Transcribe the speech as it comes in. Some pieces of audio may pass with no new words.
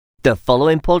The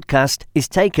following podcast is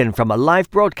taken from a live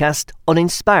broadcast on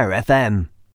Inspire FM.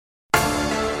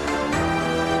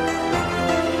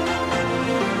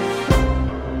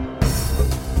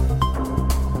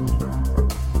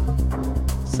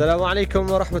 Assalamu alaikum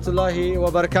wa rahmatullahi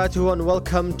wa barakatuhu, and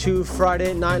welcome to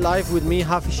Friday Night Live with me,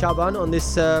 Hafiz Shaban, on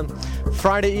this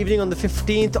Friday evening on the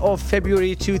 15th of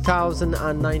February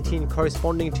 2019,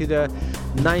 corresponding to the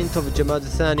 9th of Jamad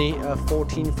Thani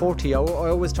 1440. I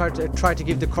always try to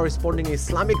give the corresponding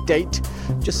Islamic date,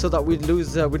 just so that we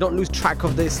don't lose track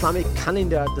of the Islamic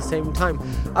calendar at the same time.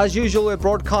 As usual, we're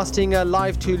broadcasting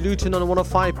live to Luton on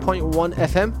 105.1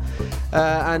 FM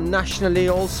and nationally,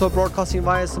 also broadcasting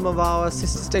via some of our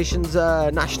sister stations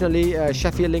nationally,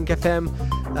 Sheffield Link FM,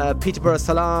 Peterborough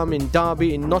Salam in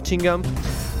Derby, in Nottingham.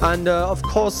 And of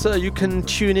course, you can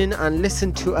tune in and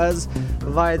listen to us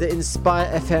via the Inspire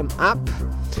FM app,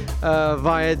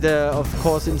 via the, of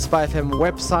course, Inspire FM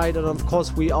website, and of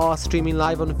course we are streaming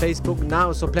live on Facebook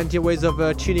now, so plenty of ways of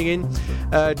tuning in.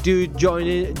 Do join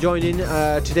in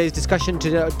today's discussion,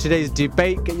 today's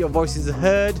debate, get your voices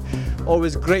heard.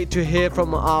 Always great to hear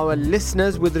from our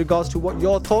listeners with regards to what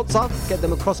your thoughts are. Get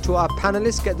them across to our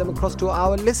panelists, get them across to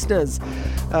our listeners.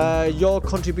 Your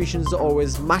contributions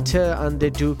always matter and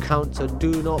they do count, so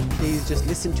do not please just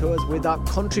listen to us without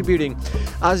contributing.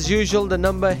 As usual, the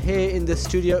number here in the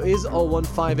studio is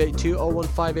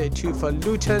 01582 for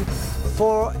Luton,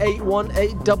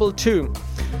 481822.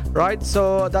 Right,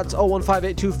 so that's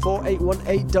 01582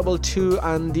 481822,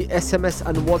 and the SMS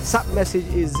and WhatsApp message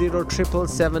is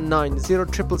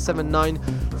 07779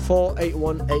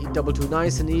 481822.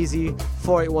 Nice and easy,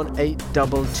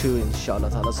 481822, inshallah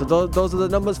ta'ala. So those are the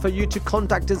numbers for you to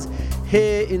contact us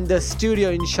here in the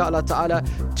studio, inshallah ta'ala,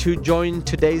 to join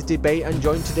today's debate and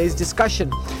join today's discussion.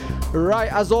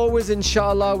 Right, as always,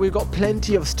 inshallah, we've got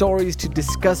plenty of stories to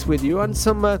discuss with you, and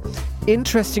some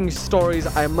interesting stories,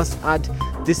 I must add,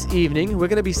 this evening. We're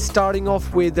going to be starting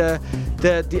off with the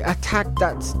attack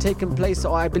that's taken place,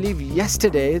 or I believe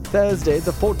yesterday, Thursday,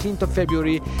 the 14th of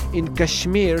February, in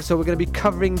Kashmir. So we're going to be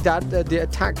covering that, the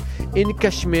attack in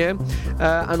Kashmir,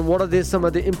 and what are some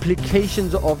of the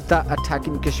implications of that attack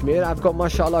in Kashmir. I've got,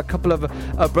 mashallah, a couple of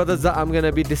brothers that I'm going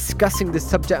to be discussing this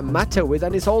subject matter with,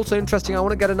 and it's also interesting. I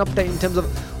want to get an update in terms of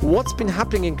what's been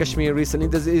happening in Kashmir recently.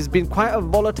 There's been quite a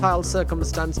volatile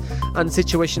circumstance and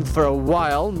situation for a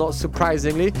while, not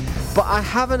surprisingly, but I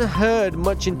haven't heard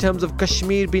much in terms of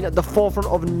Kashmir being at the forefront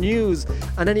of news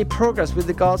and any progress with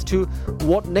regards to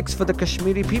what next for the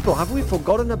Kashmiri people. Have we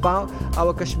forgotten about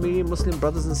our Kashmiri Muslim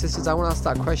brothers and sisters? I want to ask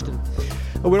that question.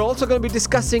 We're also going to be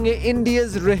discussing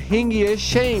India's Rohingya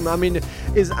shame. I mean,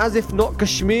 it's as if not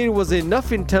Kashmir was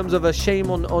enough in terms of a shame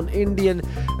on Indian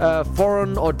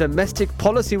foreign or domestic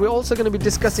policy. We're also going to be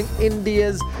discussing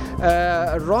India's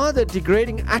rather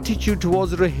degrading attitude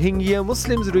towards Rohingya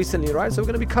Muslims recently, right? So we're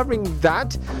going to be covering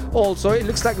that also. It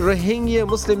looks like Rohingya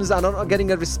Muslims are not getting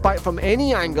a respite from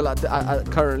any angle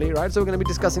currently, right? So we're going to be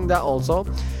discussing that also.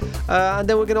 And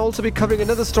then we're going to also be covering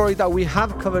another story that we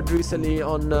have covered recently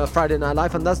on Friday Night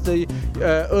Live, and that's the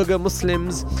Uyghur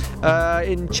Muslims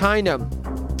in China.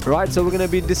 Right, so we're going to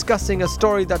be discussing a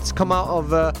story that's come out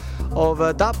of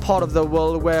that part of the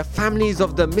world where families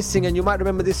of the missing, and you might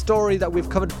remember this story that we've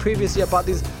covered previously about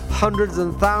these hundreds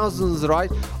and thousands,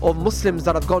 right, of Muslims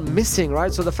that have gone missing,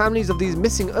 right? So the families of these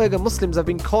missing Uyghur Muslims have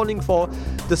been calling for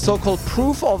the so-called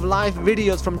proof of life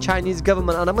videos from Chinese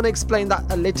government, and I'm going to explain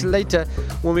that a little later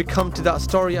when we come to that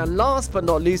story. And last but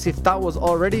not least, if that was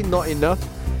already not enough,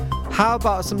 how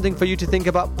about something for you to think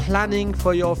about, planning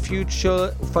for your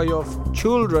future, for your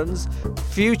children's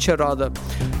future rather.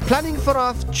 Planning for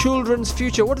our children's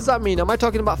future, what does that mean? Am I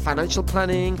talking about financial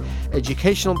planning,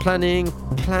 educational planning,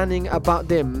 planning about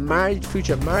their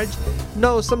future marriage?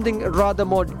 No, something rather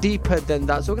more deeper than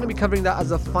that. So we're going to be covering that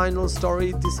as a final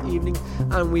story this evening,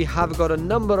 and we have got a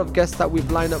number of guests that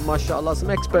we've lined up, mashallah, some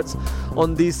experts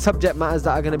on these subject matters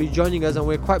that are going to be joining us, and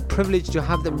we're quite privileged to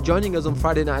have them joining us on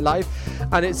Friday Night Live.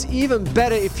 And it's even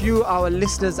better if you, our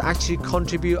listeners, actually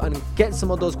contribute and get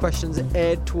some of those questions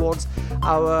aired towards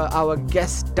our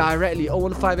guests directly.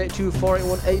 01582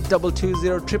 481822,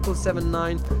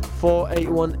 0779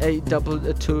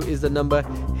 481822 is the number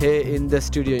here in the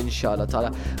studio, inshallah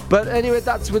ta'ala. But anyway,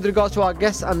 that's with regards to our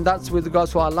guests, and that's with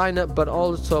regards to our lineup. But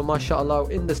also, mashallah,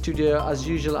 in the studio as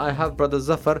usual, I have brother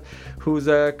Zafar, who's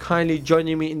kindly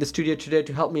joining me in the studio today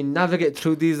to help me navigate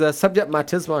through these subject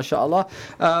matters, mashallah.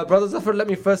 Brother Zafar, let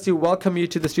me firstly welcome you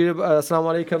to the studio.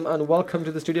 Assalamu alaikum, and welcome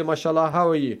to the studio, mashallah. How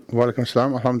are you? Wa alaikum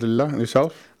assalam, alhamdulillah. And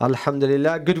yourself?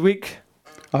 Alhamdulillah. Good week?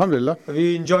 Alhamdulillah. Have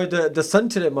you enjoyed the sun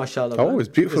today, mashallah? Oh, it's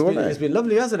beautiful, wasn't it? It's been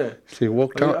lovely, hasn't it? So you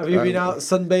walked out. Have you been out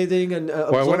sunbathing and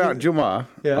Well, I went out absorbing- Jummah,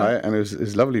 right, and it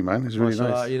was lovely, man. It was really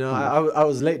Mashallah, nice. you know, I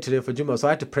was late today for Jummah, so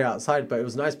I had to pray outside, but it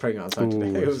was nice praying outside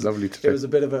today. It was lovely today. It was a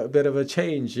bit of a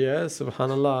change, yeah.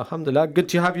 Subhanallah, alhamdulillah. Good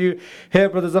to have you here,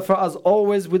 Brother Zafar, as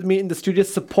always, with me in the studio,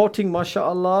 supporting,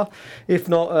 mashallah, if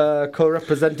not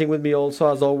co-representing with me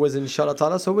also, as always, inshallah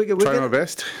ta'ala. So we're Trying gonna, my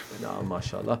best. no,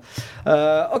 mashallah.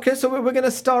 Okay, so we're going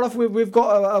to start off with we've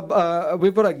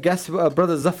got a guest,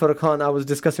 Brother Zafar Khan. I was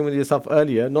discussing with yourself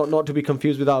earlier, not to be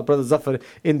confused with our Brother Zafar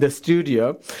in the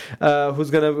studio, we're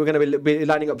going to be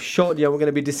lining up shortly, and we're going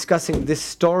to be discussing this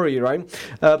story, right?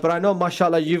 But I know,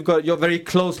 mashallah, you're very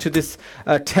close to this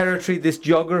territory, this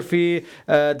geography,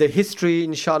 the history,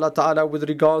 inshallah ta'ala, with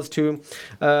regards to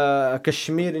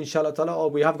Kashmir, inshallah ta'ala. Oh,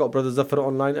 we have got Brother Zafar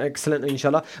online, excellent,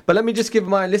 inshallah. But let me just give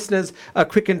my listeners a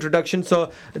quick introduction.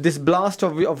 So this blast,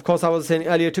 of course, I was saying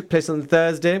earlier, took place on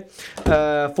Thursday,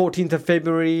 14th of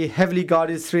February, heavily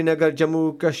guarded Srinagar,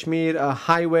 Jammu, Kashmir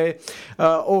highway.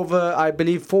 Over, I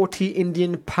believe, 40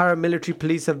 Indian paramilitary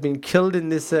police have been killed in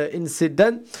this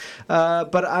incident.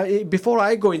 But before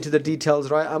I go into the details,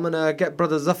 right, I'm gonna get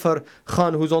Brother Zafar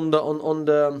Khan, who's on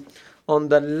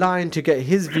the line, to get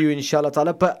his view, inshallah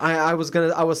ta'ala. But I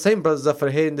was saying, Brother Zafar,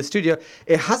 here in the studio,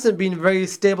 it hasn't been very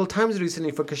stable times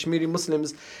recently for Kashmiri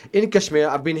Muslims in Kashmir.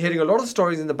 I've been hearing a lot of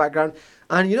stories in the background,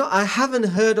 and you know, I haven't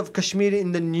heard of Kashmir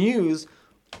in the news,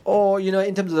 or you know,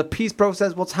 in terms of the peace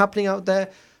process, what's happening out there,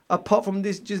 apart from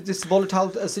this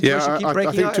volatile situation keep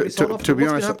breaking out every so often. To be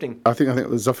What's honest, been happening? I think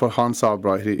the Zafar Khan Saab,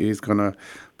 right, he's going to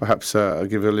perhaps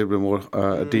give a little bit more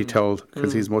detailed,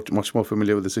 because he's much more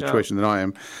familiar with the situation than I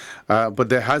am. But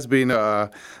there has been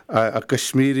a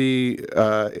Kashmiri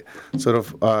sort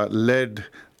of led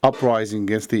uprising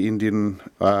against the Indian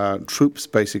troops,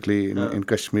 basically, in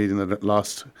Kashmir in the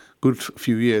last good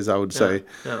few years, I would say.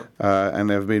 And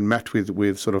they've been met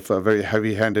with sort of a very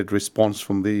heavy-handed response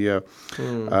from the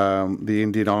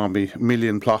Indian army,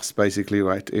 million plus, basically,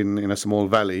 right, in a small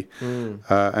valley.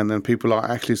 And then people are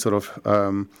actually sort of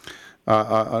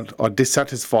are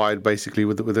dissatisfied, basically,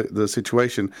 with the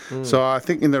situation. So I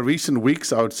think in the recent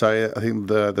weeks, I would say, I think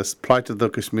the plight of the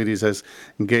Kashmiris has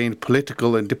gained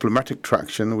political and diplomatic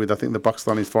traction. With, I think, the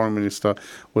Pakistani foreign minister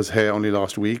was here only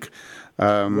last week.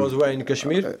 Was where in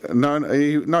Kashmir?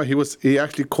 He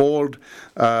actually called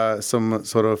some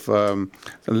sort of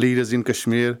leaders in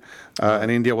Kashmir, and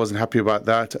India wasn't happy about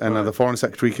that. And the foreign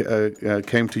secretary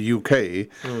came to UK,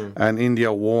 and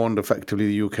India warned effectively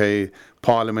the UK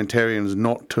parliamentarians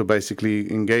not to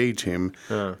basically engage him.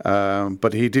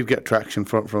 But he did get traction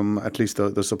from at least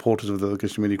the supporters of the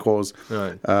Kashmiri cause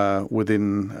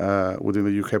within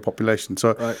the UK population.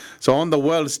 So on the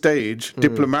world stage,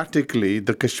 diplomatically,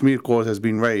 the Kashmir cause has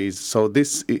been raised. So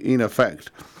this, in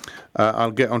effect,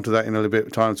 I'll get onto that in a little bit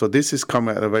of time. So this is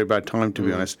coming at a very bad time, to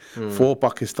be honest, for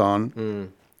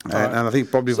Pakistan. And I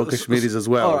think probably for Kashmiris as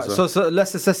well. All right, so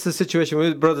let's assess the situation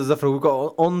with Brother Zafar. We've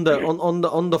got on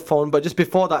the phone, but just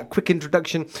before that, quick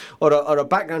introduction or a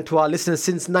background to our listeners.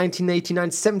 Since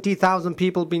 1989, 70,000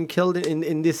 people been killed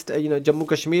in this Jammu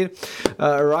Kashmir.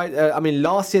 Right, I mean,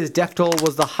 last year's death toll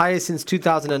was the highest since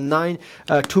 2009.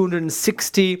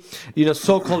 260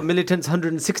 so-called militants,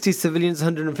 160 civilians,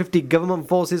 150 government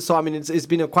forces. So I mean, it's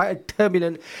been quite a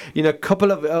turbulent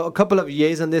couple of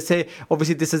years, and they say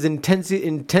obviously this has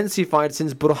intensified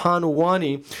since Burhan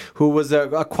Wani, who was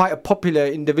quite a popular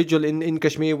individual in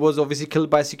Kashmir, was obviously killed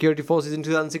by security forces in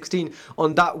 2016.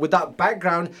 With that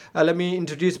background, let me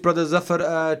introduce Brother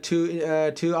Zafar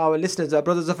to our listeners.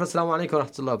 Brother Zafar, assalamu alaikum wa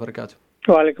rahmatullahi wa barakatuh.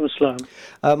 Wa alaikum assalam.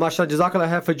 MashaAllah, Jazakallah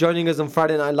khair for joining us on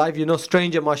Friday Night Live. You're no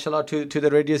stranger, MashaAllah, to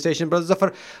the radio station. Brother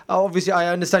Zafar, obviously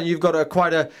I understand you've got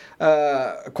quite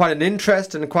an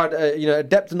interest and quite a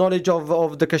depth knowledge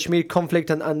of the Kashmir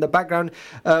conflict and the background.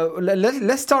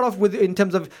 Let's start off with, in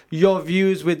terms of your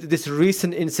views with this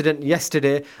recent incident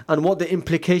yesterday and what the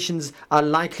implications are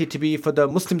likely to be for the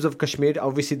Muslims of Kashmir.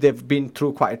 Obviously they've been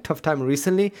through quite a tough time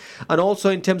recently, and also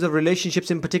in terms of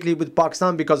relationships, in particularly with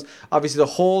Pakistan, because obviously the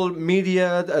whole media,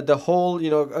 the whole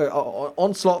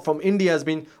onslaught from India has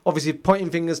been obviously pointing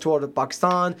fingers toward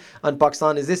Pakistan, and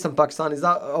Pakistan is this and Pakistan is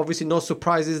that. Obviously no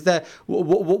surprises there.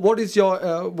 What is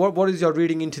your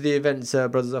reading into the events,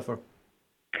 Brother Zafar?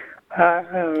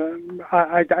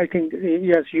 I think,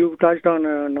 yes, you've touched on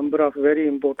a number of very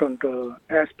important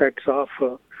aspects of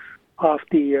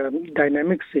the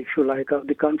dynamics, if you like, of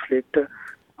the conflict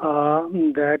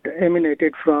that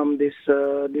emanated from this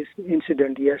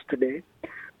incident yesterday.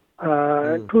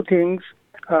 Two,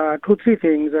 three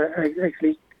things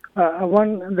actually.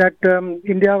 One, that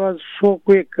India was so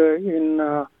quick in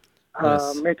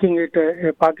making it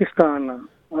a Pakistan,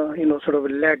 sort of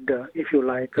led, if you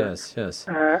like. Yes.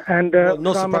 And no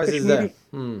from surprises Kashmiri,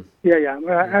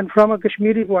 there. And from a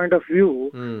Kashmiri point of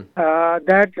view,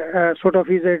 that sort of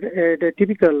is a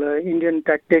typical Indian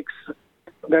tactics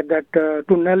that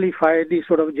to nullify the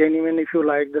sort of genuine, if you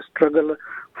like, the struggle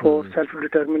for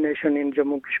self-determination in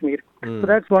Jammu Kashmir. So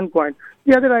that's one point.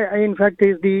 The other, in fact,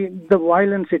 is the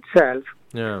violence itself.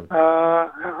 Yeah.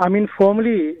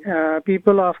 Formally,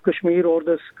 people of Kashmir or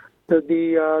the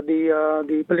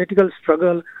political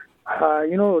struggle,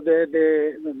 they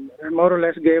more or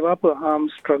less gave up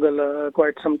armed struggle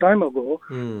quite some time ago.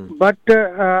 But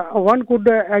one could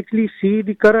actually see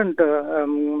the current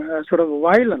sort of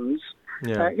violence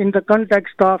in the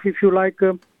context of, if you like,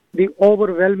 the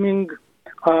overwhelming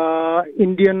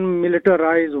Indian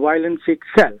militarized violence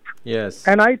itself. Yes.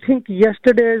 And I think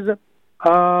yesterday's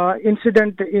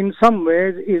incident in some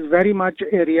ways is very much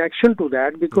a reaction to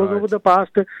that, because over the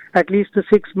past at least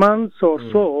 6 months or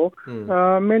so,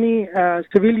 many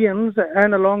civilians,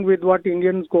 and along with what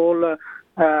Indians call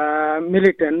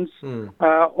militants,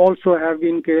 also have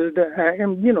been killed,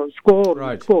 scores.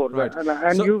 Right.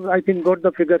 And So, you, I think, got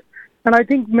the figure. And I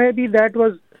think maybe that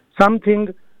was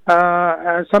something this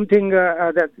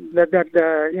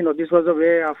was a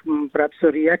way of perhaps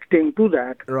reacting to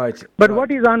that. Right. But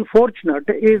what is unfortunate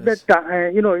is that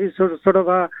is sort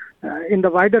of in the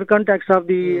wider context of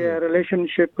the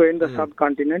relationship in the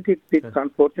subcontinent, it's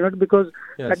unfortunate because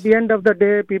at the end of the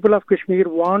day, people of Kashmir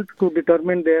want to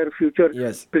determine their future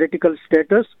political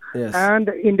status, and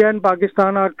India and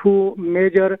Pakistan are two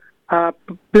major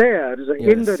players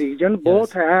in the region.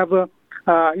 Both have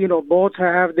both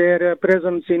have their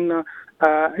presence in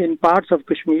parts of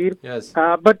Kashmir. Yes.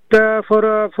 But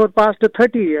for past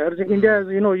 30 years, India,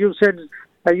 you said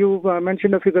you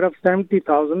mentioned a figure of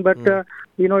 70,000, but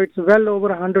it's well over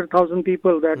 100,000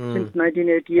 people that since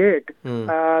 1988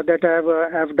 that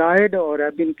have died or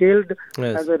have been killed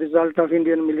as a result of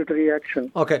Indian military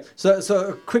action. Okay, so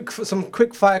some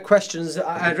quick fire questions.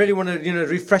 I really want to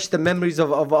refresh the memories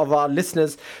of our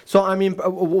listeners. So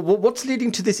what's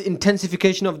leading to this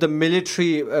intensification of the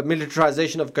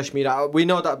militarization of Kashmir? We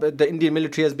know that the Indian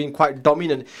military has been quite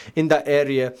dominant in that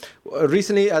area.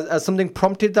 Recently, has something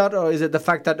prompted that, or is it the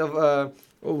fact that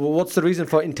what's the reason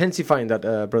for intensifying that,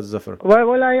 Brother Zafar?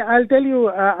 Well, I'll tell you.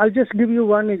 I'll just give you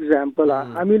one example.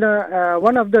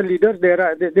 One of the leaders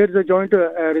there's a joint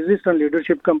resistance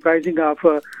leadership comprising of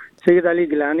Sayyid Ali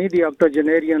Gilani, the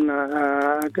octogenarian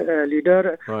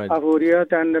leader of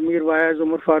Hurriyat, and Mir Waiz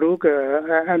Umar Farooq,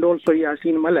 and also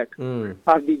Yasin Malik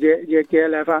of the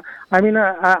JKLF.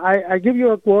 I give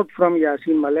you a quote from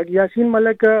Yasin Malik. Yasin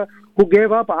Malik, who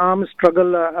gave up armed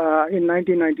struggle in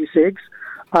 1996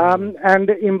 and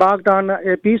embarked on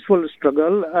a peaceful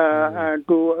struggle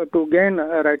to gain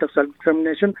a right of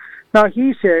self-determination. Now,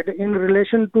 he said, in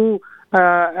relation to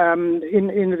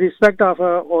in respect of,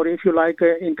 or if you like,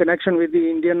 in connection with the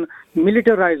Indian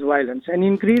militarized violence, an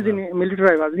increase in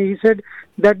militarized violence, he said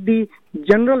that the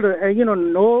general,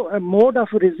 no mode of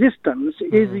resistance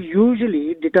is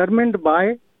usually determined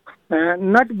by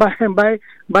not by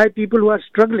people who are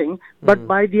struggling, but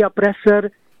by the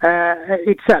oppressor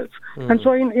itself. And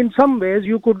so in some ways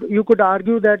you could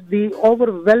argue that the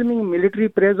overwhelming military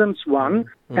presence, one,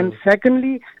 and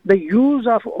secondly, the use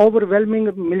of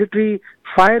overwhelming military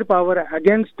firepower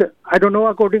against, I don't know,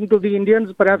 according to the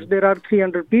Indians, perhaps there are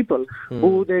 300 people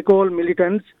who they call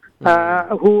militants,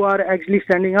 who are actually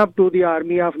standing up to the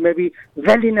army of maybe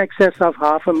well in excess of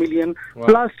 500,000,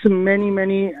 plus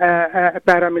many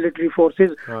paramilitary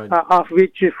forces, of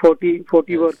which 40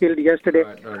 were killed yesterday.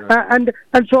 And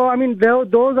so,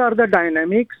 those are the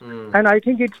dynamics, and I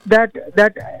think it's that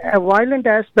violent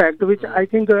aspect which I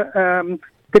think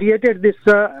created this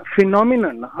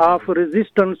phenomenon of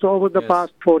resistance over the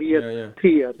past 4 years,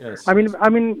 3 years. As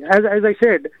I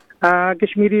said,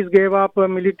 Kashmiris gave up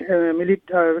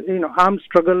armed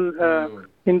struggle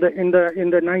in the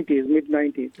 90s,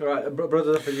 mid-90s. Right,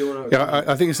 Brother, you want to... Yeah,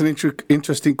 I think it's an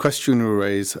interesting question you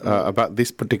raise about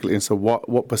this particular incident.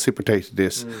 What precipitated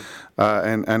this?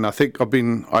 And I think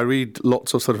I read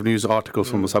lots of sort of news articles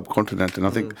from the subcontinent, and I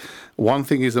think one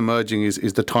thing is emerging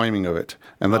is the timing of it,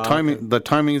 and the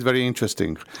timing is very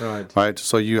interesting. Right.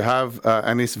 So you have,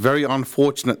 and it's very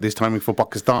unfortunate this timing for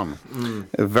Pakistan.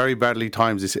 Very badly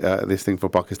times this thing for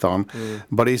Pakistan,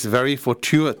 but it's very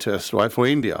fortuitous, right, for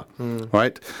India,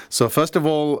 right. So first of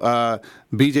all,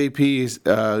 BJP is,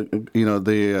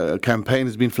 the campaign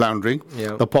has been floundering.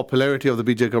 Yeah. The popularity of the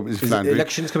BJP government is floundering.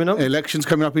 Elections coming up? Elections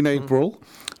coming up in April.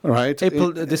 Right,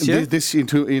 April this year.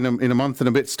 In a month and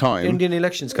a bit's time. Indian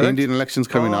elections, correct? Indian elections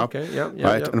coming up. Okay. Yeah,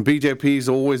 right, and BJP has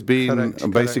always been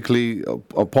basically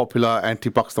a popular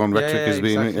anti-Pakistan rhetoric has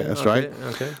been. Exactly. That's right.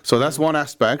 Okay. So that's one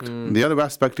aspect. The other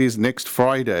aspect is next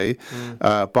Friday,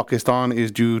 Pakistan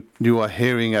is due a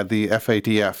hearing at the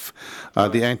FATF,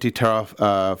 the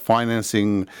anti-terror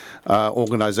financing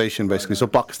organization, basically. So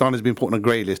Pakistan has been put on a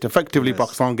grey list. Effectively,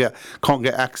 Pakistan can't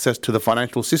get access to the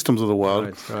financial systems of the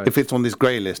world if it's on this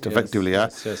grey list. Effectively,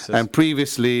 yes. And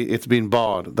previously it's been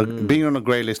barred. Being on a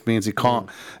grey list means it can't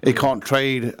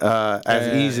trade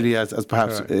as easily as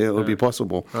perhaps it would be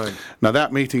possible. Right. Now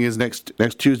that meeting is next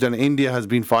Tuesday, and India has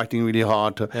been fighting really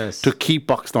hard to keep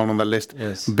Pakistan on the list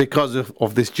because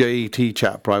of this JET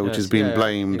chap, right, which has been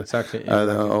blamed. Exactly.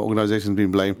 The organisation's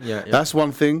been blamed. That's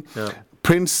one thing. Yeah.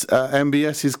 Prince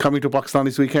MBS is coming to Pakistan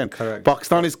this weekend. Correct.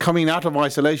 Pakistan is coming out of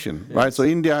isolation, right? So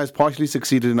India has partially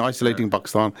succeeded in isolating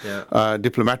Pakistan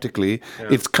diplomatically.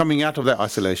 It's coming out of that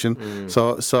isolation.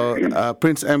 So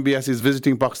Prince MBS is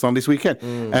visiting Pakistan this weekend,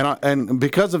 and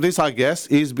because of this, I guess,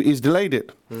 he's delayed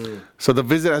it. So the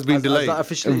visit has been delayed.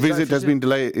 The visit has been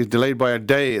delayed. It's delayed by a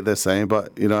day, they're saying,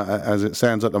 but as it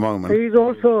stands at the moment.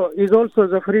 Zafar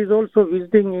is also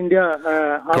visiting India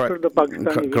after the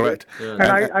Pakistani visit. Correct. And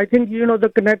I think the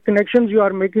connections you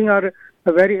are making are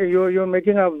you're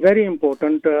making a very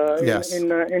important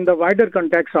in the wider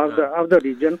context of the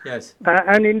region. Yes.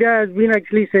 And India has been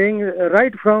actually saying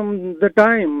right from the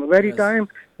time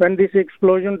when this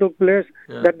explosion took place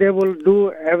that they will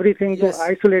do everything to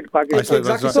isolate Pakistan.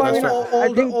 Exactly. So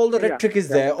all the rhetoric is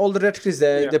there. All the rhetoric is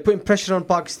there. They're putting pressure on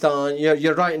Pakistan.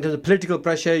 You're right in terms of political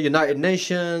pressure. United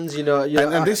Nations.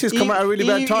 And this is coming at a really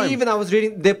bad time. Even I was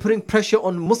reading, they're putting pressure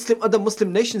on other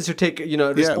Muslim nations to take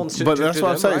response to. But that's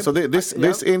what I'm saying. Right? So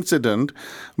this incident,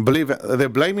 they're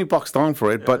blaming Pakistan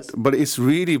for it, but it's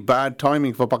really bad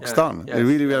timing for Pakistan.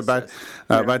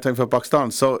 Bad timing for Pakistan.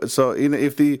 So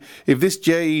if this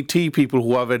JET people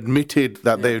who have admitted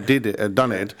that they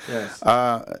done it,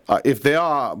 if they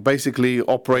are basically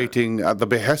operating at the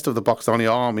behest of the Pakistani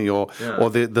army or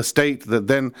the state,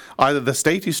 then either the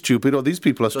state is stupid or these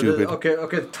people are stupid. Okay.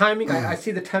 Timing. I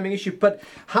see the timing issue, but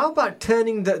how about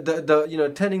turning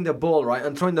the ball right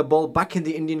and throwing the ball back in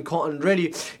the Indian court and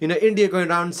really, India going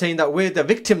around saying that we're the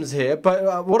victims here,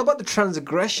 but what about the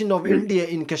transgression of India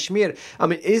in Kashmir? I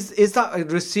mean, is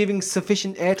that receiving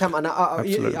sufficient airtime, and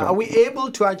are we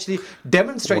able to actually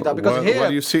demonstrate that? Because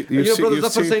Brother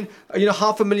Zafar saying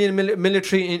 500,000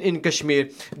 military in Kashmir.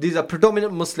 These are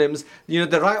predominant Muslims.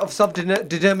 The right of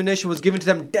self-determination was given to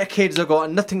them decades ago,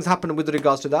 and nothing's happened with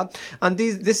regards to that. And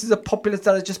this is a populace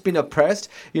that has just been oppressed,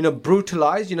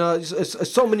 brutalized.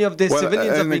 So many of their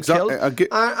civilians have been killed,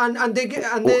 and they get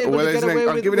away with.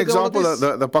 I'll give an example.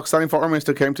 The Pakistani foreign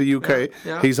minister came to the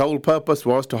UK. His whole purpose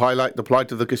was to highlight the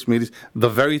plight of the Kashmiris, the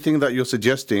very thing that you're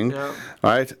suggesting,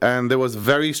 right? And there was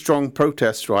very strong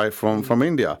protests, right, from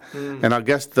India, and I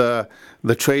guess the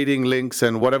trading links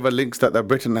and whatever links that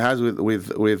Britain has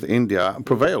with India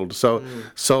prevailed. So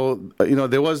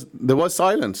there was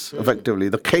silence effectively.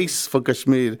 The case for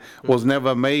Kashmir was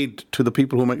never made to the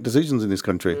people who make decisions in this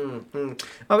country.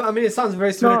 I mean, it sounds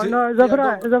very similar.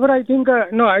 Zafar, I think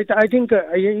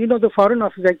the Foreign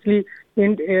Office actually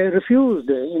refused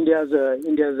India's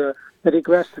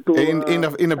request to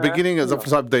in the beginning as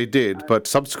they did, but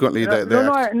subsequently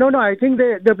I think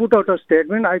they put out a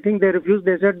statement. I think they refused.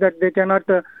 They said that they cannot.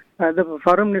 The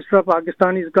Foreign Minister of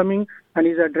Pakistan is coming and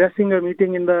he's addressing a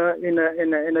meeting in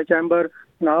a chamber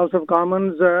in the House of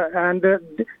Commons, and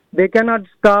they cannot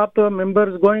stop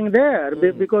members going there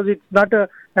because it's not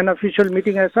an official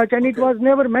meeting as such, and it was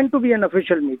never meant to be an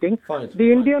official meeting. Fine.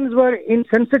 The Indians were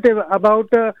insensitive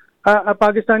about a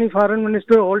Pakistani foreign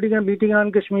minister holding a meeting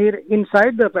on Kashmir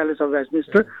inside the Palace of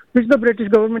Westminster, which the British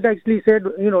government actually said,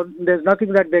 there's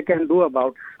nothing that they can do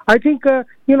about. I think,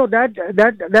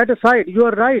 that aside, you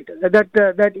are right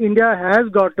that India has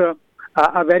got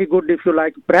a very good, if you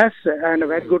like, press and a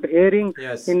very good hearing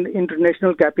in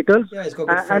international capitals.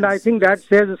 And I think that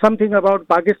says something about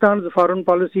Pakistan's foreign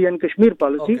policy and Kashmir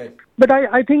policy. Okay. But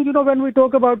I think, when we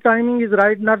talk about timing is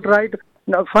right, not right,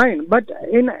 no, fine. But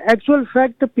in actual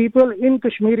fact, the people in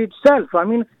Kashmir itself, I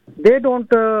mean, they don't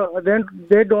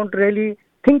really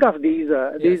think of these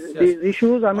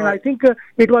issues. I mean, I think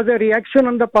it was a reaction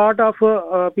on the part of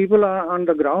people on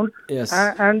the ground,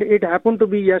 and it happened to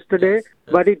be yesterday.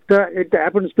 But it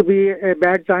happens to be a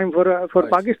bad time for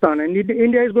Pakistan, and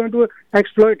India is going to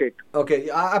exploit it. Okay,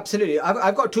 absolutely.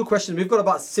 I've got two questions. We've got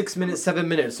about 6 minutes, 7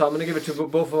 minutes, so I'm going to give it to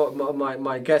both of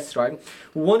my guests, right?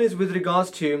 One is with regards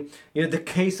to the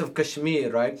case of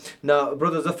Kashmir, right? Now,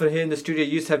 Brother Zafar here in the studio,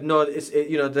 you have no,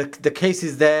 the case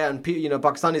is there, and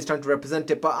Pakistan is trying to represent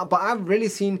it, but I've really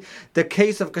seen the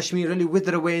case of Kashmir really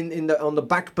wither away on the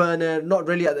back burner, not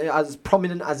really as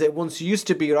prominent as it once used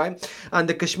to be, right? And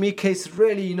the Kashmir case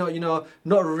really,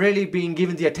 not really being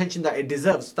given the attention that it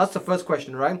deserves. That's the first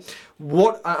question, right?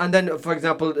 And then, for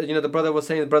example, the Brother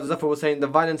Zafar was saying the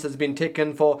violence has been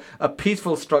taken for a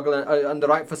peaceful struggle and the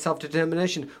right for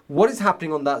self-determination. What is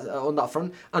happening on that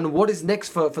front, and what is next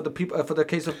for the people, for the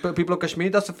case of people of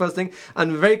Kashmir? That's the first thing.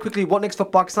 And very quickly, what next for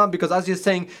Pakistan? Because as you're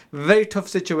saying, very tough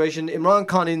situation. Imran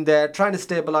Khan in there trying to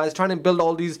stabilize, trying to build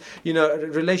all these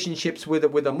relationships with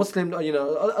the Muslim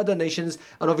other nations,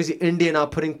 and obviously India now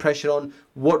putting pressure on.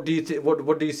 What do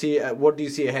you see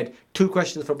ahead? Two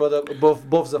questions for both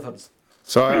Zafars.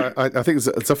 So I think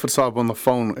Zafar Saab on the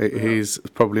phone, he's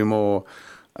probably more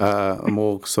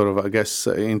sort of, I guess,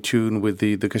 in tune with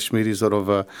the Kashmiri sort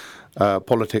of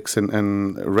politics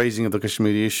and raising of the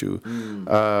Kashmiri issue.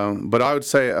 But I would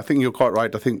say, I think you're quite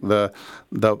right. I think the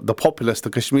populace, the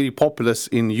Kashmiri populace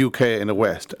in UK and the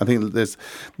West, I think there's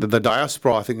the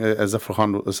diaspora, I think, as Zafar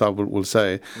Saab will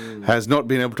say, has not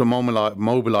been able to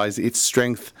mobilize its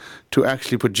strength to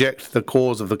actually project the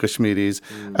cause of the Kashmiris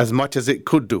as much as it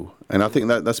could do. And I think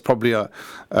that's probably a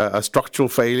structural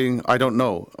failing. I don't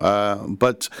know.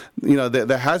 But,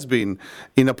 there has been,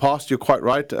 in the past, you're quite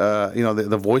right,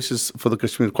 the voices for the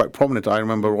Kashmir are quite prominent. I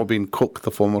remember Robin Cook, the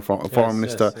former foreign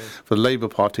minister for the Labour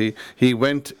Party. He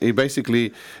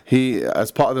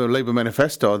as part of the Labour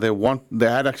manifesto, they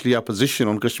had actually a position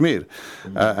on Kashmir.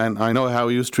 And I know how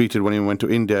he was treated when he went to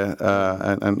India,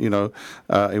 and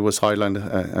it was highland,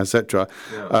 etc.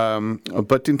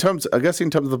 But in terms of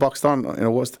the Pakistan,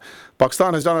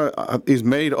 Pakistan has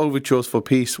made overtures for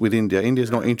peace with India. India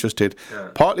is not interested,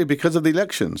 partly because of the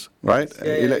elections, right?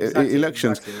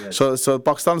 Elections. Exactly, yes. So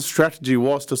Pakistan's strategy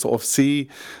was to sort of see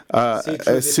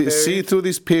through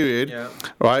this period,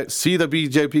 right? See the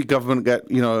BJP government get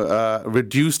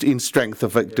reduced in strength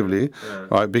effectively,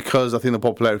 right? Because I think the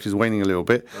popularity is waning a little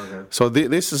bit. Okay. So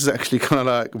this has actually kind of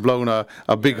like blown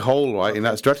a big hole, right, in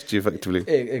that strategy effectively.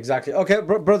 Exactly. Okay,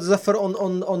 Brother Zafar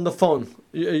on the phone.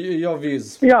 Your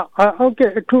views. Yeah.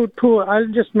 Okay. Two. I'll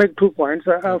just make 2 points.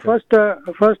 First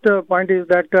point is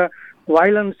that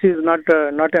violence is not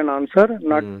an answer,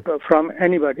 not from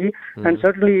anybody, and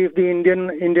certainly if the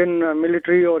Indian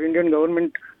military or Indian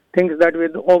government thinks that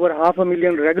with over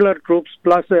 500,000 regular troops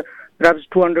plus perhaps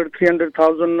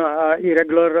 200,000-300,000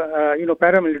 irregular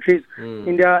paramilitaries,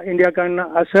 India can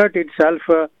assert itself.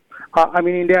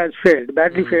 India has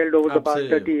badly failed over the past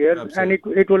 30 years, and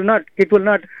it will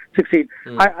not succeed.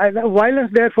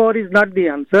 Violence, therefore, is not the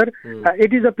answer.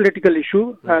 It is a political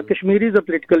issue. Kashmir is a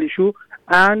political issue,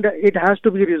 and it has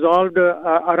to be resolved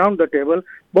around the table.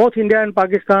 Both India and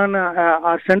Pakistan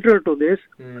are central to this,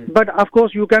 but of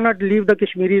course you cannot leave the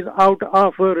Kashmiris out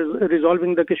of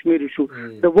resolving the Kashmir issue.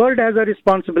 The world has a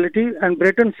responsibility, and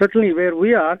Britain, certainly where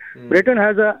we are, Britain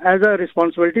has a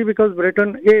responsibility, because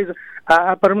Britain is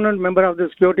a permanent member of the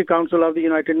Security Council of the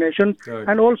United Nations,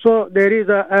 and also there is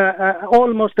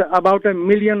almost about 1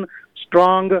 million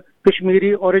strong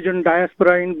Kashmiri origin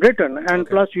diaspora in Britain, and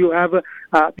plus you have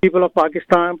people of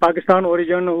Pakistan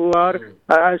origin who are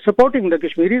supporting the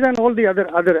Kashmiris and all the other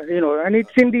and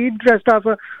it's in the interest of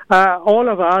all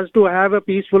of us to have a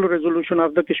peaceful resolution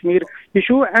of the Kashmir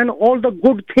issue and all the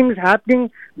good things happening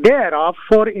thereof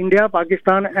for India,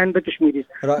 Pakistan and the Kashmiris.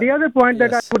 Right. The other point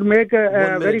that I would make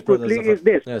very quickly is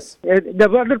this. Yes. The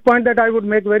other point that I would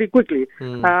make very quickly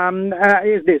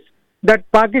is this,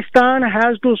 that Pakistan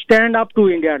has to stand up to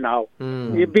India now,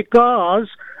 because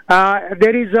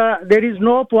there is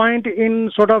no point in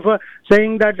sort of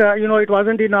saying that it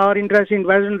wasn't in our interest, it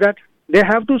wasn't that. They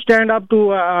have to stand up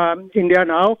to India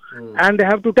now, and they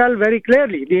have to tell very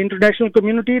clearly the international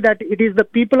community that it is the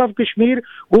people of Kashmir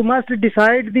who must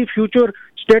decide the future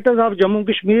status of Jammu and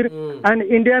Kashmir, and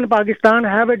India and Pakistan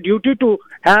have a duty to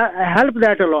help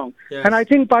that along. Yes. And I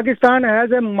think Pakistan has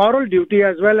a moral duty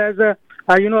as well as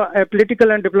a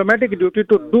political and diplomatic duty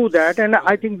to do that, and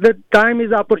I think the time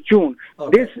is opportune.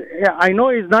 Okay. This, I know,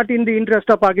 is not in the interest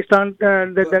of Pakistan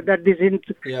that this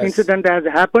incident has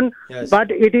happened,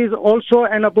 but it is also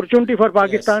an opportunity for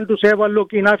Pakistan to say, well,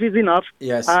 look, enough is enough.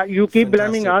 Yes. You keep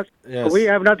blaming us. Yes. We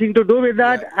have nothing to do with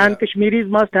that, and Kashmiris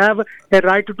must have a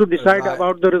right to decide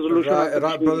about the resolution.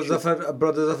 Right, Brother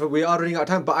Zafar, we are running out of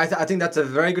time, but I think that's a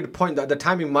very good point, that the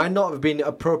timing might not have been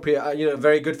appropriate,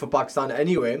 very good for Pakistan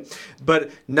anyway.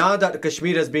 But now that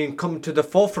Kashmir has been come to the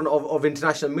forefront of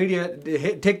international media,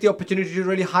 take the opportunity to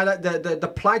really highlight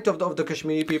the plight of the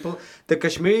Kashmiri people, the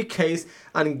Kashmiri case,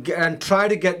 and try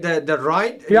to get the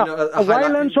right.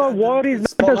 Violence or war is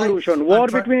not a solution. War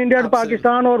between India and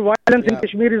Pakistan or violence in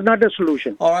Kashmir is not a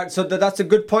solution. All right, so that's a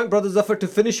good point, Brother Zafar, to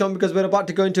finish on, because we're about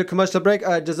to go into a commercial break.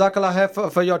 Jazakallah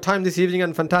khair for your time this evening,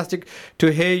 and fantastic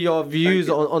to hear your views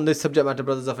on this subject matter,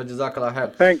 Brother Zafar. Jazakallah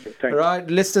khair. Thank you. Right,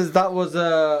 listeners, that was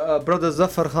Brother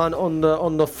Zafar Khan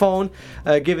on the phone,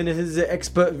 giving his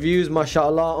expert views,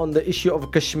 mashallah, on the issue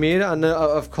of Kashmir. And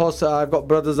of course, I've got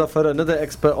Brother Zafar, another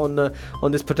expert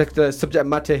on this particular subject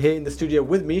matter, here in the studio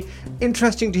with me.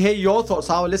 Interesting to hear your thoughts,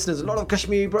 our listeners. A lot of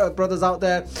Kashmiri brothers out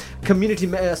there, community,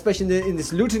 especially in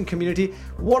this Luton community.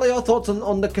 What are your thoughts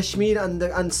on the Kashmir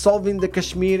and solving the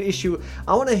Kashmir issue?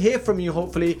 I want to hear from you,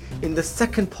 hopefully, in the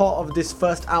second part of this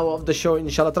first hour of the show,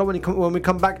 inshallah, when we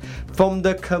come back from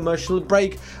the commercial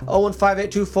break.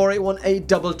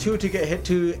 01582481822 to get hit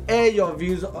to air your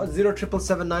views.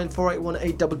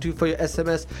 07779481822 for your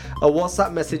SMS or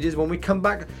WhatsApp messages. When we come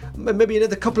back, maybe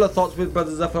another couple of thoughts with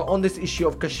Brother Zafar on this issue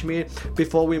of Kashmir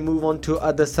before we move on to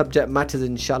other subject matters,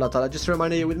 inshallah ta'ala. Just a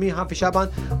reminder, you're with me, Hafiz Shaban,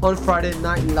 on Friday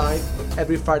Night Live,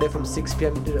 every Friday from 6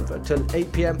 p.m. till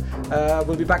 8 p.m.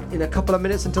 We'll be back in a couple of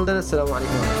minutes. Until then, assalamu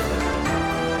alaikum.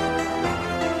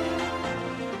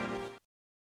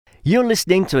 You're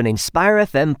listening to an Inspire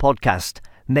FM podcast,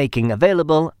 making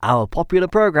available our popular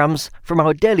programs from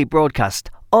our daily broadcast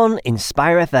on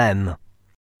Inspire FM.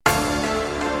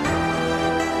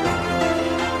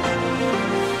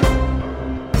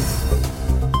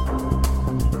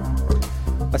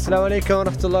 Assalamu alaikum wa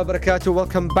rahmatullahi wa barakatuh.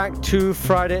 Welcome back to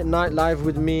Friday Night Live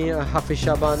with me, Hafiz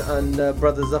Shaban, and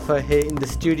Brother Zafar here in the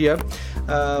studio.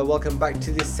 Welcome back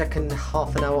to the second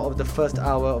half an hour of the first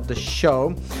hour of the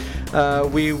show.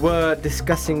 We were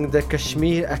discussing the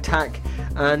Kashmir attack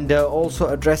and also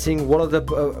addressing what are the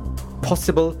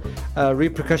possible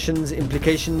repercussions,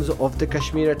 implications of the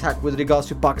Kashmir attack with regards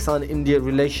to Pakistan-India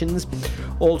relations.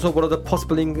 Also, what are the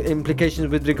possible implications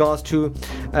with regards to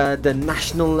the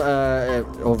national,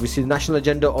 obviously the national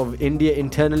agenda of India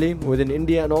internally within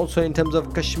India, and also in terms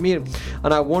of Kashmir.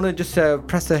 And I want to just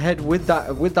press ahead with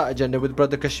that agenda with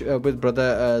Brother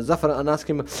Zafar, and ask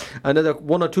him another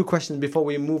one or two questions before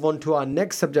we move on to our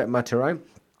next subject matter, right?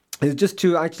 Is just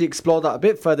to actually explore that a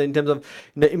bit further in terms of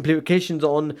the implications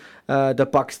on the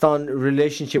Pakistan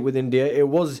relationship with India. It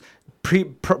was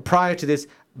prior to this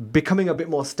becoming a bit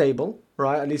more stable,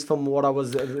 right? At least from what I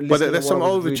was listening. Well, there's some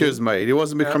overtures made. It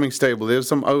wasn't becoming stable. There's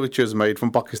some overtures made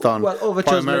from Pakistan. Well,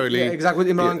 overtures primarily. Made, exactly,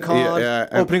 with Imran Khan,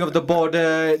 opening of the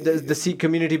border, the Sikh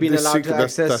community being allowed to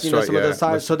access, some other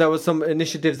sides. So there were some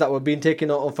initiatives that were being taken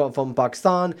from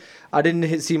Pakistan. I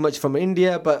didn't see much from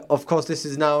India, but of course this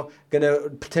is now going to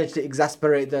potentially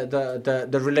exasperate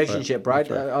the relationship, right?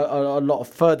 A lot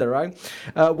further, right?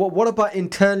 What about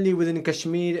internally within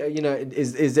Kashmir?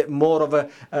 Is it more of a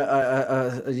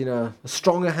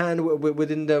stronger hand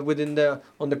within the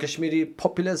on the Kashmiri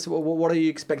populace? What are you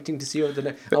expecting to see over the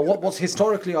next? And what's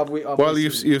historically well,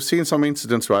 you've seen some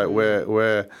incidents, right,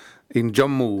 where in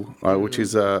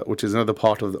Jammu, which is another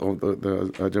part of the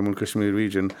Jammu and Kashmir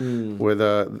region, where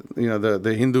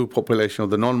the Hindu population or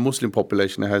the non-Muslim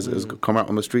population has come out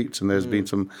on the streets, and there's been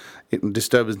some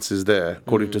disturbances there,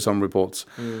 according to some reports.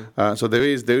 So there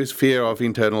is fear of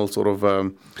internal sort of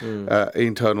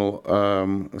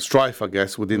strife, I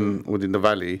guess, within the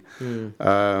valley.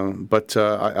 But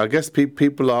I guess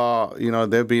people are,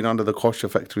 they've been under the Kosh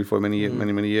effectively for many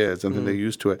years, and they're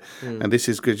used to it. And this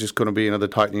is just going to be another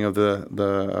tightening of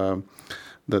the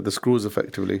screws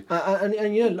effectively.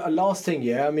 And last thing,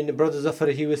 I mean, Brother Zafar,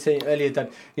 he was saying earlier that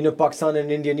Pakistan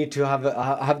and India need to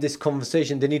have this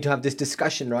conversation. They need to have this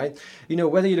discussion, right?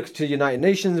 Whether you look to United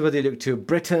Nations, whether you look to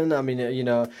Britain, I mean,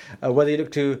 whether you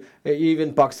look to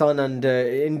even Pakistan and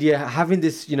India having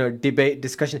this debate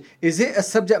discussion. Is it a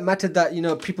subject matter that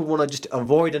people want to just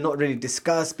avoid and not really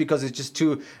discuss because it's just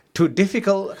too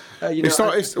difficult? It's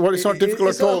not difficult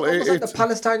at all. It's like the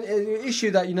Palestine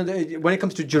issue that when it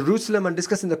comes to Jerusalem and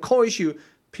discussing the core issue,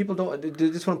 people don't. They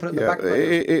just want to put it in the back.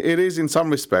 It is in some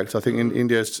respects. I think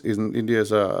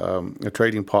India's a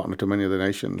trading partner to many other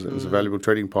nations. It's a valuable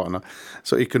trading partner.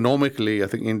 So economically, I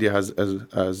think India has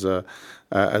a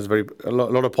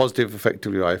lot of positive,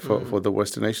 effectively, right, for the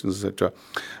Western nations, etc.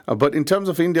 But in terms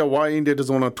of India, why India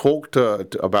doesn't want to talk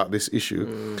about this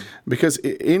issue? Because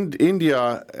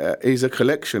India is a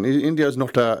collection. India is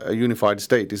not a unified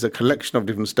state. It's a collection of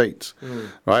different states,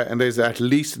 right? And there's at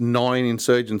least 9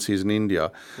 insurgencies in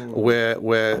India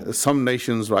where some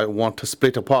nations, right, want to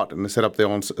split apart and set up their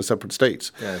own separate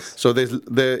states. Yes. So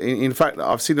in fact,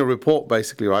 I've seen a report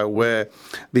basically, right, where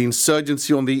the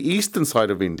insurgency on the eastern side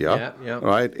of India,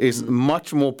 right, is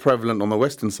much more prevalent on the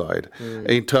western side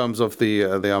in terms of the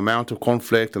amount of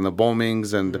conflict and the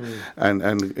bombings and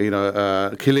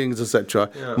killings, etc.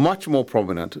 Much more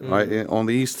prominent, right, on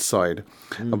the east side.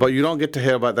 But you don't get to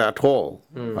hear about that at all,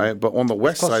 right? But on the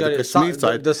west side, the Kashmir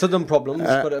side, the southern problems,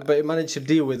 but it managed to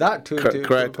deal with that too.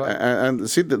 Correct. And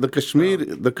see the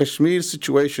Kashmir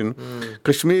situation.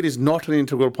 Kashmir is not an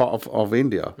integral part of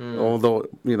India, although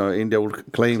India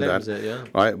would claim that,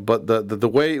 right? But the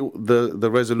way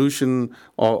the resolution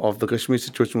of the Kashmir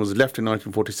situation was left in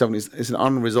 1947 is an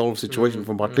unresolved situation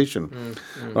from partition,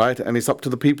 right? And it's up to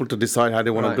the people to decide how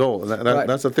they want to go.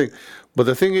 That's the thing. But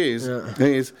the thing is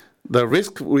the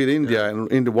risk with India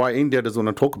and why India doesn't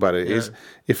want to talk about it is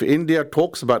if India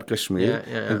talks about Kashmir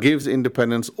and gives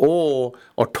independence or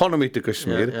autonomy to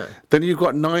Kashmir, then you've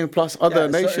got 9+ other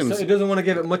nations. So it doesn't want to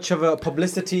give it much of a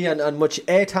publicity and much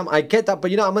airtime. I get that,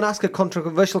 but I'm going to ask a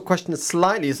controversial question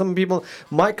slightly. Some people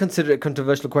might consider it a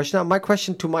controversial question. Now, my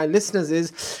question to my listeners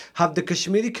is, have the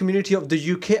Kashmiri community of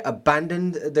the UK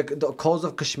abandoned the cause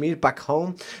of Kashmir back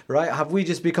home? Right? Have we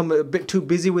just become a bit too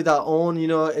busy with our own,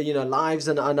 lives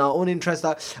and our own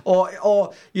interests,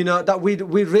 or that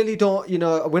we really don't,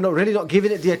 we're not really not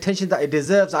giving it the attention that it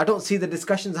deserves? I don't see the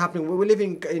discussions happening. We're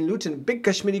living in Luton, big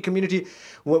Kashmiri community.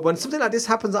 When something like this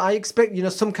happens, I expect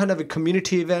some kind of a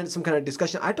community event, some kind of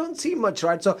discussion. I don't see much,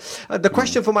 right? So the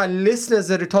question for my listeners,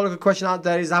 the rhetorical question out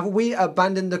there is: have we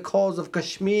abandoned the cause of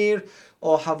Kashmir?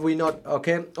 Or have we not?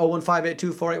 Okay,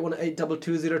 01582 481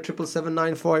 8220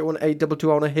 777 481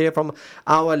 822. I want to hear from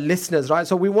our listeners, right?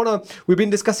 So we've been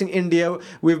discussing India.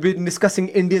 We've been discussing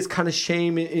India's kind of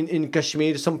shame in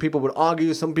Kashmir. Some people would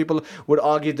argue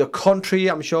the contrary,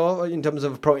 I'm sure, in terms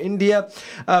of pro-India.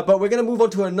 But we're going to move on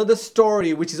to another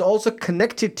story, which is also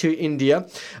connected to India.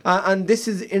 And this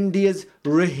is India's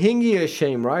Rohingya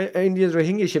shame, right? India's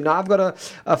Rohingya shame. Now, I've got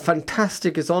a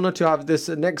fantastic, it's honor to have this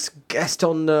next guest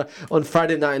on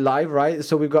Friday Night Live, right?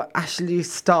 So we've got Ashley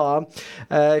Starr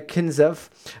Kinzev,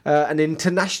 an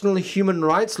international human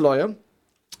rights lawyer,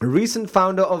 recent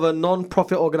founder of a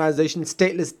non-profit organization,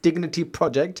 Stateless Dignity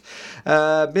Project.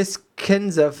 Miss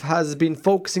Kinzev has been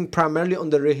focusing primarily on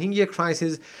the Rohingya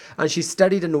crisis, and she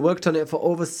studied and worked on it for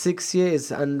over 6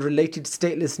 years and related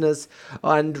statelessness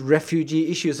and refugee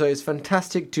issues. So it's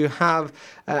fantastic to have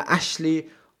Ashley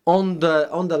on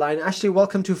the line. Ashley,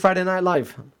 welcome to Friday Night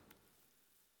Live.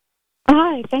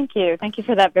 Hi, thank you. Thank you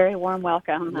for that very warm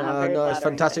welcome. No, it's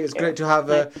fantastic. It's great to have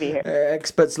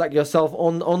experts like yourself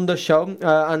on the show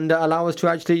and allow us to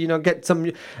actually, get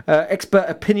some expert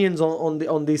opinions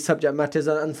on these subject matters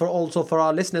and for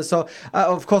our listeners. So,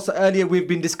 of course, earlier we've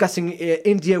been discussing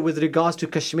India with regards to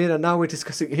Kashmir, and now we're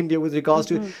discussing India with regards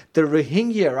to the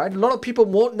Rohingya, right? A lot of people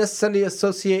won't necessarily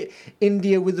associate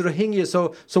India with Rohingya.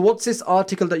 So what's this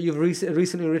article that you've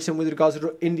recently written with regards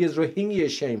to India's Rohingya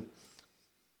shame?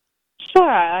 Sure,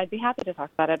 I'd be happy to talk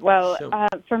about it. Well, Sure.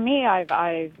 For me,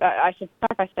 I should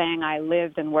start by saying I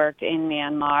lived and worked in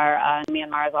Myanmar.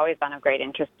 Myanmar has always been of great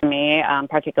interest to me,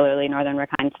 particularly northern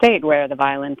Rakhine State, where the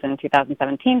violence in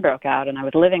 2017 broke out, and I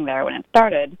was living there when it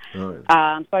started.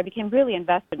 Right. So I became really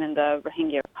invested in the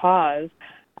Rohingya cause.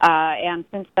 And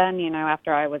since then,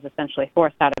 after I was essentially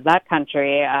forced out of that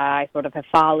country, I sort of have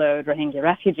followed Rohingya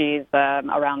refugees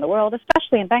around the world,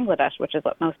 especially in Bangladesh, which is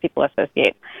what most people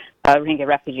associate Rohingya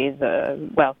refugees,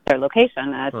 their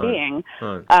location as being.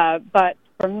 Right. But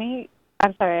for me,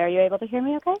 I'm sorry, are you able to hear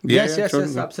me okay? Yes,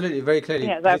 absolutely, very clearly.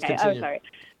 Yes, okay, sorry.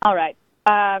 All right.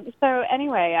 So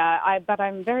anyway, but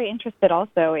I'm very interested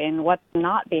also in what's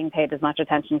not being paid as much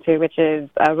attention to, which is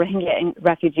Rohingya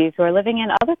refugees who are living in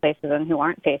other places and who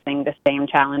aren't facing the same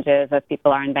challenges as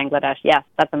people are in Bangladesh. Yes,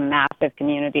 that's a massive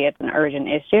community. It's an urgent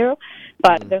issue.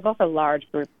 But there's also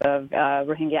large groups of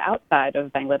Rohingya outside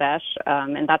of Bangladesh,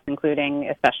 and that's including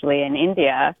especially in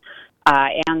India.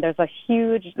 And there's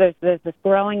this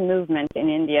growing movement in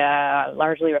India,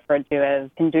 largely referred to as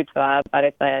Hindutva, but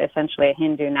it's essentially a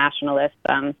Hindu nationalist,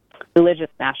 religious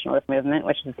nationalist movement,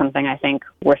 which is something I think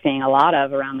we're seeing a lot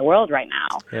of around the world right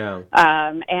now.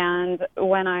 Yeah. And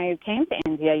when I came to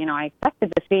India, I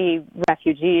expected to see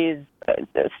refugees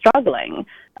struggling,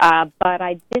 but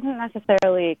I didn't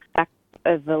necessarily expect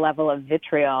the level of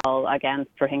vitriol against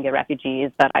Rohingya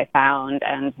refugees that I found,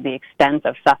 and the extent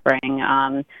of suffering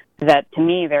that, to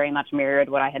me, very much mirrored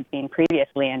what I had seen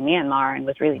previously in Myanmar and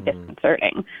was really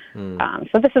disconcerting.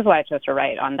 So this is why I chose to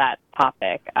write on that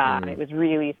topic. It was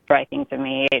really striking to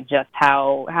me just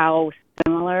how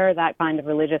similar that kind of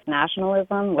religious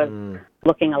nationalism was,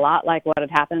 looking a lot like what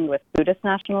had happened with Buddhist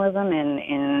nationalism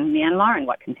in Myanmar and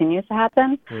what continues to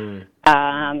happen.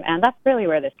 And that's really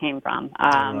where this came from,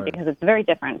 because it's very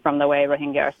different from the way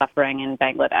Rohingya are suffering in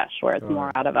Bangladesh, where it's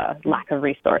more out of a lack of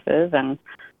resources and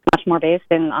much more based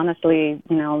in, honestly,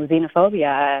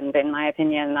 xenophobia and, in my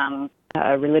opinion,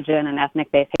 religion and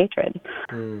ethnic-based hatred.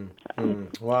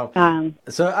 Wow.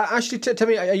 So actually, tell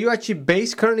me, are you actually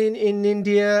based currently in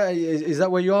India? Is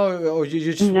that where you are, or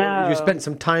you spent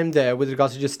some time there with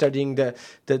regards to just studying the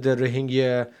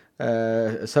Rohingya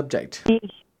subject?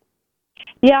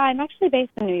 Yeah, I'm actually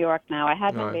based in New York now. I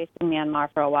had been based in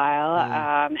Myanmar for a while,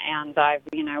 and I've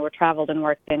traveled and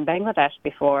worked in Bangladesh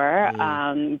before,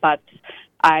 but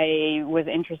I was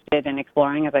interested in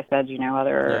exploring, as I said,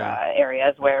 other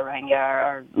areas where Rohingya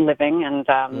are living and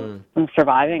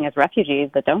surviving as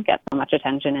refugees that don't get so much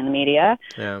attention in the media.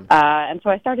 And so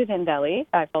I started in Delhi.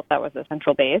 I felt that was a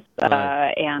central base,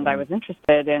 and I was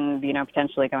interested in,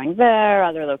 potentially going there,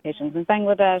 other locations in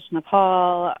Bangladesh,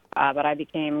 Nepal, but I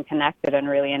became connected and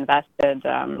really invested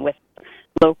with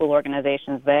local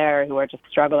organizations there who are just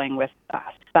struggling with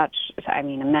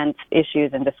immense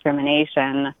issues and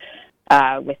discrimination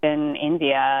within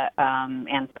India,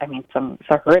 and some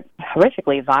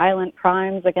horrifically violent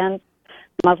crimes against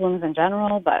Muslims in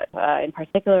general, but in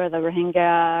particular the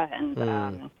Rohingya,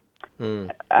 and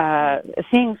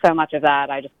seeing so much of that,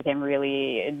 I just became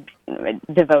really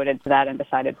devoted to that and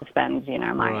decided to spend,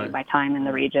 my time in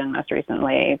the region, most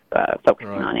recently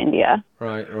focusing on India.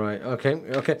 Right.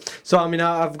 Okay. So,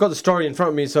 I've got the story in front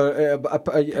of me. So,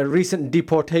 recent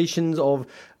deportations of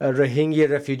Rohingya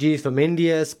refugees from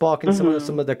India sparking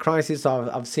some of the crisis.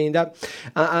 I've seen that,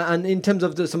 and in terms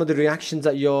of some of the reactions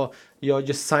that you're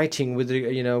just citing with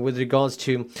regards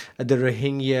to the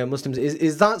Rohingya Muslims,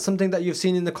 is that something that you've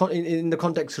seen in the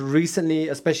context recently,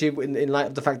 especially in light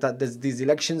of the fact that there's these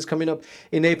elections coming up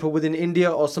in April within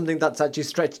India, or something that's actually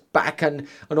stretched back and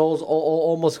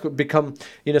almost become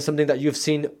something that you've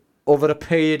seen over a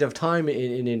period of time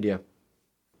in India?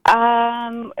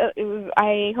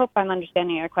 I hope I'm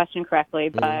understanding your question correctly,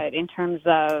 but in terms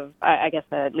of, I guess,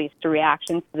 at least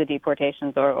reactions to the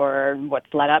deportations or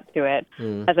what's led up to it,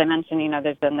 as I mentioned,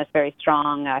 there's been this very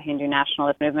strong Hindu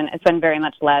nationalist movement. It's been very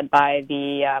much led by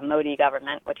the Modi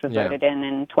government, which was voted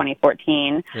in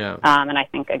 2014. And I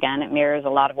think, again, it mirrors a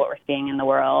lot of what we're seeing in the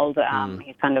world.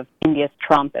 He's kind of India's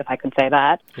Trump, if I could say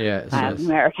that. I'm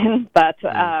American, but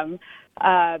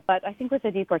I think with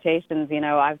the deportations,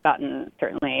 I've gotten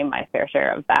certainly my fair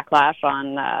share of backlash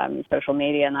on social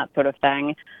media and that sort of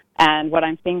thing. And what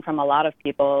I'm seeing from a lot of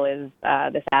people is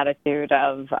this attitude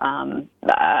of,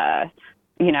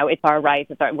 it's our right,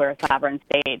 we're a sovereign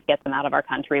state, get them out of our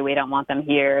country, we don't want them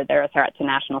here, they're a threat to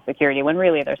national security, when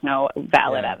really there's no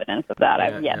valid evidence of that.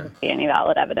 I've yet to see any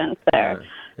valid evidence there.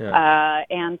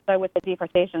 And so with the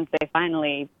deportations, they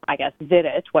finally, I guess, did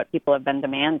it, what people have been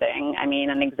demanding.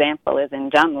 An example is in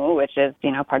Jammu, which is,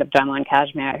 part of Jammu and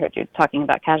Kashmir. I heard you talking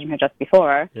about Kashmir just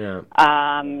before.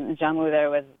 Jammu, there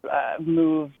was a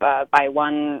move by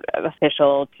one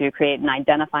official to create an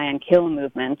identify and kill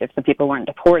movement if the people weren't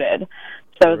deported.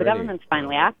 So the government's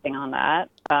finally acting on that,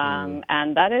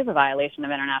 and that is a violation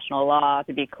of international law,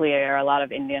 to be clear. A lot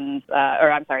of Indians,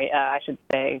 I should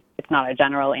say it's not a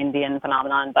general Indian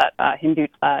phenomenon, but Hindu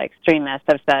extremists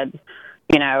have said,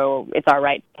 it's our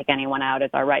right to take anyone out,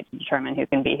 it's our right to determine who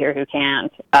can be here, who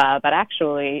can't. But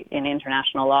actually, in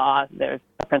international law, there's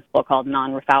a principle called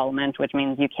non-refoulement, which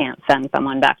means you can't send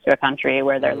someone back to a country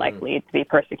where they're likely to be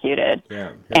persecuted.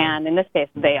 And in this case,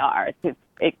 they are.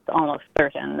 It's almost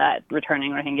certain that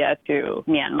returning Rohingya to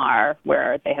Myanmar,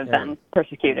 where they have been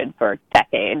persecuted for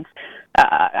decades,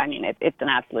 it's an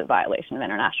absolute violation of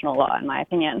international law, in my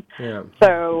opinion.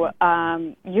 So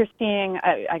you're seeing,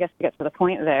 I guess to get to the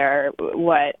point there,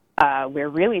 what we're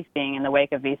really seeing in the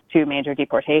wake of these two major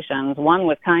deportations. One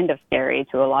was kind of scary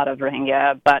to a lot of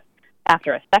Rohingya, but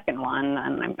after a second one,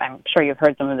 and I'm sure you've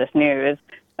heard some of this news,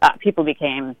 people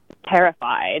became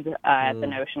terrified at the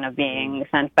notion of being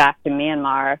sent back to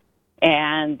Myanmar.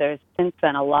 And there's since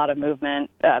been a lot of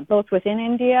movement, both within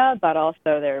India, but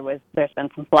also there's been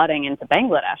some flooding into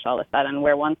Bangladesh all of a sudden,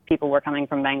 where once people were coming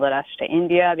from Bangladesh to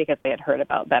India because they had heard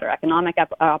about better economic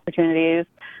opportunities,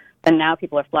 and now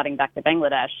people are flooding back to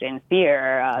Bangladesh in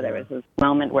fear. There was this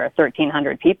moment where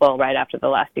 1,300 people, right after the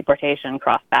last deportation,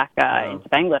 crossed back into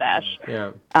Bangladesh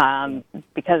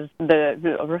because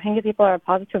the Rohingya people are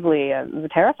positively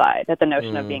terrified at the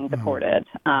notion of being deported.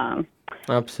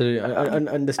 Absolutely,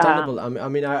 understandable. I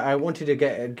mean, I wanted to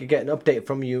get an update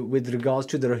from you with regards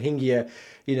to the Rohingya,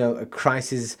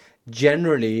 crisis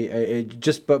generally.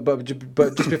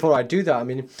 But just before I do that, I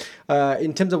mean,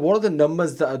 in terms of what are the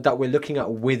numbers that we're looking at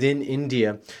within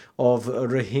India of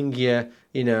Rohingya,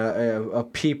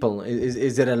 people?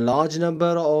 Is there a large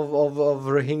number of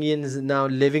Rohingyans now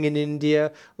living in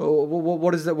India?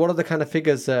 What are the kind of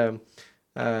figures,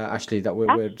 Ashley, that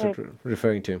we're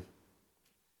referring to?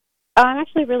 I'm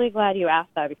actually really glad you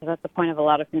asked that, because that's the point of a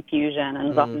lot of confusion and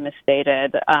is often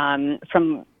misstated.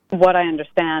 From what I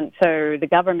understand, so the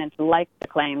government likes to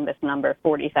claim this number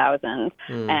 40,000,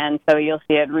 and so you'll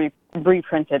see it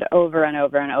reprinted over and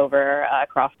over and over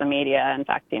across the media. In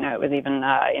fact, it was even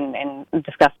in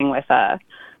discussing with my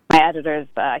editors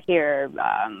here,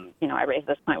 I raised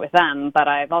this point with them, but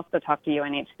I've also talked to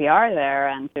UNHCR there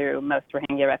and to most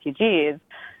Rohingya refugees,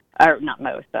 or not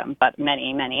most, but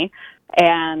many.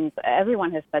 And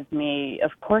everyone has said to me,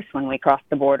 of course, when we cross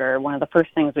the border, one of the first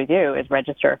things we do is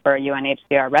register for a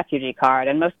UNHCR refugee card.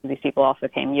 And most of these people also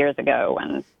came years ago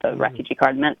when the refugee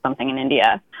card meant something in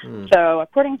India. So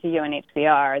according to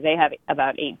UNHCR, they have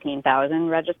about 18,000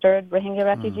 registered Rohingya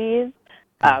refugees,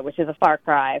 which is a far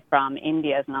cry from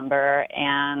India's number.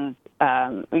 And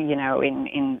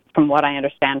from what I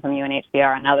understand from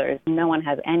UNHCR and others, no one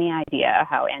has any idea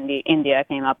how India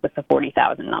came up with the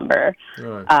 40,000 number.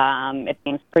 Right. It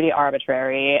seems pretty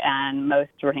arbitrary, and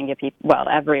most Rohingya people, well,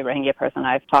 every Rohingya person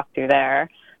I've talked to there,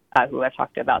 who I've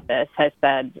talked to about this, has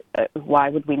said, why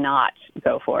would we not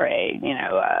go for a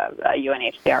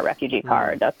UNHCR refugee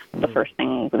card? That's the first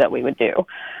thing that we would do.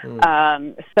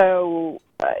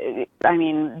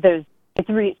 It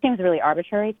seems really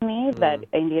arbitrary to me that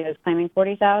India is claiming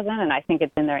 40,000, and I think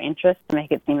it's in their interest to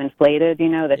make it seem inflated,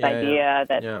 this idea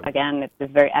that, again,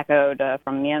 it's very echoed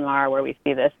from Myanmar, where we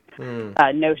see this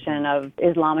notion of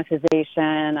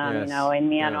Islamicization. In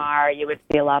Myanmar, you would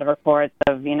see a lot of reports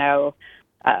of,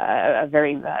 a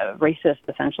very racist,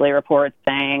 essentially, report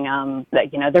saying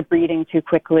that, they're breeding too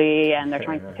quickly and they're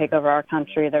trying to take over our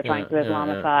country. They're trying to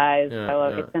Islamicize. So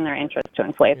it's in their interest to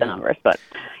inflate the numbers. But,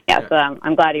 so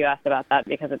I'm glad you asked about that,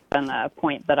 because it's been a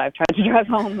point that I've tried to drive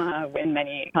home in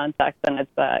many contexts, and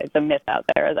it's a myth out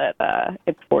there that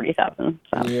it's 40,000.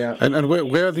 So. Yeah. And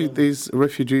where are these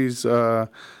refugees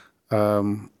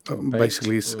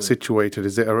basically situated?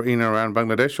 Is it in and around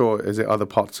Bangladesh, or is it other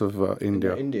parts of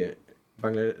India? India.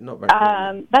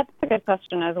 Bangladesh. That's a good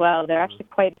question as well. They're actually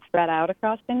quite spread out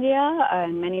across India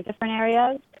in many different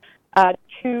areas.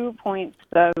 2 points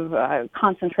of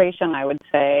concentration, I would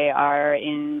say, are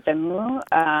in Jammu.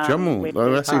 Jammu,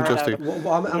 that's interesting.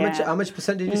 How much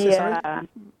percent did you say, sorry?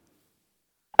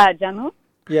 Jammu?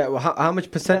 Yeah, well, how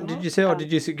much percent did you say, or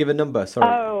did you give a number? Sorry.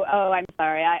 Oh, I'm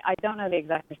sorry. I don't know the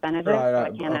exact percentages. Right. So I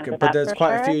can't answer but there's for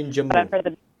quite sure. a few in Jammu. But I've heard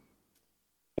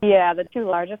the two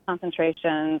largest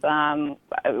concentrations,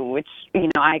 which,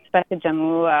 I expected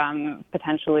Jammu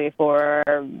potentially for,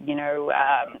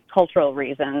 cultural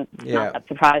reasons. Not that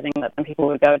surprising that some people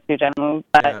would go to Jammu,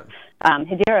 but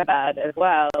Hyderabad as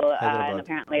well. And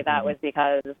apparently that was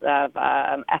because of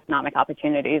economic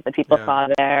opportunities that people saw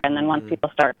there. And then once people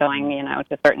start going,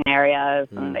 to certain areas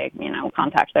and they,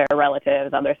 contact their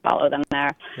relatives, others follow them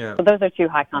there. Yeah. So those are two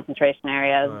high concentration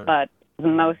areas. Right. But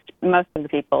most of the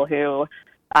people who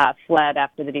fled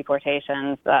after the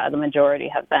deportations, the majority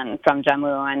have been from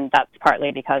Jammu, and that's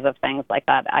partly because of things like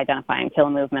that Identify and Kill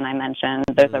movement I mentioned.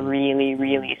 There's a really,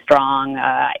 really strong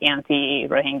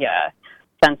anti-Rohingya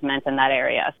sentiment in that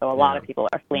area, so a lot of people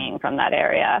are fleeing from that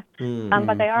area.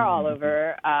 But they are all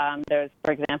over. There's,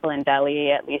 for example, in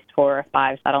Delhi, at least 4 or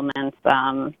 5 settlements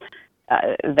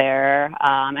there,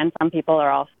 and some people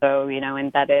are also,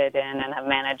 embedded in and have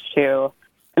managed to.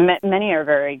 Many are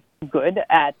very good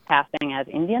at passing as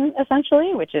Indian,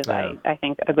 essentially, which is, I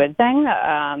think, a good thing.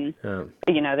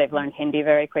 They've learned Hindi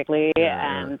very quickly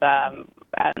and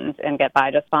get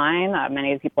by just fine.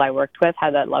 Many of the people I worked with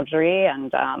had that luxury,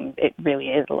 and it really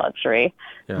is a luxury.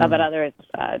 But others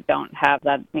don't have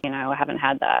that, haven't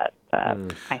had that.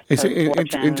 It's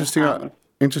interesting.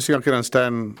 Interesting. I can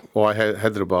understand why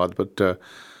Hyderabad, but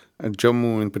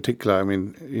Jammu in particular. I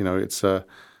mean, it's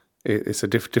it's a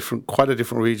different, quite a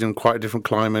different region, quite a different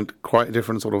climate, quite a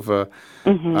different sort of.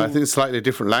 I think it's slightly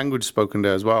different language spoken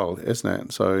there as well, isn't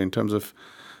it? So in terms of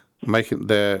making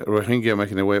the Rohingya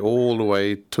making their way all the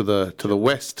way to the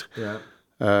west,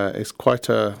 it's quite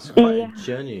a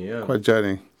journey. Yeah, quite a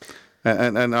journey,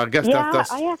 and I guess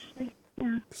that's. I actually.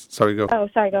 Yeah. Sorry, go. Oh,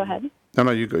 sorry. Go ahead. No,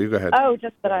 you go ahead. Oh,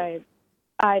 just that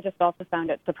I just also found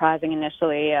it surprising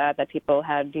initially that people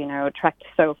had, trekked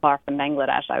so far from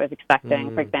Bangladesh. I was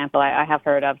expecting, for example, I have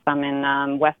heard of some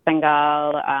in West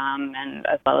Bengal and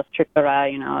as well as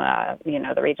Tripura,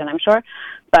 the region, I'm sure.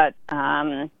 But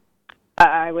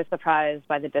I was surprised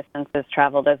by the distances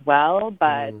traveled as well.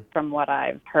 But from what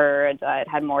I've heard, it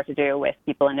had more to do with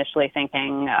people initially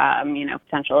thinking,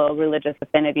 potential religious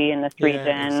affinity in this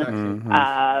region.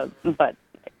 Exactly.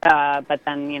 But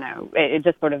then, it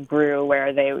just sort of grew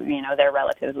where they, their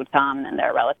relatives would come and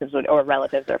their relatives or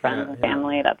friends and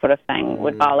family, that sort of thing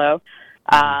would follow.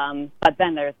 But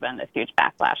then there's been this huge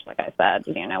backlash, like I said,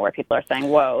 where people are saying,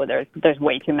 whoa, there's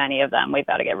way too many of them. We've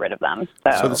got to get rid of them.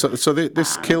 So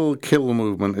this kill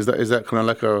movement, is that kind of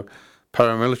like a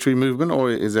paramilitary movement,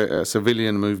 or is it a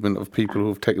civilian movement of people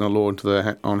who've taken the law into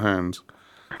their own hands?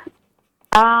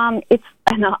 It's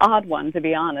an odd one, to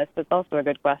be honest. It's also a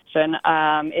good question.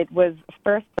 It was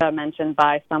first mentioned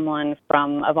by someone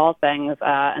from, of all things,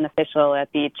 an official at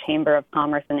the Chamber of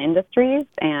Commerce and Industries,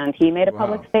 and he made a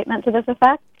public statement to this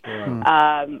effect,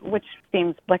 which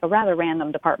seems like a rather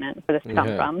random department for this to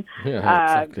come from.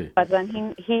 Exactly. But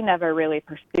then he never really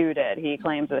pursued it. He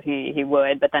claims that he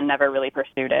would, but then never really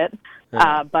pursued it.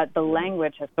 But the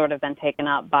language has sort of been taken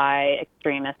up by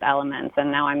extremist elements,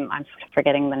 and now I'm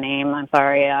forgetting the name. I'm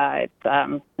sorry.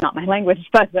 It's not my language,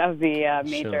 but of the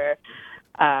major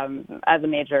as a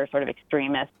major sort of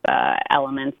extremist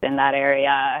elements in that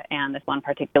area and this one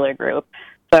particular group.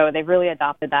 So they've really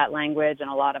adopted that language and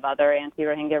a lot of other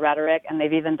anti-Rohingya rhetoric, and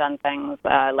they've even done things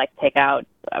like take out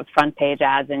front-page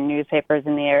ads in newspapers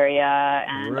in the area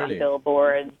and on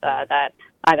billboards that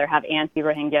either have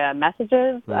anti-Rohingya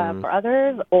messages for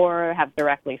others or have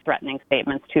directly threatening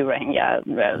statements to Rohingya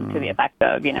to the effect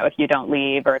of, if you don't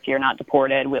leave or if you're not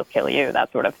deported, we'll kill you,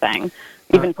 that sort of thing.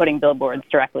 Even putting billboards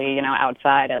directly,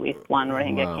 outside at least one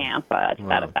Rohingya camp to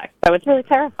that effect. So it's really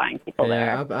terrifying people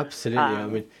there. Absolutely. I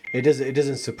mean, it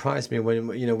doesn't surprise me when,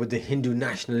 with the Hindu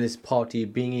Nationalist Party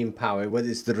being in power, whether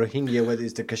it's the Rohingya, whether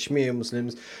it's the Kashmir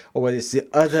Muslims, or whether it's the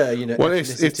other, Well,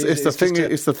 it's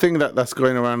the thing that's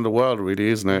going around the world, really,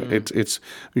 isn't it? It's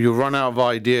you run out of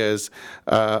ideas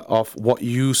of what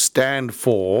you stand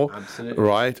for,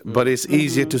 right? But it's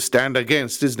easier to stand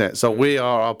against, isn't it? So we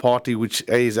are a party which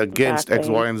is against X,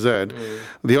 Y, and Z.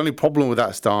 The only problem with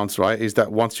that stance, right, is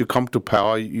that once you come to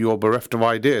power, you're bereft of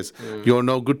ideas. You're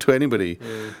no good to anybody,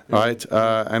 right?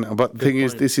 But the thing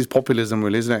is, this is populism,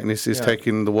 really, isn't it? And this is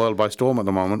taking the world by storm at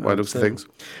the moment, by looks of things.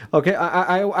 Okay,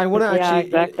 I want to actually...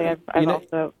 exactly. I've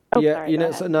also...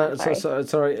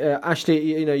 sorry, Ashley.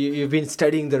 You've been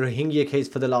studying the Rohingya case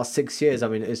for the last 6 years. I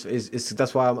mean, it's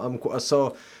that's why I'm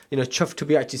so chuffed to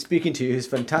be actually speaking to you. It's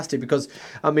fantastic because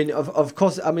I mean, of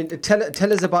course, I mean,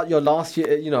 tell us about your last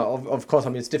year. Of course, I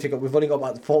mean, it's difficult. We've only got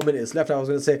about 4 minutes left. I was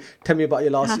going to say, tell me about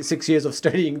your last 6 years of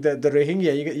studying the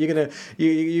Rohingya.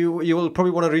 You will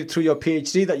probably want to read through your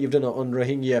PhD that you've done on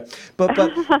Rohingya.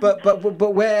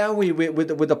 But where are we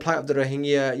with the plight of the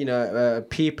Rohingya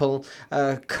people?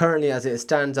 Currently, as it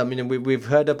stands, I mean, we've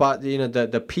heard about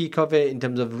the peak of it in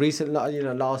terms of recent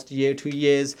last year, 2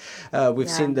 years. We've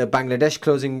seen the Bangladesh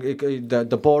closing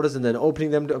the borders and then opening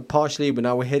them partially, but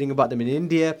now we're hearing about them in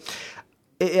India.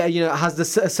 Has the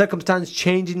circumstance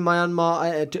changed in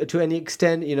Myanmar to any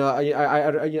extent?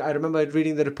 I remember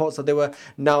reading the reports that they were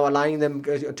now allowing them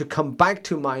to come back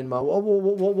to Myanmar.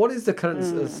 What is the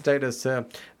current status?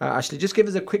 Ashley, just give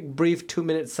us a quick, brief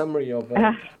 2-minute summary of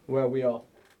where we are.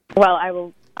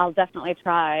 Well, I'll definitely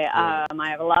try. I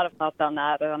have a lot of thoughts on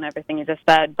that, on everything you just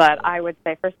said. But I would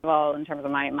say, first of all, in terms of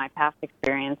my past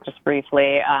experience, just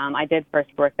briefly, I did first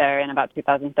work there in about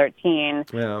 2013.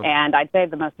 And I'd say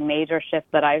the most major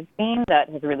shift that I've seen that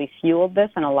has really fueled this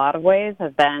in a lot of ways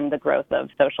has been the growth of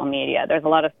social media. There's a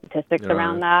lot of statistics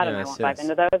around that, and I won't dive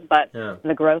into those. But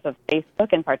the growth of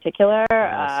Facebook in particular,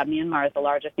 Myanmar is the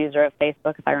largest user of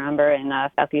Facebook, if I remember, in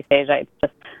Southeast Asia. It's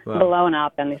just blown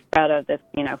up, and the spread of this,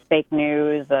 fake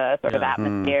news, sort of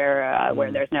atmosphere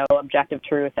where there's no objective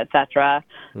truth, etc.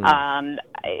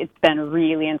 It's been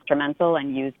really instrumental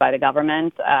and used by the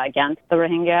government against the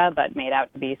Rohingya, but made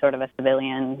out to be sort of a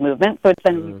civilian movement. So it's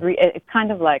been it's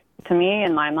kind of like, to me,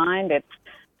 in my mind, it's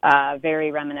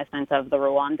very reminiscent of the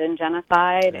Rwandan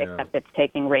genocide, except it's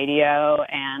taking radio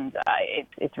and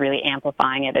it's really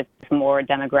amplifying it. It's more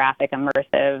demographic,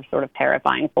 immersive, sort of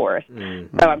terrifying force.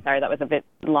 So I'm sorry, that was a bit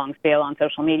long spiel on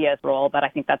social media's role, but I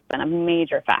think that's been a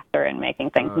major factor in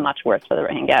making things much worse for the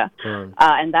Rohingya.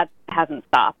 And that hasn't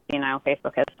stopped.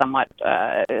 Facebook has somewhat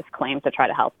claimed to try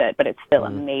to help it, but it's still a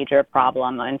major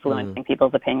problem influencing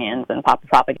people's opinions and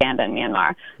propaganda in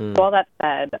Myanmar. So all that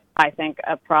said, I think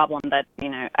a problem that,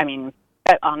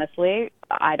 honestly,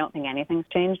 I don't think anything's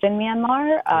changed in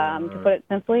Myanmar, to put it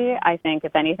simply. I think,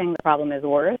 if anything, the problem is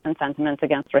worse, and sentiments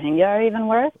against Rohingya are even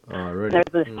worse. Really?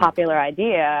 There's this popular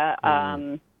idea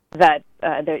that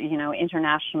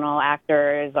international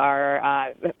actors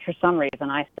are, for some reason,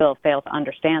 I still fail to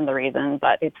understand the reason,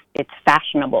 but it's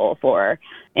fashionable for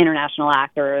international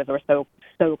actors or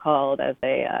so-called, as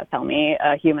they tell me,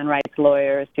 human rights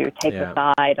lawyers to take the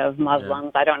side of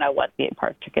Muslims. I don't know what the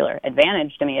particular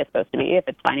advantage to me is supposed to be. If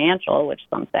it's financial, which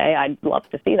some say, I'd love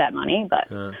to see that money,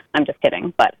 but I'm just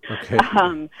kidding. But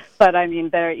but I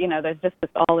mean, there's just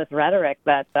all this rhetoric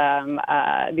that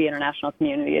the international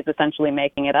community is essentially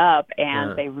making it up,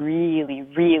 and they really,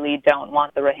 really don't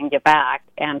want the Rohingya back.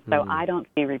 And so I don't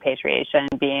see repatriation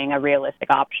being a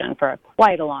realistic option for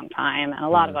quite a long time, and a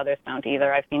lot of others don't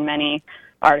either. I've seen many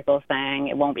articles saying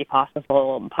it won't be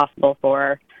possible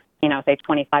for, say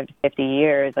 25 to 50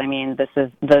 years. I mean, this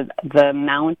is the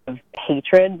amount of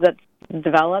hatred that's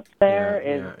developed there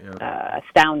is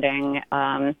astounding.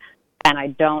 And I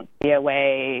don't see a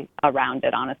way around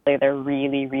it, honestly. They're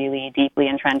really, really deeply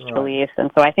entrenched beliefs.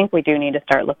 And so I think we do need to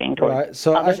start looking towards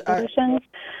other solutions.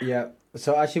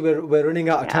 So actually, we're running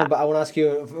out of time, but I want to ask you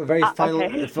a very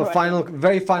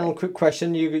final quick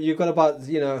question. You've got about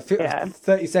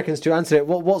 30 seconds to answer it.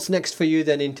 What's next for you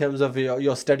then in terms of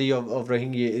your study of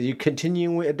Rohingya? Are you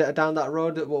continuing down that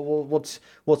road?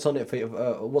 What's on it for you?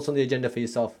 What's on the agenda for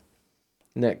yourself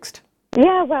next?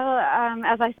 Yeah, well,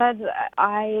 as I said,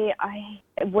 I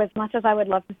as much as I would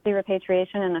love to see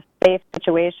repatriation in a safe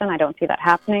situation, I don't see that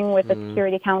happening with the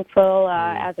Security Council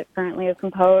as it currently is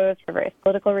composed for various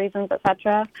political reasons,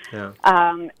 etc.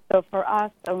 So for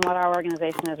us, and what our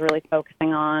organization is really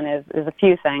focusing on is a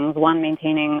few things. One,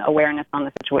 maintaining awareness on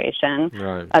the situation.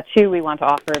 Two, we want to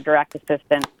offer direct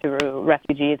assistance to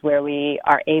refugees where we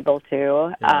are able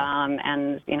to,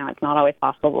 and it's not always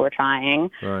possible, but we're trying.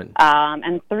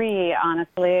 And three,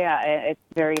 honestly, it's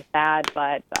very sad,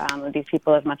 but these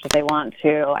people, as much as they want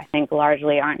to, I think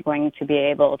largely aren't going to be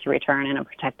able to return in a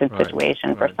protected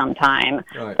situation for some time.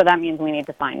 So that means we need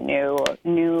to find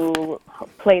new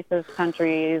places,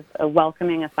 countries,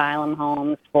 welcoming asylum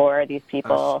homes for these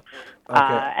people,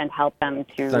 and help them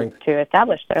to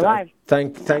establish their lives.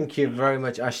 Thank you very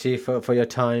much, Ashley, for your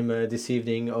time this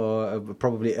evening, or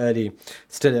probably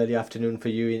still early afternoon for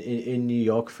you in New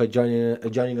York, for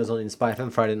joining us on Inspire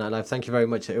FM Friday Night Live. Thank you very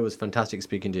much. It was fantastic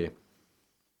speaking to you.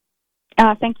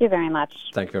 Thank you very much.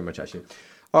 Thank you very much, Ashley.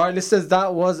 All right, listeners,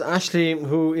 that was Ashley,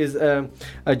 who is a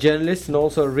journalist and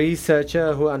also a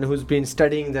researcher who's been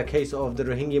studying the case of the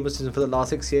Rohingya Muslims for the last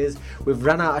 6 years. We've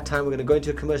run out of time. We're going to go into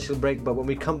a commercial break, but when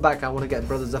we come back, I want to get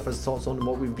Brother Zafar's thoughts on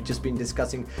what we've just been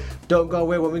discussing. Don't go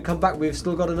away. When we come back, we've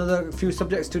still got another few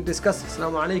subjects to discuss.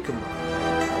 Assalamu alaikum.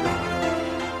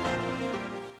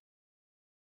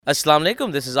 Assalamu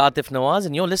alaikum. This is Atif Nawaz,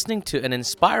 and you're listening to an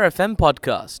Inspire FM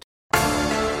podcast.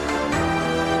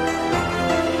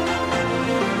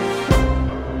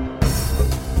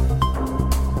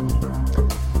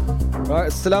 Right,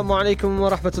 Assalamu alaikum wa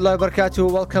rahmatullahi wa barakatuh.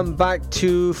 Welcome back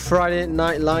to Friday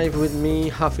Night Live with me,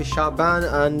 Hafiz Shaban,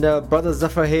 and Brother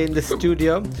Zafar here in the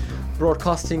studio,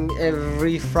 broadcasting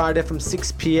every Friday from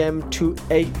 6 p.m. to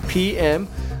 8 p.m.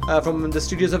 From the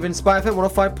studios of Inspire FM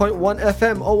 105.1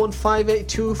 FM,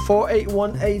 01582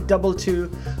 481822,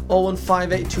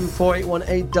 01582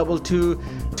 481822.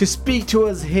 To speak to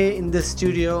us here in the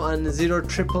studio, and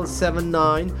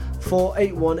 07779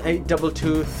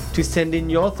 481822 to send in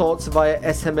your thoughts via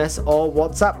SMS or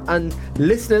WhatsApp. And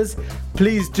listeners,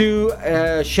 please do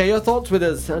share your thoughts with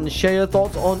us, and share your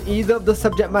thoughts on either of the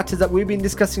subject matters that we've been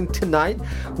discussing tonight.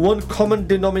 One common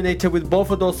denominator with both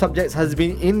of those subjects has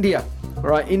been India.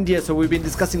 Right, India. So we've been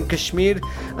discussing Kashmir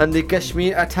and the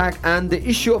Kashmir attack and the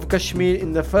issue of Kashmir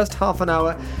in the first half an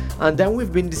hour, and then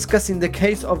we've been discussing the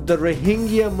case of the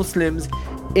Rohingya Muslims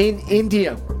in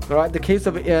India. Right, the case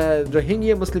of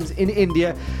Rohingya Muslims in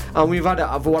India, and we've had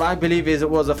what I believe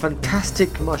was a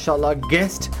fantastic, mashallah,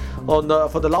 guest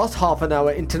for the last half an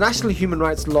hour. International human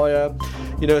rights lawyer,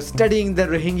 studying the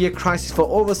Rohingya crisis for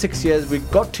over 6 years. We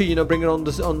got to bring her on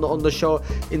the show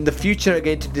in the future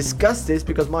again to discuss this,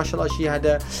 because mashallah she had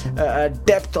a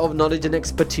depth of knowledge and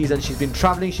expertise, and she's been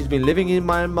traveling, she's been living in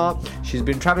Myanmar, she's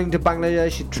been traveling to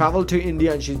Bangladesh, she traveled to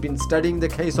India, and she's been studying the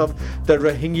case of the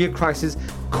Rohingya crisis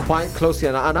quite closely,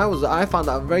 and I found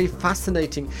that very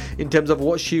fascinating in terms of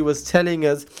what she was telling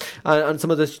us, and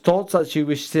some of the thoughts that she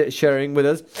was sharing with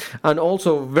us, and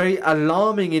also very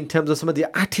alarming in terms of some of the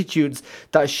attitudes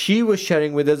that she was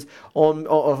sharing with us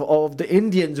of the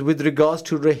Indians with regards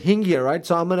to Rohingya, right?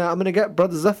 So I'm gonna get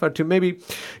Brother Zafar to maybe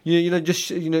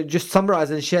just summarize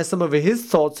and share some of his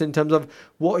thoughts in terms of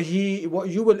what you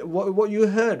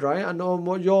heard, right, and on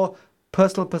what your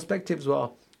personal perspectives were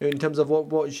in terms of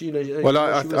what she Well,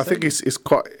 I think it's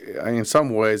quite, in some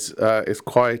ways it's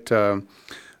quite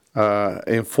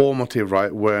informative,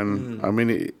 right? When I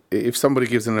mean, if somebody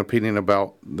gives an opinion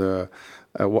about the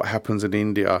what happens in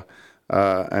India,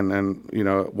 and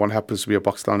one happens to be a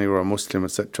Pakistani or a Muslim,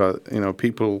 etc.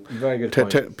 People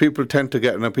people tend to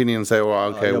get an opinion and say, "Oh,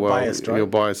 okay, you're biased, right? You're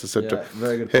biased, etc." Yeah,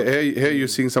 very good point. Here you're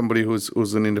seeing somebody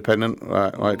who's an independent,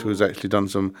 right? Who's actually done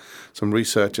some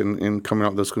research in coming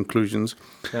up with those conclusions.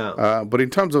 Yeah. But in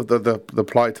terms of the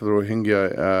plight of the Rohingya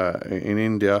in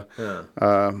India,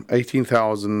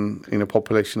 18,000 in a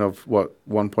population of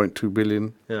 1.2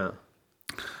 billion. Yeah.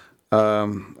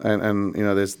 And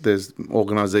there's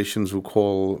organizations who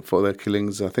call for their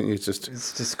killings. I think it's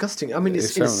disgusting. I mean,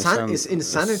 it's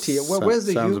insanity. Where's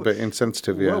the sounds a bit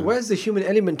insensitive. Yeah. Where's the human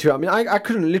element to it? I mean, I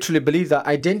couldn't literally believe that.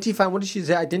 What did she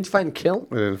say? Identify and kill.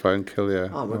 Identify and kill. Yeah.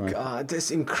 Oh my God,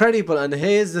 that's incredible. And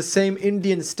here's the same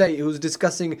Indian state who's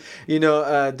discussing,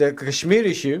 the Kashmir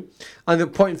issue, and they're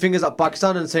pointing fingers at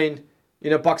Pakistan and saying,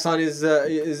 Pakistan is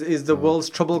the world's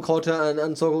trouble quarter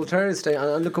and so-called terrorist state.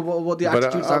 And look at what the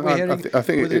attitudes that we're hearing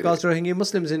with regards to Rohingya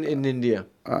Muslims in India.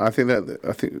 I think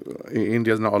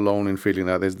India's not alone in feeling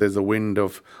that. There's a wind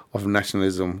of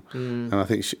nationalism, and I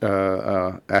think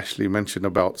Ashley mentioned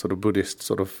about sort of Buddhist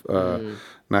sort of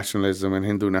nationalism and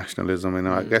Hindu nationalism, and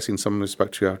I guess in some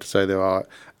respects you have to say there are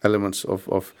elements of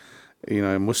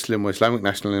Muslim or Islamic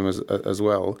nationalism as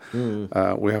well.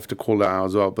 We have to call that out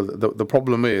as well. But the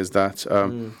problem is that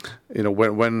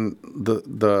when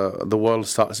the world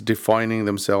starts defining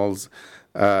themselves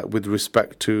with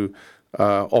respect to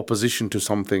opposition to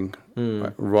something,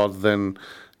 right, rather than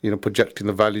projecting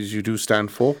the values you do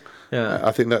stand for.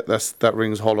 I think that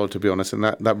rings hollow, to be honest, and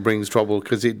that brings trouble,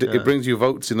 because it brings you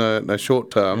votes in a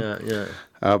short term.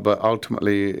 But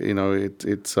ultimately,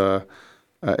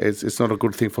 it's not a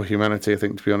good thing for humanity, I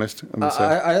think, to be honest.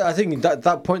 I think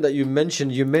that point that you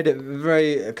mentioned, you made it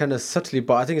very kind of subtly,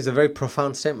 but I think it's a very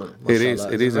profound statement. It is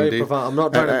very indeed. Profound. I'm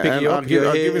not trying to pick you up.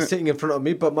 You're here sitting in front of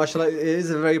me, but mashallah, it is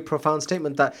a very profound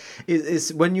statement that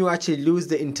is when you actually lose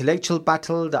the intellectual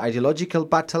battle, the ideological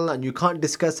battle, and you can't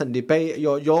discuss and debate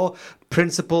your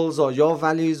principles or your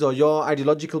values or your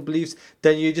ideological beliefs,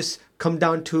 then you just come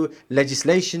down to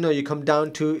legislation, or you come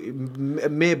down to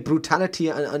mere brutality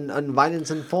and violence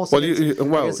and force. Well,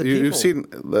 you've seen,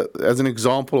 as an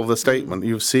example of the statement,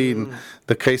 you've seen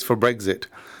the case for Brexit.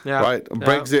 Right,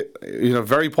 Brexit,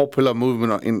 very popular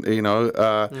movement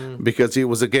because it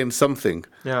was against something,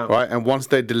 right? And once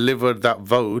they delivered that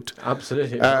vote,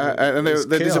 absolutely, and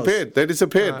they disappeared. They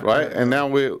disappeared, right? And now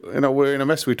we're in a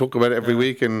mess. We talk about it every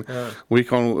week and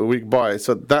week on week by.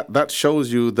 So that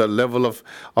shows you the level of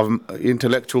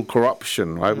intellectual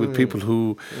corruption, right? With people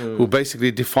who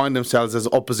basically define themselves as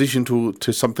opposition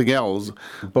to something else,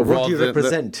 but what you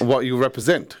represent, what you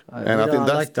represent, and I think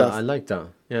I like that.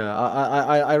 Yeah,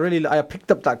 I picked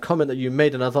up that comment that you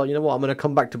made, and I thought, I'm going to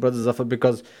come back to Brother Zafar,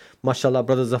 because, mashallah,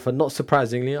 Brother Zafar, not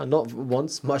surprisingly, not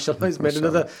once, mashallah, he's made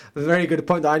another very good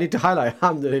point that I need to highlight.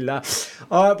 Alhamdulillah.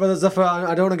 All right, Brother Zafar,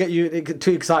 I don't want to get you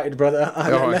too excited, brother.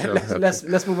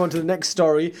 Let's move on to the next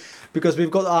story, because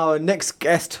we've got our next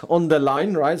guest on the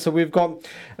line, right? So we've got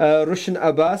Rushan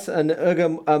Abbas, an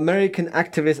Uyghur American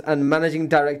activist and managing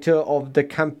director of the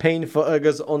Campaign for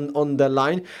Uyghurs on the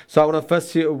line. So I want to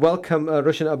first welcome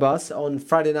Rushan Abbas on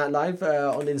Friday Night Live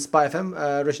on Inspire FM.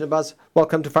 Rushan Abbas,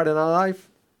 welcome to Friday Night Live.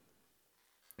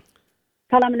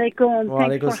 Assalamu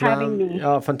alaikum. Thanks for having me.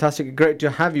 Fantastic. Great to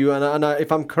have you. And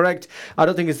if I'm correct, I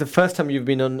don't think it's the first time you've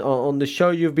been on the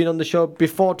show. You've been on the show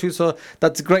before too, so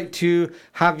that's great to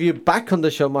have you back on the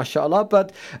show, mashallah.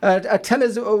 But tell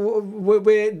us,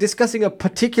 we're discussing a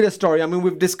particular story. I mean,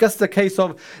 we've discussed the case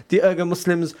of the Uyghur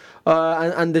Muslims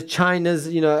and the China's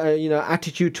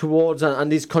attitude towards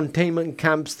and these containment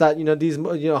camps that these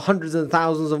hundreds and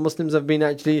thousands of Muslims have been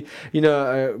actually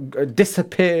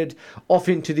disappeared off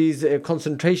into these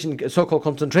so-called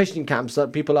concentration camps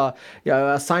that people are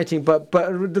citing. But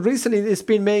recently it's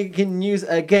been making news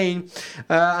again,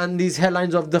 and these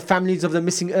headlines of the families of the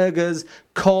missing Uyghurs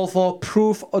call for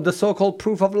proof of the so-called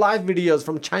proof of life videos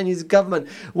from Chinese government.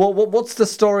 What's the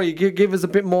story? Give us a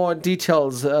bit more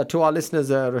details to our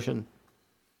listeners, Roshan.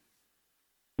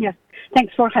 Yes,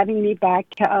 thanks for having me back.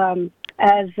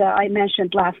 As I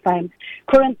mentioned last time,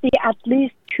 currently at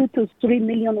least 2 to 3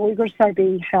 million Uyghurs are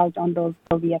being held on those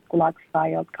Soviet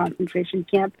Gulag-style concentration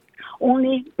camps.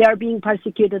 They are being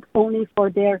persecuted only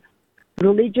for their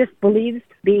religious beliefs,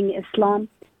 being Islam,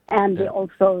 and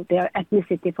also their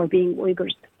ethnicity for being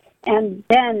Uyghurs. And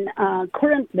then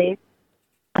currently,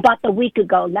 about a week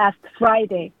ago, last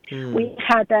Friday, we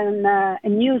had a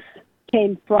news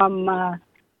came from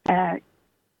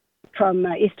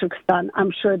East Turkestan.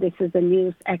 I'm sure this is the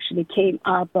news actually came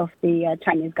out of the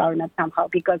Chinese government somehow,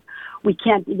 because we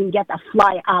can't even get a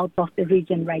fly out of the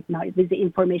region right now with the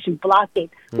information blockade.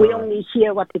 We only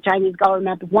hear what the Chinese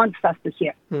government wants us to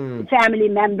hear. Family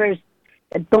members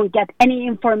don't get any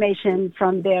information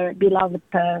from their beloved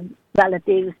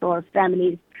relatives or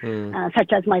families,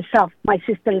 such as myself. My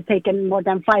sister is taken more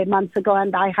than 5 months ago,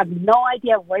 and I have no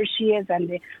idea where she is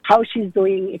and how she's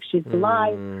doing, if she's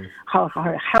alive, how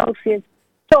her health is.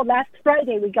 So last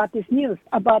Friday, we got this news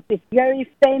about this very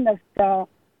famous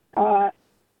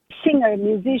singer,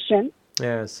 musician.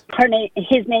 Yes.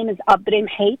 His name is Abdrim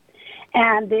Hayt.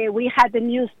 And we had the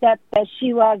news that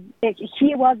he was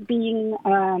being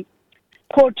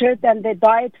tortured, and they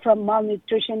died from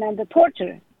malnutrition and the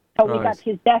torture. So we got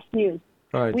his death news.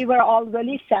 Right. We were all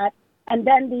really sad. And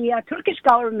then the Turkish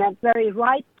government very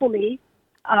rightfully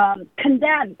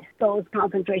condemned those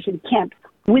concentration camps.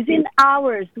 Within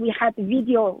hours, we had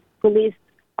video released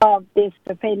of this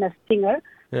famous singer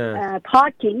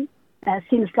talking.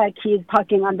 Seems like he's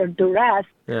talking under duress.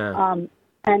 And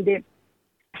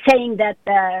saying that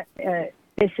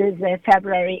this is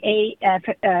February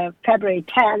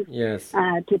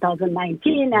 10th,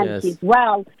 2019, and he's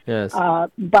well. Yes.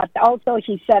 But also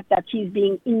he said that he's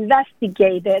being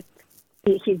investigated.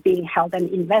 He's being held and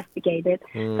investigated.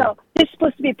 So this is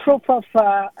supposed to be proof of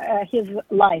his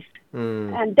life.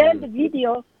 And then the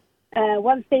video,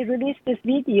 once they released this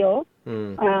video,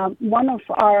 one of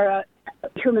our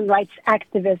human rights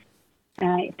activists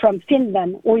from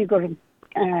Finland, Uyghur,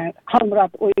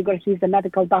 Halmurat Uyghur, he's a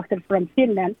medical doctor from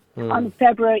Finland, on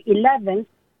February 11th,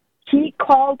 he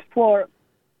called for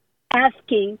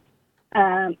asking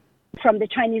from the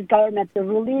Chinese government to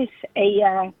release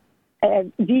a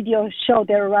video, show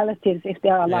their relatives if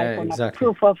they're alive or not.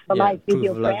 Proof of life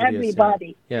video for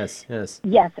everybody. Yes.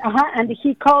 And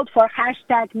he called for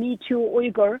hashtag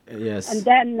 #MeTooUyghur. Yes. And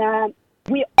then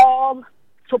we all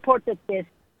supported this.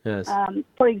 Yes.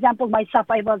 For example, myself,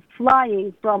 I was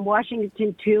flying from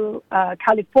Washington to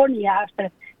California after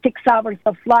 6 hours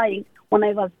of flying. When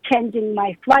I was changing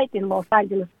my flight in Los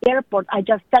Angeles airport, I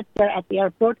just sat there at the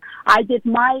airport. I did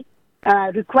my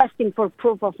requesting for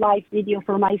proof of life video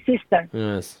for my sister.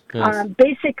 Yes.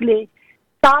 Basically,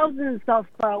 thousands of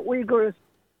Uyghurs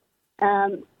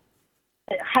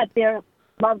had their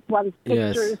loved ones'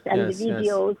 pictures and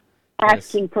videos.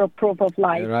 Asking for proof of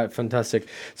life. Right, fantastic.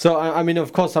 So, I mean,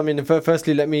 of course,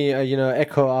 firstly, let me,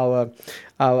 echo our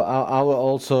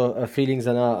also feelings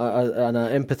and our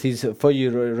empathies for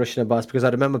you, Roshan Abbas, because I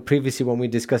remember previously when we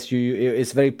discussed you,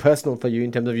 it's very personal for you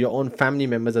in terms of your own family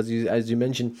members, as you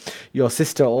mentioned, your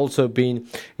sister also being,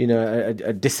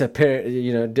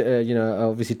 disappeared,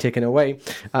 obviously taken away,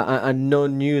 and no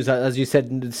news, as you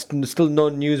said, still no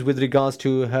news with regards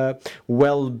to her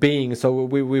well-being. So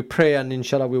we pray, and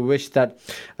inshallah we wish that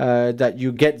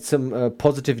you get some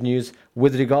positive news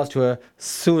with regards to her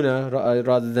sooner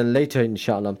rather than later,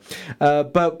 inshallah.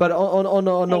 But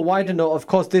on a wider note, of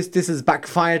course, this has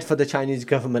backfired for the Chinese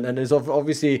government, and is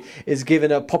obviously is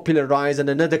given a popular rise and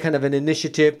another kind of an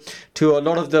initiative to a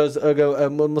lot of those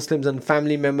Muslims and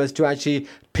family members to actually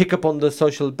pick up on the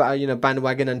social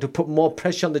bandwagon and to put more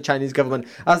pressure on the Chinese government.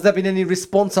 Has there been any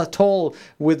response at all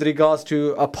with regards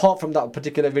to, apart from that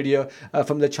particular video,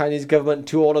 from the Chinese government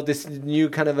to all of this new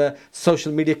kind of a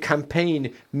social media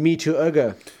campaign,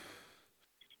 #MeTooUyghur?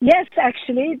 Yes,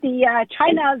 actually, the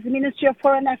China's Ministry of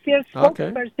Foreign Affairs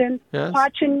spokesperson, Hua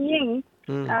Chunying,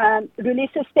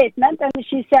 released a statement, and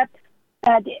she said,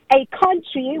 a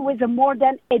country with more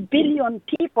than 1 billion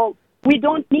people, we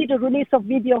don't need a release of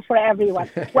video for everyone.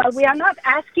 Well, we are not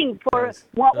asking for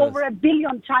over 1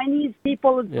 billion Chinese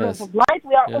people's proof of life.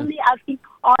 We are only asking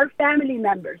our family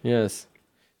members. Yes.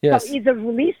 So either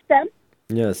release them,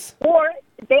 or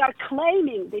they are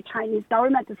claiming, the Chinese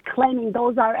government is claiming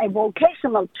those are a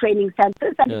vocational training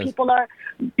centers, and Yes. people are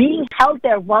being held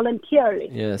there voluntarily.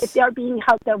 Yes. If they are being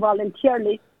held there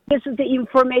voluntarily, this is the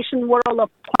information world of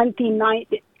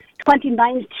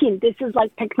 2019. This is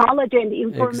like technology and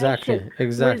information.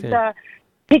 Exactly. With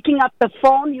picking up the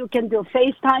phone, you can do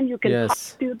FaceTime, you can Yes.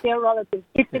 talk to their relatives.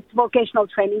 If it's vocational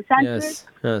training centers,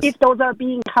 Yes. if those are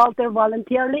being held there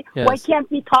voluntarily, Yes. why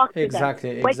can't we talk to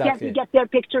Exactly, them? Why can't exactly. we get their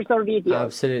pictures or videos?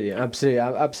 Absolutely.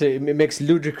 It makes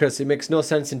ludicrous. It makes no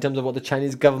sense in terms of what the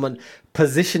Chinese government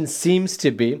position seems to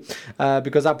be,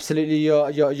 because absolutely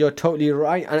you're totally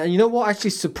right. And you know what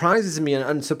actually surprises me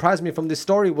and surprised me from this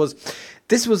story was,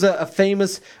 this was a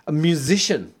famous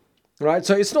musician. Right,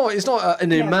 so it's not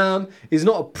an imam, he's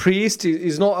not a priest,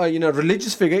 he's not a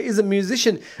religious figure. He's a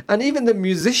musician, and even the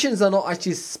musicians are not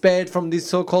actually spared from these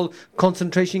so-called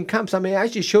concentration camps. I mean, it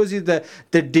actually shows you the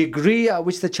degree at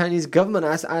which the Chinese government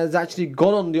has actually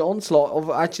gone on the onslaught of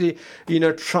actually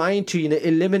trying to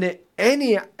eliminate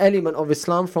any element of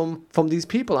Islam from these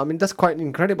people. I mean, that's quite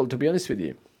incredible, to be honest with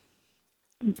you.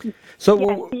 So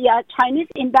the Chinese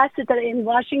ambassador in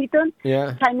Washington,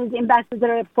 Yeah. Chinese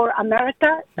ambassador for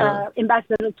America,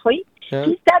 Ambassador Cui, Yeah.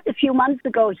 he said a few months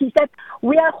ago, he said,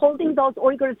 we are holding those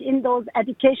Uyghurs in those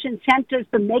education centers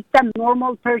to make them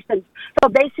normal persons. So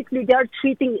basically they are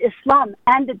treating Islam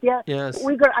and their Yes.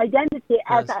 Uyghur identity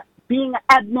as being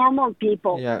abnormal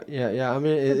people. Yeah. I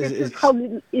mean, This is how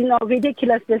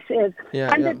ridiculous this is.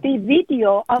 Yeah, and yeah. the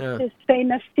video of Yeah. this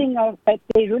famous singer that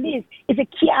they released is a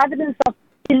key evidence of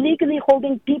illegally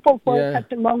holding people for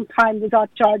such a long time without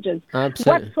charges.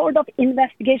 Absolutely. What sort of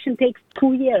investigation takes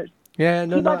 2 years? Yeah,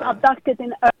 He was abducted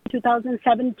in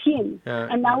 2017,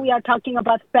 and now we are talking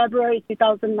about February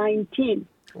 2019.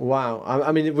 Wow.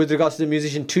 I mean, with regards to the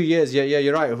musician, 2 years. Yeah,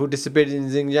 you're right. Who disappeared in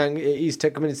Xinjiang, East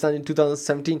Turkmenistan in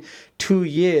 2017. 2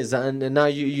 years. And now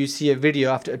you see a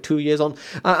video after 2 years on.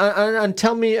 And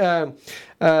tell me,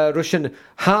 Rushan,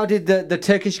 how did the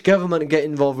Turkish government get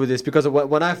involved with this? Because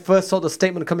when I first saw the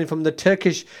statement coming from the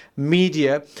Turkish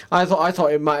media, I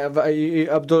thought it might have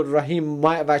Abdul Rahim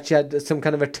might have actually had some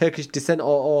kind of a Turkish descent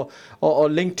or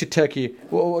link to Turkey.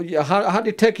 How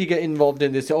did Turkey get involved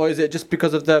in this, or is it just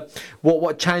because of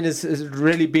what China's has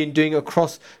really been doing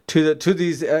across to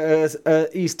these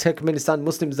East Turkmenistan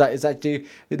Muslims that is actually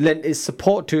lent its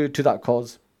support to that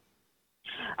cause?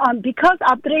 Because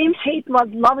Abdurrahim Hayat was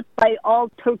loved by all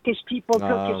Turkish people,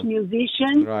 Turkish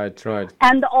musicians. Right.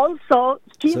 And also,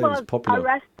 he So was he's popular.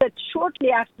 arrested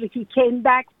shortly after he came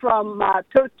back from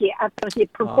Turkey, after he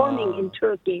performing in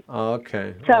Turkey.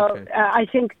 Okay. So I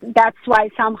think that's why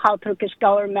somehow Turkish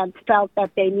government felt that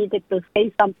they needed to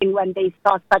say something when they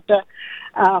saw such a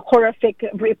horrific,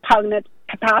 repugnant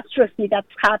catastrophe that's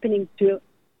happening to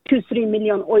 2-3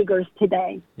 million Uyghurs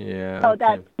today. Yeah. So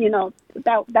that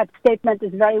that statement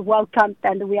is very welcomed,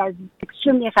 and we are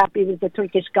extremely happy with the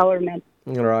Turkish government.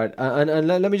 Right, and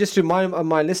let me just remind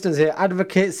my listeners here.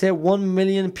 Advocates say 1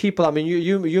 million people. I mean,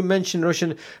 you mentioned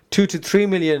Russian 2 to 3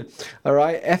 million. All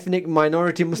right, ethnic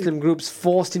minority Muslim groups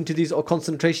forced into these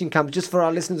concentration camps. Just for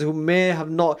our listeners who may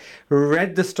have not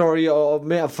read the story or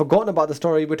may have forgotten about the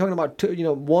story, we're talking about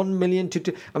 1 million to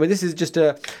 2. I mean, this is just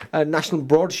a national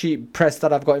broadsheet press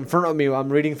that I've got in front of me. I'm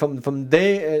reading from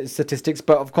their statistics,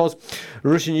 but of course,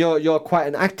 Russian, you're quite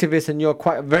an activist and you're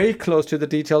quite very close to the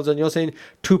details, and you're saying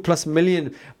 2+ million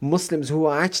Muslims who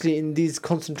are actually in these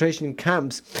concentration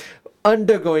camps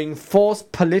undergoing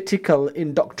forced political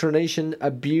indoctrination,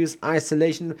 abuse,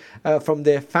 isolation from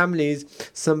their families.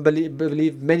 Some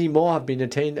believe many more have been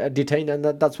detained, and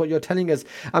that's what you're telling us.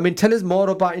 I mean, tell us more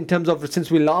about, in terms of,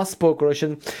 since we last spoke,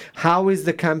 Roshan, how is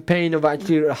the campaign of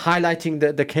actually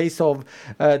highlighting the case of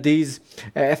these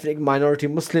ethnic minority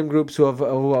Muslim groups who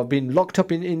have been locked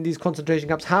up in these concentration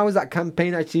camps? How is that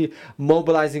campaign actually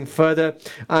mobilizing further,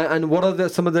 and what are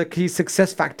some of the key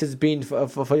success factors been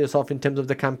for yourself in terms of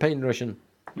the campaign, Roshan?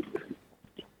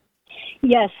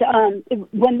 Yes,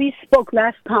 when we spoke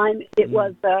last time, it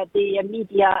was the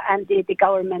media and the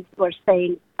government were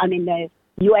saying, I mean, the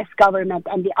U.S. government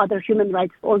and the other human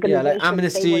rights organizations. Yeah, like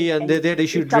Amnesty, and they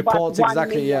issued reports,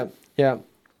 exactly, yeah.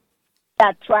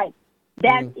 That's right.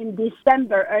 Then in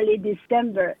December, early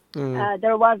December,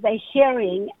 there was a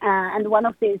hearing, and one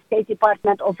of the State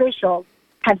Department officials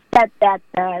has said that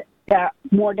there are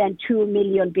more than 2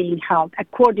 million being held,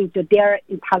 according to their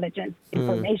intelligence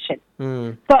information.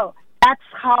 So that's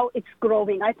how it's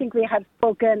growing. I think we have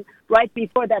spoken right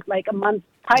before that, like a month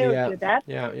prior to that.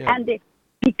 And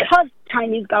because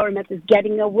Chinese government is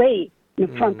getting away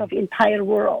in front of entire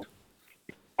world,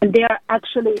 and they are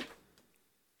actually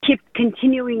keep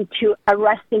continuing to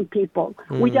arresting people.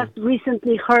 We just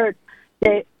recently heard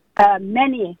the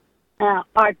many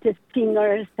artists,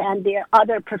 singers, and the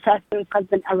other professors have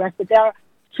been arrested. There are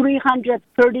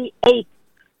 338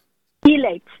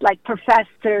 elites, like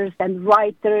professors and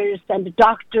writers and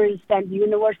doctors and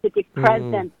university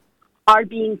presidents are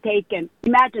being taken.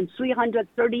 Imagine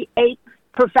 338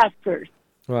 professors,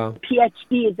 Wow.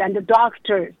 PhDs and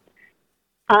doctors.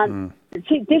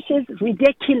 See, this is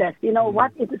ridiculous.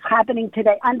 What is happening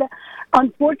today? And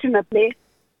unfortunately,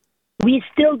 we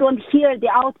still don't hear the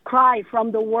outcry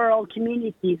from the world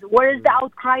communities. Where is the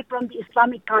outcry from the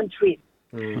Islamic countries?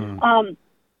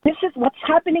 This is what's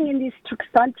happening in this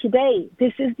Turkestan today.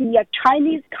 This is the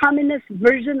Chinese communist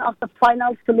version of the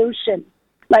final solution,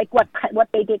 like what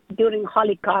they did during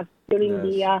Holocaust, during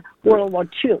the World War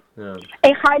II. Yeah.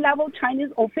 A high-level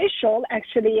Chinese official,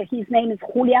 actually, his name is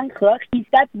Hu Lianhe, he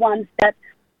said once that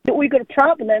the Uyghur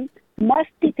problem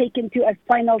must be taken to a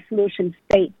final solution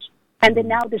stage. And then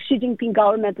now the Xi Jinping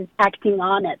government is acting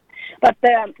on it. But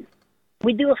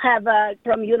we do have,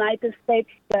 from United States,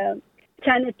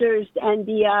 senators and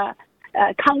the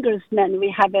congressmen,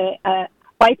 we have a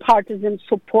bipartisan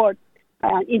support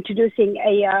introducing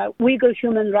a Uyghur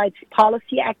Human Rights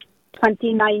Policy Act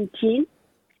 2019.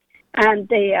 And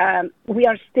we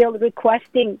are still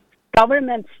requesting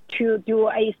governments to do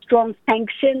a strong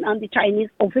sanction on the Chinese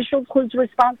officials who's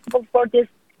responsible for this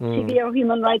severe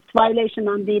human rights violation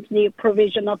on the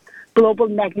provision of Global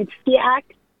Magnitsky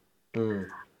Act.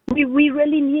 We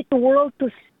really need the world to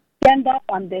stand up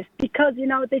on this because,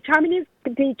 the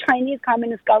Chinese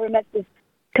Communist government is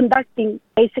conducting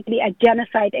basically a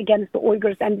genocide against the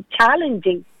Uyghurs and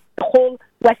challenging the whole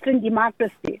Western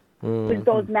democracy with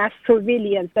those mass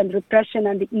surveillance and repression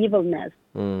and the evilness.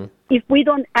 If we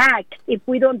don't act, if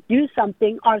we don't do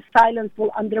something, our silence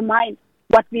will undermine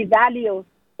what we value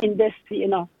in this,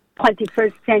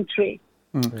 21st century.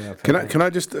 Yeah, can I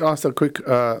just ask a quick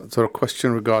sort of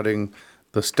question regarding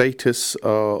the status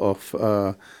of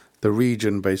the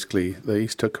region, basically, the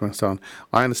East Turkmenistan?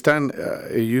 I understand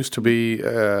it used to be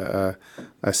a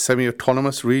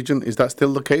semi-autonomous region. Is that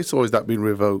still the case, or has that been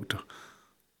revoked?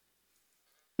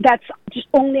 That's just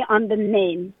only on the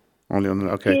name. Only on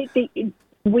the, okay.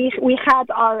 We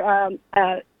had our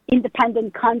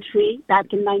independent country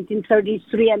back in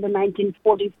 1933 and in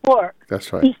 1944.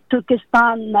 That's right. East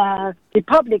Turkestan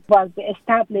Republic was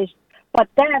established. But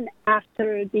then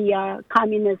after the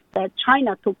communist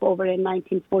China took over in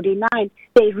 1949,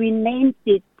 they renamed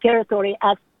the territory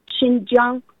as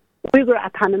Xinjiang Uyghur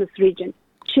Autonomous Region.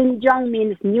 Xinjiang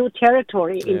means new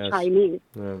territory in Chinese.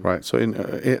 Right. So in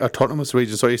autonomous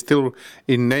region. So it's still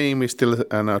in name is still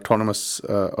an autonomous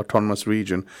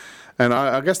region. And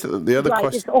I guess the other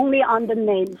question. It's only on the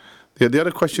name. The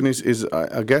other question is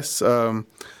I guess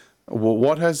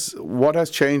what has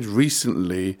changed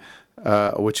recently,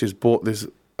 which has brought this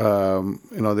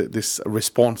this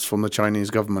response from the Chinese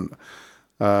government.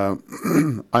 I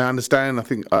understand. I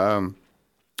think.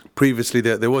 Previously,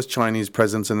 there was Chinese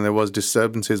presence and there was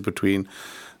disturbances between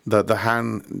the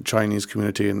Han Chinese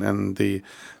community and the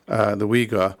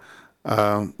Uyghur,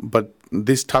 but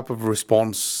this type of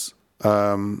response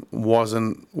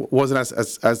wasn't as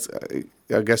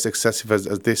I guess excessive as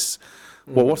this.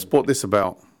 Well, what's brought this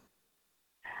about?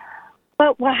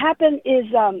 Well, what happened is,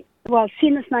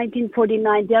 since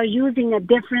 1949, they are using a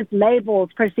different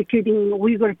labels persecuting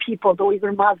Uyghur people, the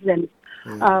Uyghur Muslims.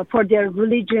 For their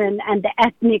religion and the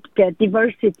ethnic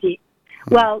diversity.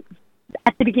 Well,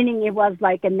 at the beginning it was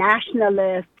like a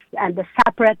nationalist and the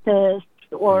separatists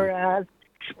or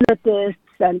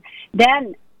splitists. And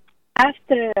then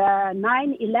after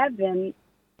 9/11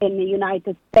 in the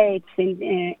United States,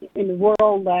 in the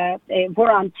world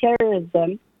war on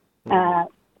terrorism,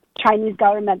 Chinese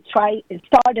government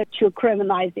started to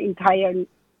criminalize the entire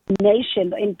nation,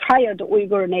 the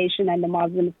Uyghur nation and the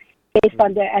Muslims, based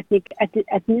on their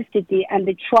ethnicity, and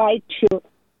they tried to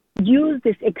use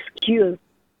this excuse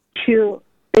to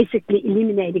basically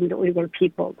eliminating the Uyghur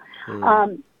people.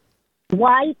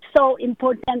 Why it's so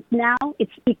important now?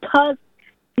 It's because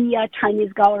the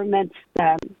Chinese government's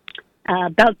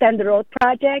Belt and Road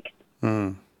project,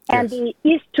 and the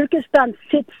East Turkestan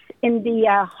sits in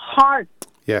the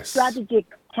strategic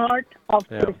heart of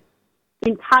this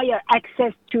entire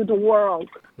access to the world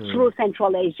through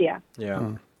Central Asia.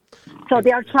 So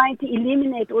they are trying to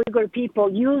eliminate Uyghur people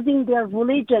using their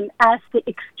religion as the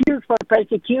excuse for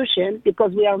persecution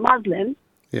because we are Muslims.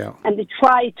 And they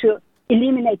try to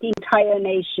eliminate the entire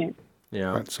nation.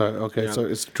 Right, so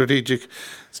it's strategic.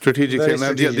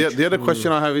 The other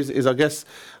question I have is I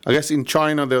guess in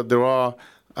China there are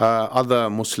other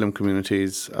Muslim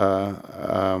communities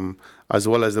as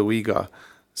well as the Uyghur.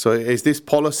 So is this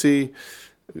policy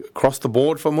across the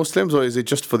board for Muslims, or is it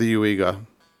just for the Uyghur?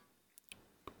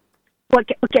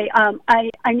 Okay.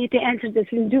 I need to answer this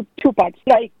in two parts.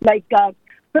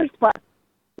 First part,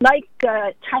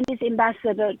 Chinese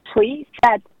Ambassador Cui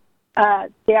said,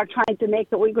 they are trying to make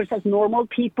the Uyghurs as normal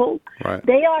people. Right.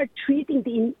 They are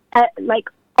treating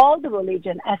all the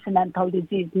religion as a mental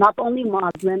disease. Not only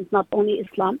Muslims, not only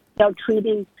Islam. They are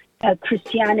treating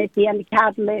Christianity and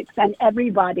Catholics and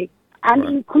everybody, and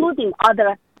including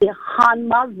the Han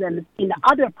Muslims in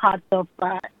other parts of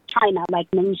China, like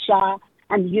Ningxia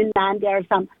and Yunnan. There are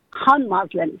some Han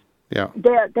Muslims. Yeah.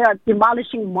 They are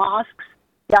demolishing mosques.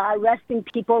 They are arresting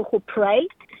people who pray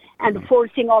and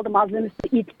forcing all the Muslims to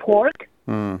eat pork.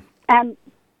 And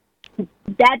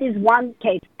that is one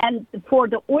case. And for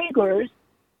the Uyghurs,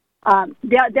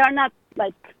 they are not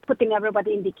like putting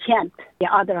everybody in the camp, the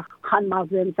other Han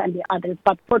Muslims and the others.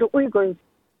 But for the Uyghurs,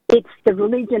 it's the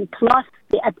religion plus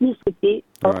the ethnicity.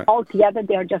 So altogether,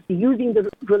 they are just using the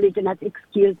religion as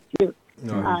excuse to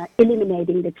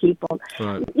eliminating the people.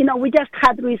 Right. We just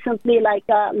had recently,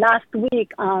 last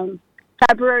week,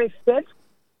 February 5th,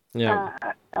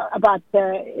 about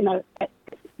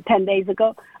 10 days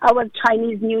ago, was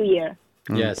Chinese New Year.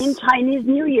 Yes. In Chinese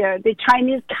New Year, the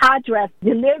Chinese cadres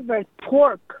delivered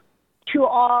pork to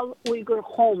all Uyghur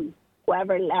homes,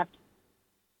 whoever left,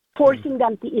 forcing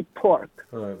them to eat pork.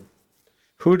 Right.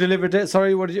 Who delivered it?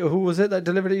 Sorry, who was it that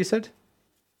delivered it, you said?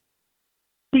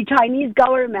 The Chinese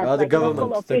government, the government,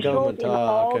 local officials in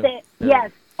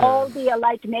all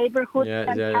the neighborhoods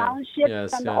and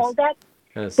townships and all that.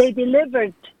 Yes. They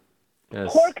delivered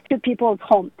pork to people's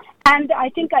homes. And I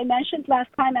think I mentioned last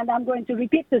time, and I'm going to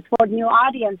repeat this for the new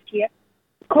audience here.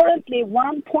 Currently,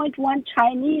 1.1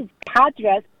 Chinese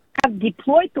cadres have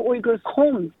deployed to Uyghurs'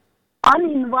 homes,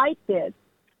 uninvited,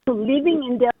 to living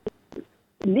in their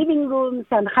living rooms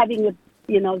and having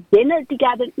dinner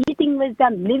together, eating with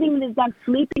them, living with them,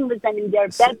 sleeping with them in their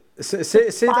bed. Say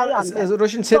that,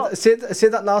 Roshan, say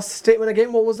that last statement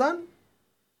again. What was that?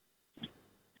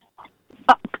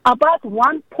 About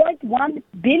 1.1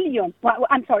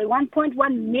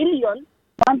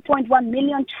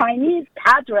 million Chinese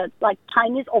cadres, like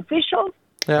Chinese officials,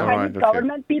 Chinese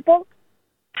government people,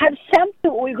 have sent to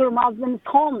Uyghur Muslims'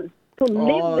 homes to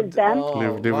live with them.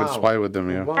 Live and spy with them,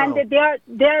 yeah. Wow. And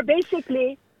they're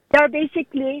basically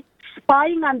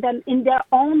spying on them in their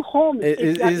own homes.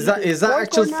 Is that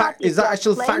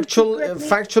actual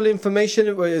factual information?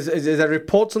 Is there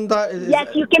reports on that?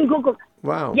 Yes, you can Google.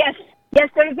 Wow. Yes,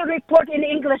 there is a report in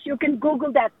English. You can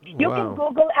Google that. You can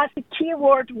Google as a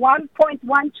keyword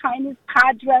 1.1 Chinese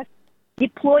cadres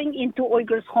deploying into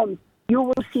Uyghurs' homes. You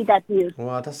will see that news.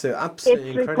 Wow, that's absolutely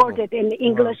It's incredible. reported in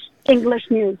English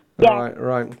news. Yeah.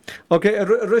 Right. Okay,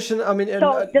 Roshan,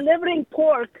 So delivering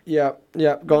pork. Yeah,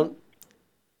 go on.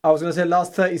 I was going to say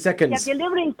last 30 seconds. Yeah,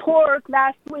 delivering pork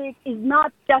last week is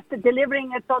not just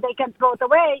delivering it so they can throw it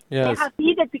away. Yes. They have to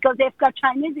eat it because they've got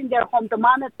Chinese in their home to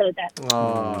monitor that.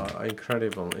 Oh,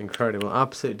 incredible.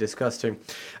 Absolutely disgusting.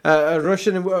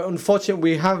 Roshan,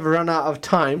 unfortunately, we have run out of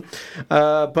time.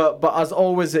 But as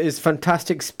always, it's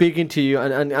fantastic speaking to you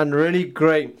and really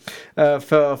great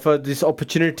for this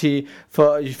opportunity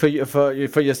for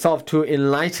yourself to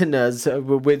enlighten us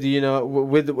with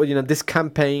this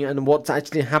campaign and what's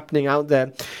actually happening out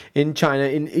there in China,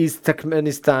 in East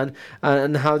Turkmenistan,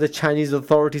 and how the Chinese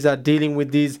authorities are dealing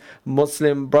with these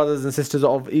Muslim brothers and sisters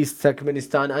of East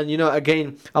Turkmenistan. And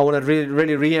again, I want to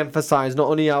really re-emphasize not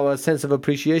only our sense of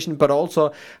appreciation, but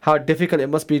also how difficult it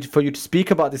must be for you to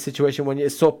speak about this situation when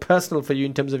it's so personal for you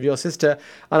in terms of your sister.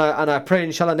 And I pray,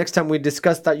 inshallah, next time we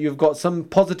discuss that you've got some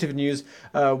positive news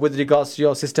with regards to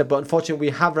your sister. But unfortunately,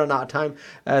 we have run out of time.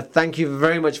 Thank you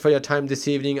very much for your time this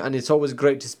evening, and it's always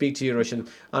great to speak to you, Roshan.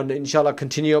 And inshallah,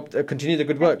 continue the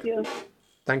good work.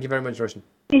 Thank you very much, Roshan.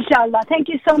 Inshallah. Thank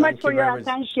you so much for your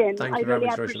attention. I really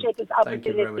appreciate this opportunity. Thank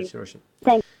you very much, Roshan.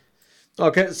 Thank you.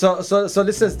 Okay, so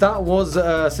listeners, that was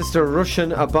Sister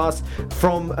Roshan Abbas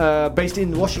from based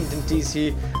in Washington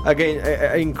DC. Again,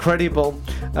 incredible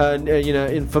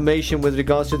information with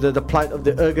regards to the plight of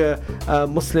the Uyghur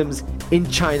Muslims in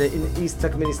China, in East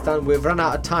Turkmenistan. We've run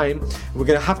out of time. We're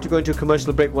going to have to go into a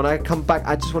commercial break. When I come back,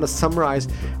 I just want to summarize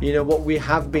what we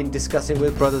have been discussing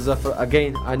with Brother Zafar.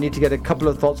 Again, I need to get a couple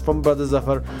of thoughts from Brother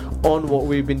Zafar on what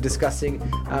we've been discussing,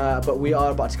 but we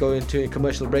are about to go into a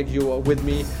commercial break. You are with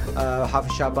me,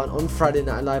 Hafiz Shaban, on Friday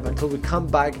Night Live until we come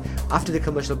back after the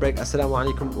commercial break. Assalamu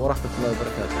alaikum wa rahmatullahi wa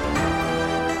barakatuh.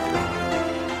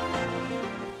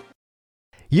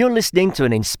 You're listening to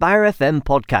an Inspire FM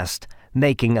podcast,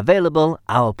 making available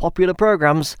our popular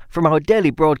programs from our daily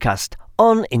broadcast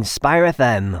on Inspire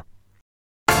FM.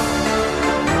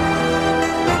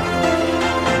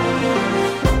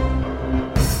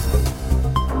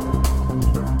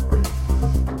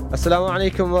 Assalamu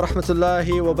alaikum wa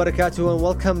rahmatullahi wa barakatuh, and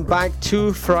welcome back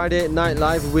to Friday Night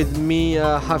Live with me,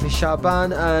 Hafiz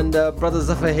Shaban, and Brother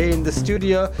Zafar here in the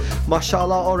studio.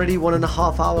 MashaAllah, already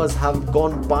 1.5 hours have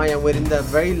gone by, and we're in the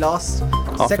very last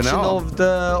section of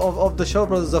the show,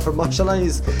 Brother Zafar.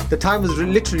 MashaAllah, the time has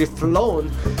literally flown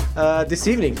this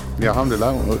evening. Yeah,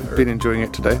 alhamdulillah, we've been enjoying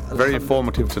it today. Very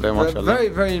informative today, MashaAllah. Very,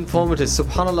 very informative,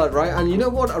 subhanAllah, right? And you know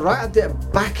what, right at the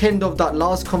back end of that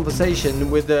last conversation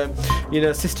with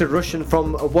Sister Rushan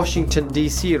from Washington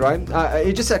DC, right?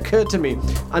 It just occurred to me,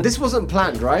 and this wasn't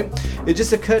planned, right? It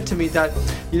just occurred to me that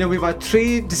we've had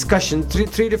three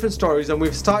different stories, and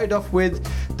we've started off with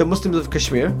the Muslims of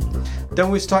Kashmir, then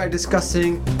we started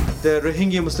discussing the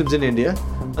Rohingya Muslims in India,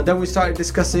 and then we started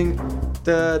discussing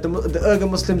the Uyghur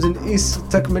Muslims in East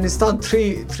Turkmenistan.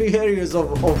 Three areas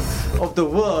of the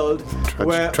world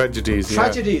where tragedies,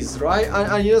 right?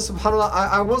 And subhanAllah,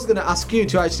 I was going to ask you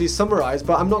to actually summarize,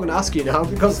 but I'm not going to ask you now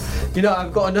because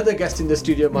I've got another guest in the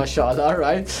studio, mashallah,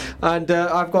 right? And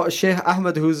I've got Sheikh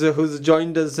Ahmed who's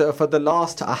joined us for the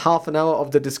last half an hour of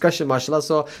the discussion, mashallah.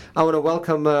 So I want to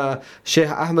welcome Sheikh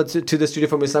Ahmed to the studio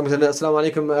from Islam.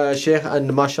 Assalamu alaikum, Sheikh,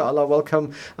 and mashallah,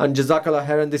 welcome, and jazakallah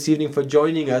khairan this evening for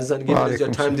joining us and giving us your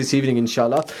time this evening,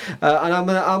 inshallah. And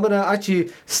I'm gonna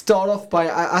actually start off by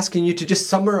asking you to just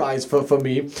summarize for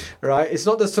me, right? It's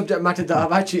not the subject matter that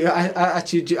I've actually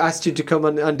asked you to come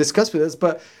and discuss with us,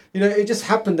 but it just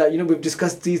happened that we've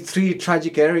discussed these three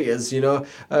tragic areas,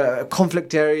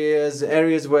 conflict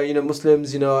areas where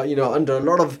Muslims under a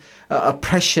lot of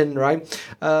oppression, right?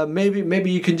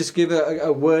 Maybe you can just give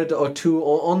a word or two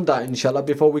on that, inshallah,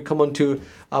 before we come on to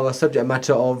our subject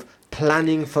matter of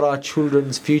planning for our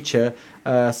children's future,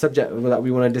 subject that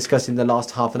we want to discuss in the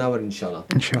last half an hour, inshallah.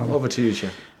 Over to you,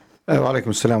 Sheikh. Wa alaikum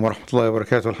assalam wa rahmatullahi wa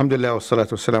barakatuh. Alhamdulillah wa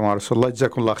salatu wa salam ala Rasulullah.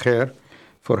 Jazakumullah khair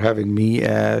for having me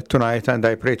tonight, and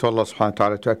I pray to Allah subhanahu wa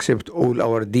ta'ala to accept all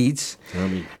our deeds.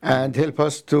 Ameen. And help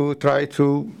us to try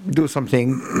to do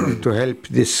something to help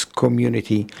this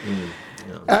community.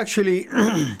 Actually,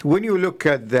 when you look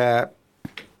at the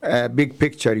big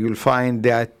picture, you'll find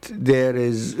that there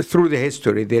is, through the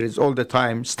history, there is all the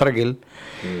time struggle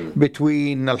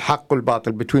between al-haqq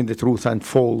wal-batil, between the truth and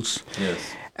false.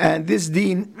 Yes. And this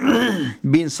deen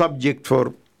being subject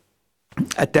for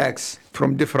attacks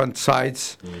from different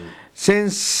sides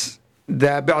since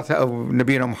the Ba'ath of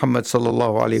Nabiyina Muhammad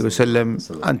sallallahu alayhi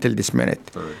wasallam until this minute.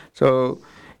 So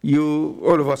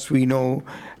all of us, we know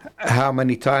how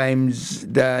many times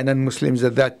the non-Muslims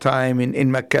at that time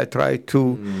in Mecca tried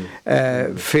to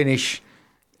finish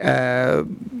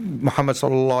Muhammad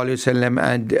sallallahu alayhi wasallam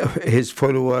and his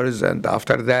followers, and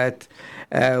after that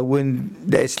when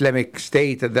the Islamic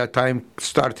State at that time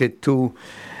started to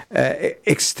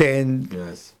extend.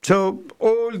 Yes. So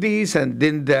all these, and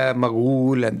then the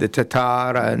Mughal and the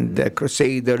Tatar and the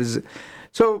Crusaders.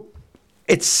 So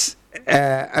it's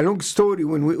a long story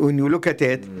when you look at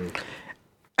it,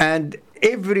 and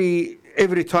every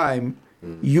time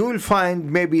you'll find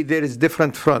maybe there is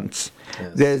different fronts.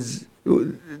 Yes.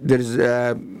 There's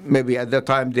maybe at that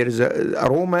time there is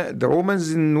the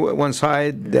Romans in one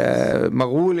side, the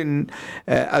Mughal in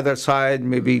other side,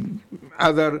 maybe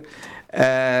other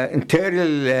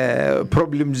interior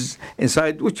problems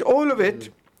inside, which all of it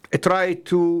try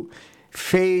to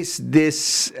face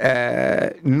this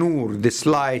nur, this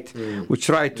light, which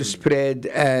try to spread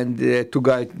and to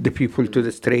guide the people to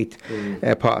the straight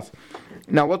path.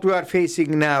 Now, what we are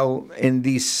facing now in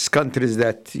these countries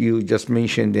that you just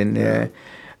mentioned, in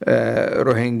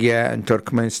Rohingya and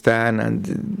Turkmenistan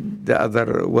and the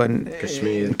other one,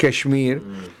 Kashmir,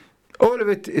 all of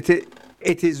it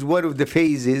is one of the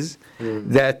phases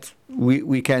that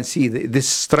we can see this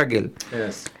struggle.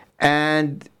 Yes.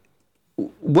 And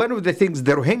one of the things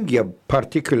the Rohingya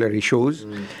particularly shows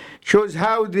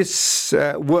how this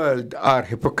world are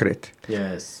hypocrite.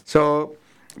 Yes. So,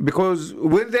 because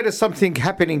when there is something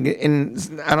happening in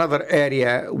another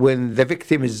area, when the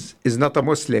victim is not a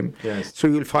Muslim, yes, so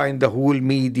you'll find the whole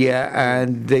media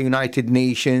and the United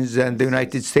Nations and the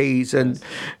United States and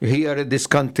here in this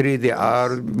country, they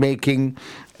are making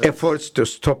efforts to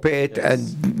stop it,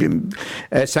 and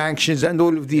sanctions and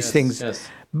all of these things. Yes.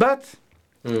 But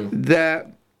the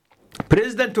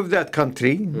president of that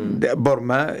country,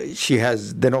 Burma, she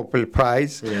has the Nobel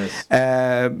Prize.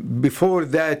 Yes. Before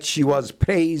that, she was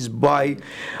praised by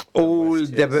all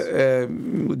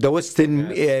the Western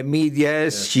media.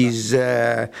 Yes. She's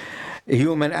a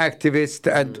human activist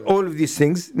and all of these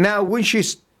things. Now, when she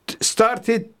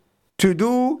started to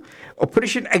do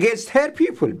operation against her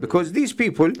people, because these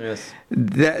people,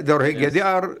 the Rohingya, they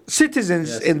are citizens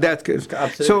in that case.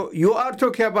 Absolutely. So you are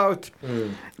talking about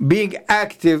being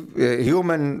active,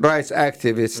 human rights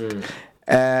activists,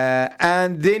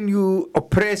 and then you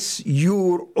oppress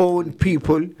your own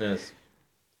people. Yes.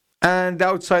 And the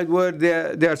outside world,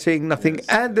 they are saying nothing.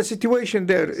 And the situation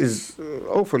there is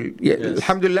awful.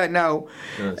 Alhamdulillah, now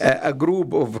a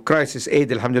group of crisis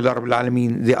aid, Alhamdulillah Rabbil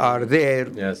Alameen, they are there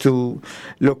to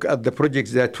look at the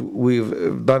projects that we've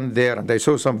done there. And I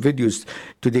saw some videos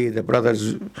today, the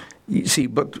brothers, you see.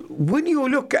 But when you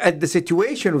look at the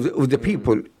situation of the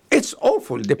people, it's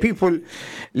awful. The people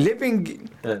living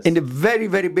in a very,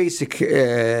 very basic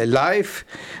life.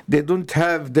 They don't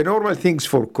have the normal things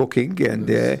for cooking.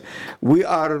 And we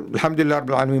are, Alhamdulillah,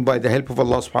 by the help of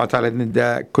Allah subhanahu wa ta'ala, and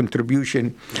the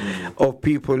contribution of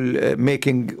people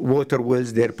making water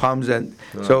wells, their pumps. And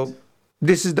so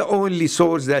this is the only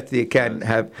source that they can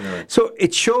have. So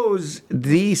it shows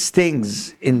these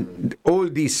things in all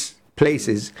these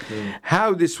places,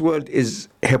 how this world is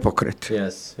hypocrite.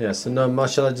 Yes. No,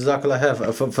 mashallah, jazakallah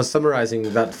khair for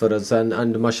summarizing that for us,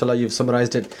 and mashallah, you've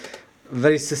summarized it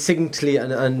very succinctly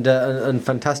and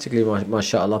fantastically,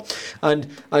 mashallah. And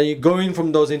you're going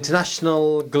from those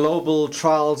international, global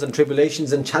trials and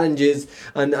tribulations and challenges,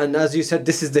 and as you said,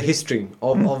 this is the history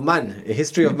of man. The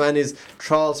history of man is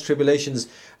trials, tribulations,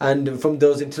 and from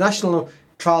those international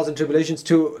trials and tribulations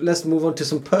to, let's move on to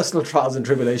some personal trials and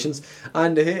tribulations.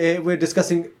 And here we're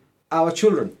discussing our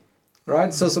children,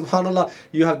 right? So subhanallah,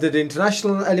 you have the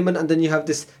international element, and then you have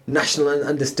this national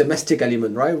and this domestic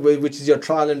element, right? Which is your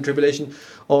trial and tribulation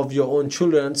of your own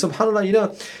children. And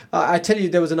subhanallah, I tell you,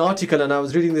 there was an article, and I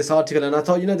was reading this article, and I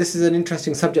thought, this is an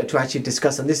interesting subject to actually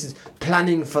discuss, and this is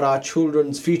planning for our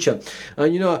children's future.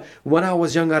 And when I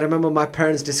was young, I remember my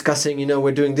parents discussing,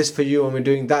 we're doing this for you and we're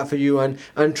doing that for you,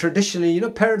 and traditionally,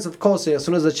 parents, of course, as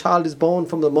soon as a child is born,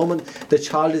 from the moment the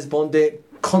child is born, they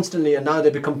constantly, and now they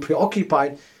become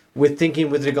preoccupied with thinking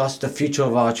with regards to the future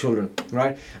of our children,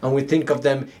 right? And we think of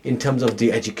them in terms of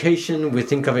the education, we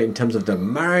think of it in terms of the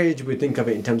marriage, we think of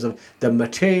it in terms of the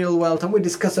material wealth, and we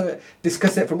discuss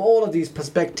it from all of these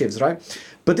perspectives, right?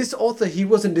 But this author, he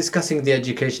wasn't discussing the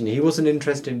education, he wasn't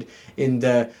interested in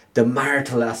the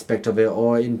marital aspect of it,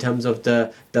 or in terms of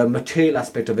the material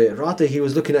aspect of it. Rather, he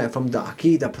was looking at it from the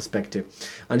Aqidah perspective,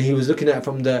 and he was looking at it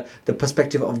from the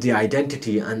perspective of the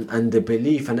identity and the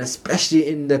belief, and especially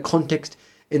in the context,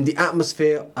 in the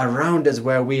atmosphere around us,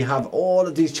 where we have all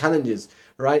of these challenges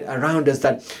right around us,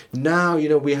 that now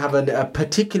we have a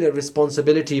particular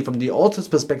responsibility from the author's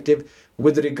perspective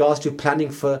with regards to planning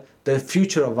for the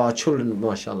future of our children,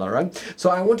 mashallah, right? So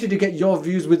I wanted to get your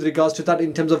views with regards to that,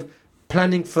 in terms of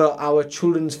planning for our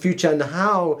children's future, and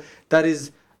how that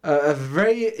is a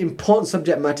very important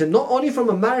subject matter, not only from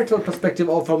a marital perspective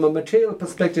or from a material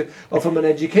perspective or from an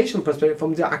educational perspective,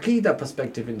 from the Aqidah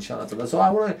perspective, inshallah. So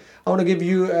I want to give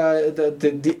you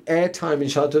the airtime,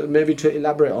 inshallah, maybe to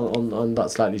elaborate on that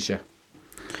slightly, Sheikh.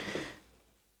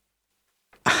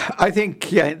 I think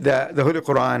the Holy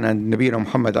Quran and Nabi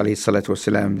Muhammad alayhi salatu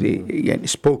wasalam, they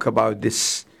spoke about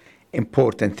this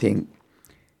important thing.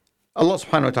 Allah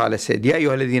subhanahu wa ta'ala said, Ya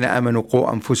ayyuha alladhina amanu qu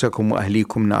anfusakum wa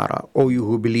ahlikum nara. O you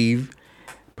who believe,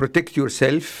 protect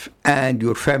yourself and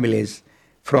your families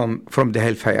from the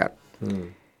hellfire.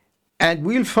 And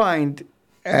we'll find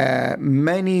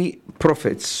many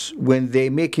prophets, when they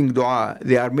making dua,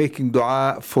 they are making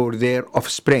dua for their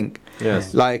offspring.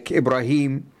 Yes. Like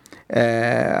Ibrahim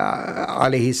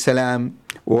alayhi salam,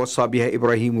 ووصى بها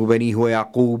إبراهيم وبنيه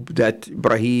ويعقوب, that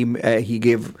Ibrahim, he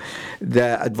gave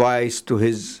the advice to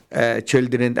his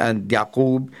children, and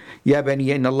Yaqub, يا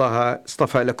بني إن الله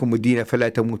اصطفى لكم الدين فلا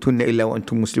تموتن إلا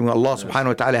وأنتم مسلمون. Allah subhanahu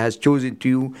wa ta'ala has chosen to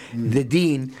you the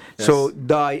deen, so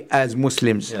die as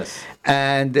Muslims.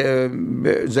 And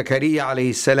Zakaria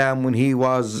alayhi salam, when he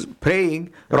was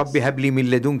praying, رب هب لي من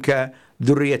لدنك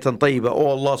ذرية طيبة, oh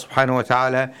Allah subhanahu wa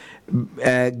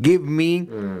ta'ala, give me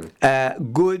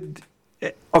good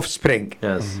offspring.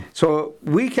 So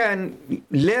we can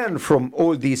learn from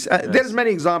all these. There's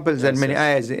many examples and many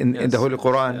ayahs in the Holy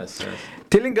Quran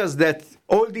telling us that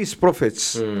all these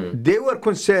prophets, they were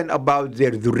concerned about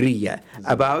their dhurriya,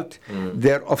 about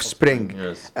their offspring.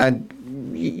 And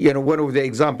one of the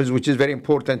examples which is very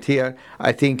important here,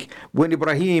 I think, when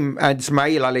Ibrahim and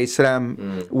Ismail alayhi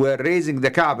salam were raising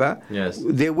the Kaaba,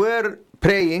 they were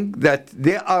praying that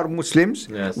they are Muslims.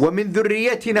 وَمِن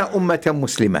ذُرِّيَّتِنَا أُمَّةً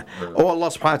مُسْلِمَةً. Oh Allah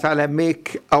subhanahu wa ta'ala,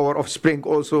 make our offspring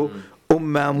also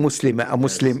Ummah Muslima,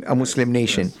 a Muslim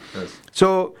nation.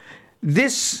 So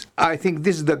this, I think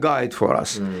this is the guide for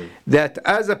us. That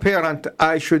as a parent,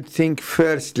 I should think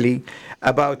firstly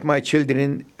about my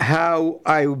children, how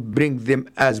I bring them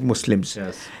as Muslims.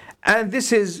 Yes. And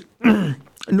this is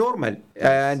normal.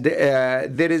 And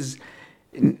there is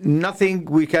nothing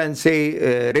we can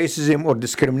say racism or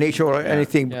discrimination or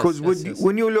anything. Because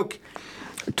when you look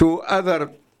to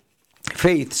other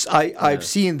faiths, I've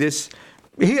seen this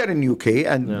here in UK,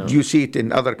 and you see it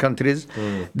in other countries,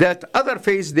 that other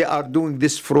faiths, they are doing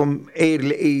this from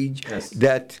early age,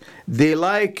 that they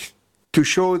like to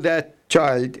show that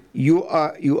child, you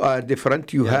are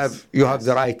different, you have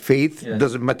the right faith,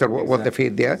 doesn't matter what the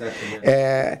faith they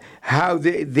are, how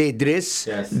they dress,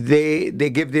 they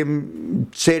give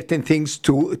them certain things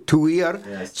to wear,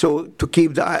 so to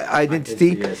keep the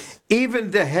identity, even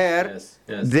the hair,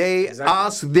 they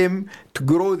ask them to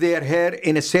grow their hair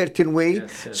in a certain way,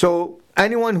 so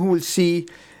anyone who will see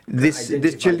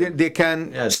this children, they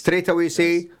can straight away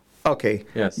say, okay,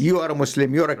 you are a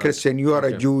Muslim, you are a Christian, you are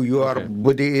a Jew, you are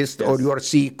Buddhist, or you are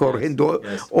Sikh or Hindu,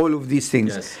 all of these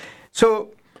things.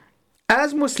 So,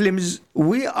 as Muslims,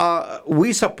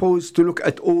 we supposed to look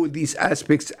at all these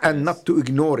aspects and not to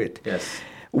ignore it.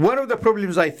 One of the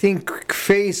problems I think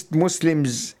faced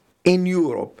Muslims in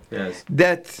Europe,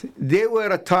 that there were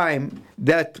a time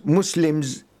that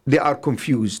Muslims, they are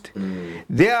confused.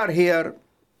 They are here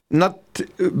not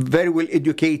very well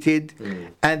educated,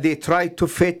 and they try to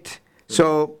fit.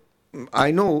 So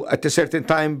I know at a certain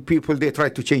time people, they try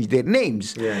to change their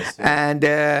names, and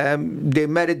they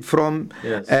married from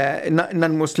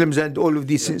non-Muslims and all of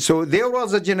these things. So there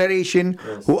was a generation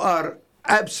who are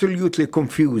absolutely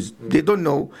confused. They don't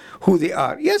know who they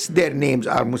are. Yes, their names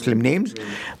are Muslim names,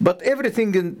 but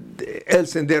everything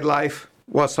else in their life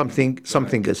was something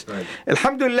else.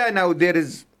 Alhamdulillah, now there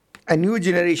is a new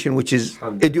generation which is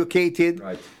educated,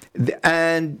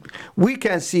 and we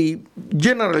can see,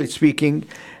 generally speaking,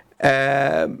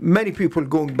 many people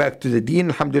going back to the deen,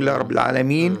 alhamdulillah rabbil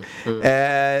alameen.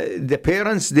 The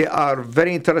parents, they are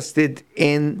very interested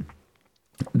in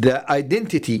the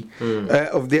identity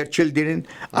of their children.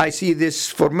 I see this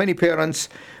for many parents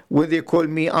when they call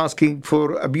me asking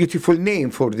for a beautiful name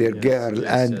for their girl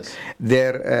and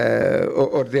their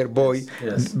or their boy,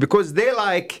 because they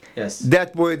like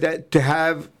that boy to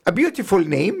have a beautiful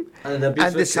name and a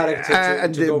beautiful character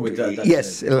to go with that.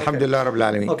 Yes, alhamdulillah rabbil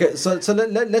alameen. Okay, so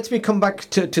let me come back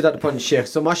to that point, Sheikh.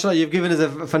 So mashallah, you've given us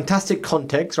a fantastic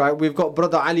context, right? We've got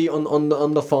Brother Ali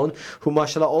on the phone, who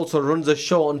mashallah also runs a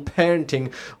show on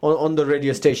parenting on the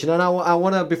radio station. And I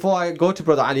want to, before I go to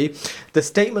Brother Ali, the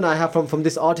statement I have from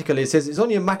this article, it says, it's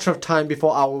only a matter of time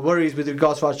before our worries with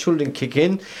regards to our children kick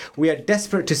in. We are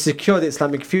desperate to secure the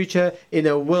Islamic future in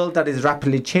a world that is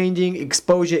rapidly changing.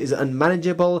 Exposure is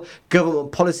unmanageable.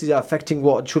 Government policies are affecting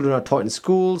what children are taught in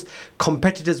schools.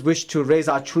 Competitors wish to raise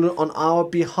our children on our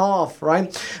behalf,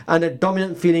 right? And a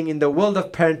dominant feeling in the world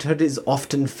of parenthood is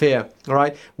often fear,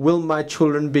 right? Will my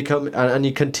children become, and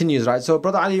he continues, right? So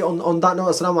Brother Ali, on that note,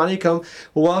 assalamu alaikum,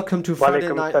 welcome to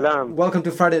Friday Night. Welcome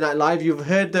to Friday Night Live. You've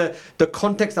heard the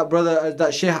context that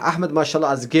Sheikh Ahmed mashallah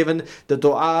has given, the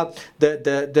dua,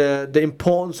 the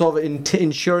importance of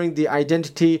ensuring the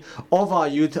identity of our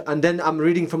youth. And then I'm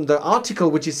reading from the article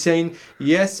which is saying,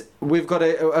 yes, we've got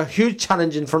a huge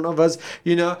challenge in front of us,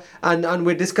 and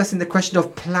we're discussing the question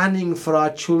of planning for our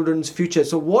children's future.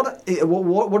 So what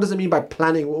does it mean by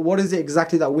planning? What is it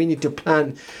exactly that we need to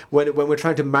plan when we're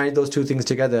trying to marry those two things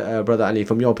together, Brother Ali,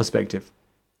 from your perspective?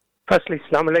 Firstly,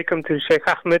 Assalamu alaikum to Sheikh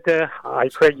Ahmed. I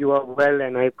pray you are well,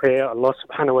 and I pray Allah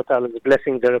subhanahu wa ta'ala's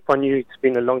blessings are upon you. It's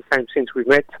been a long time since we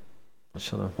met.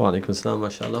 MashaAllah. Wa alaikum assalam,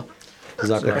 MashaAllah.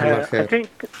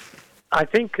 I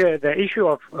think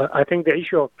the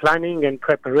issue of planning and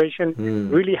preparation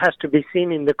really has to be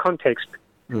seen in the context.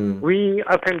 We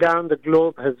up and down the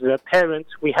globe as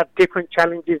parents, we have different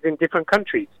challenges in different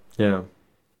countries. Yeah.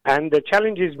 And the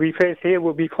challenges we face here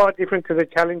will be far different to the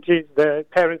challenges the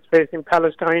parents face in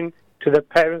Palestine, to the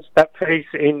parents that face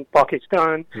in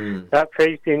Pakistan, that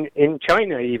face in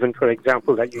China even, for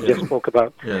example, that you just spoke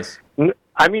about. Yes.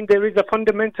 I mean, there is a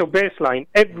fundamental baseline.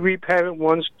 Every parent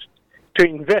wants to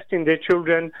invest in their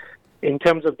children in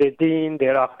terms of their deen,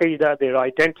 their aqidah, their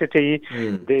identity,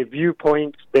 their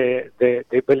viewpoints, their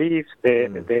beliefs,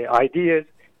 their ideas.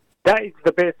 That is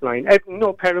the baseline.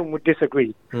 No parent would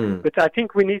disagree. But I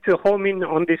think we need to home in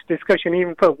on this discussion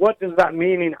even further. What does that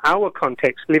mean in our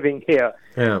context, living here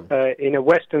in a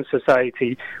Western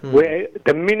society, where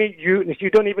the minute you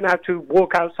don't even have to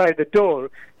walk outside the door,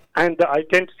 and the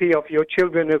identity of your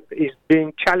children is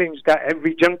being challenged at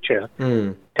every juncture.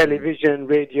 Television,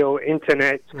 radio,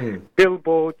 internet,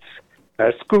 billboards,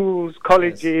 schools,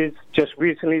 colleges, just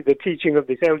recently the teaching of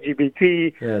this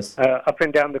LGBT up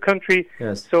and down the country.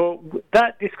 So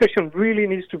that discussion really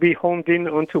needs to be honed in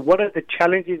onto what are the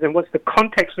challenges and what's the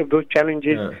context of those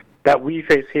challenges that we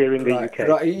face here in the UK.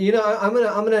 Right. You know, I'm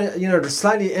gonna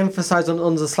slightly emphasize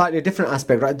on the slightly different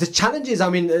aspect, right? The challenges, I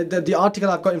mean, the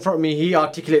article I've got in front of me, he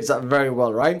articulates that very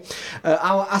well, right?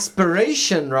 Our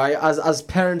aspiration, right, as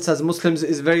parents, as Muslims,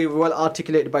 is very well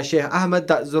articulated by Sheikh Ahmed,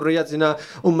 that zurriyatina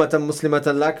ummatan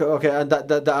muslimatan lak, okay, and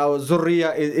that our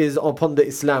zurriya is upon the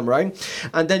Islam, right?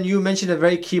 And then you mentioned a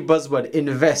very key buzzword,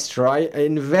 invest, right?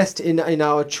 Invest in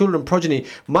our children, progeny.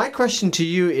 My question to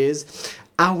you is,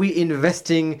 are we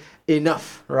investing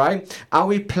enough, right? Are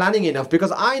we planning enough?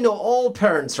 Because I know all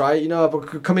parents, right? You know,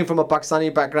 coming from a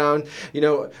Pakistani background, you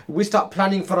know, we start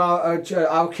planning for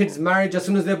our kids' marriage as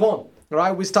soon as they're born.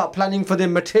 Right, we start planning for their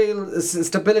material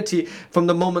stability from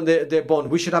the moment they're born.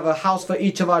 We should have a house for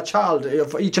each of our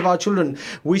children.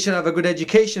 We should have a good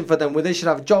education for them, where they should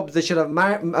have jobs, they should have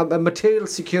material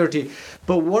security.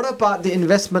 But what about the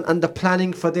investment and the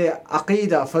planning for their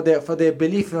aqidah, for their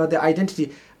belief, for their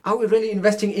identity? Are we really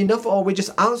investing enough, or are we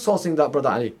just outsourcing that, Brother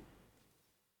Ali?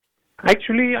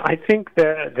 Actually, I think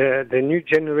the new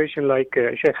generation, like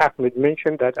Sheikh Ahmed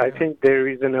mentioned, that I think there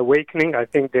is an awakening. I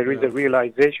think there is a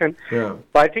realization.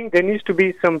 But I think there needs to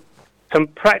be some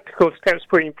practical steps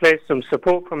put in place, some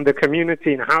support from the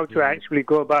community in how to actually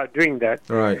go about doing that.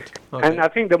 Right. Okay. And I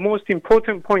think the most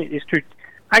important point is to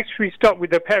actually start with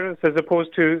the parents as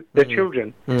opposed to the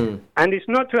children. And it's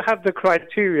not to have the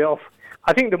criteria of,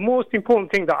 I think the most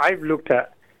important thing that I've looked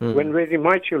at when raising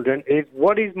my children is,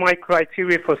 what is my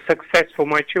criteria for success for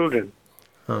my children?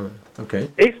 Okay.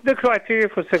 If the criteria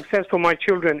for success for my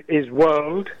children is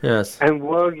world and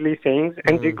worldly things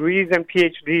and degrees and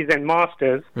PhDs and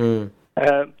masters,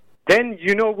 then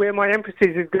you know where my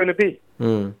emphasis is going to be.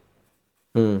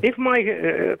 If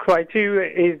my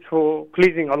criteria is for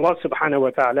pleasing Allah subhanahu wa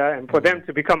ta'ala and for them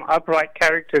to become upright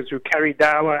characters who carry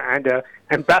dawah and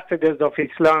ambassadors of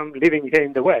Islam living here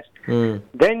in the West,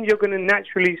 then you're going to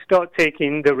naturally start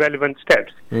taking the relevant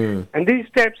steps. And these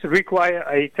steps require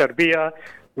a tarbiyah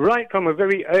right from a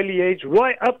very early age,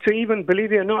 right up to, even,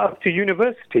 believe it or not, up to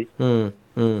university.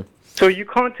 So you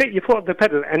can't take your foot off the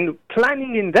pedal. And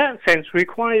planning in that sense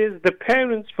requires the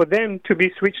parents, for them to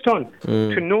be switched on,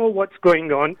 to know what's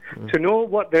going on, to know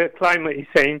what the climate is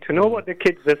saying, to know what the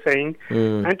kids are saying,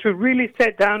 and to really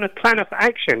set down a plan of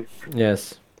action.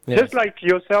 Yes. Just like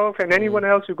yourself and anyone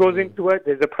else who goes into it,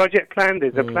 there's a project plan,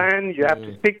 there's a plan, you have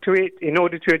to stick to it in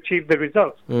order to achieve the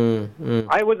results.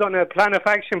 I was on a plan of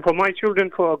action for my children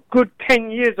for a good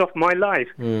 10 years of my life.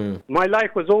 My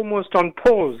life was almost on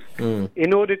pause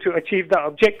in order to achieve that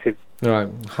objective. Right,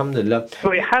 alhamdulillah. So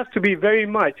it has to be very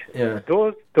much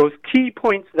those key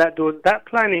points, that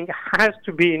planning has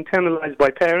to be internalized by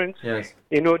parents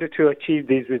in order to achieve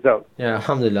these results. Yeah,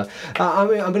 alhamdulillah. I'm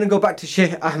going to go back to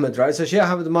Sheikh Ahmed, right? So Sheikh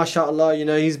Ahmed, mashallah, you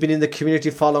know, he's been in the community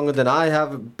far longer than I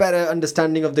have, better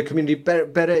understanding of the community,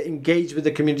 better engaged with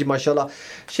the community, mashallah.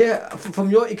 Sheikh, from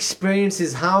your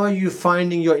experiences, how are you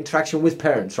finding your interaction with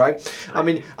parents, right? I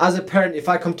mean, as a parent, if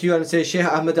I come to you and say, Sheikh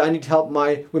Ahmed, I need help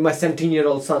with my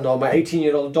 17-year-old son or my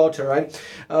 18-year-old daughter, right?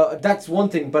 That's one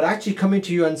thing. But actually coming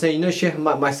to you and saying, you know, Sheikh,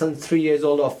 my son's 3 years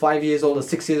old or 5 years old or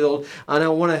 6 years old, and I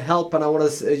want to help and I want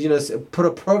to, you know, put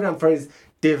a program for his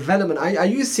development. Are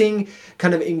you seeing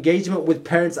kind of engagement with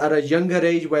parents at a younger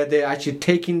age, where they're actually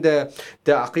taking the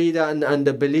aqidah and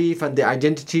the belief and the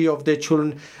identity of their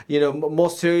children, you know, more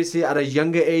seriously at a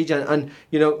younger age, and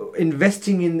you know,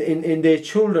 investing in their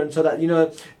children, so that, you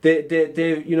know,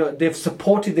 they've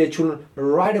supported their children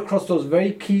right across those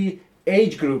very key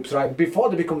age groups, right, before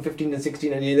they become 15 and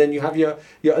 16, and then you have your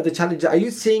other challenges. Are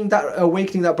you seeing that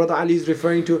awakening that Brother Ali is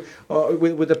referring to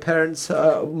with the parents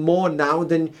more now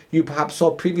than you perhaps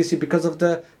saw previously because of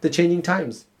the changing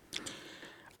times?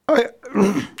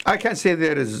 I can say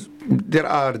there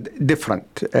are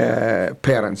different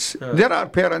parents. There are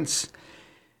parents,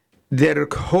 their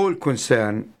whole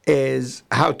concern is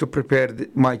how to prepare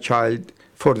my child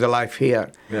for the life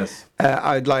here. Yes.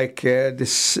 I'd like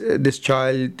this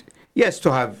child, yes,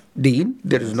 to have deen.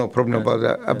 There is no problem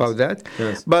about that.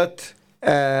 Yes. But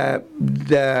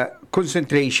the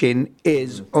concentration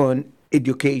is on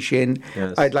education.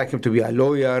 Yes. I'd like him to be a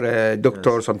lawyer, a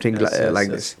doctor, something like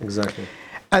this. Exactly.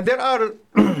 And there are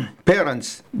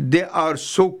parents, they are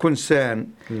so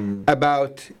concerned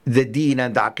about the deen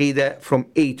and the aqidah from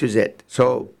A to Z.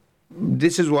 So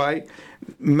this is why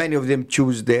many of them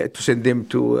choose to send them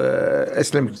to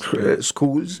Islamic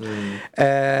schools.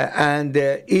 And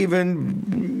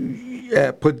even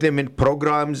put them in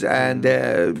programs and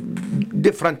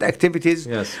different activities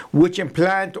which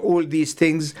implant all these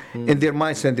things in their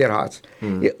minds and their hearts.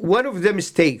 One of the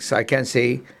mistakes I can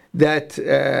say that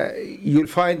you'll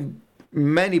find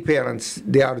many parents,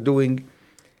 they are doing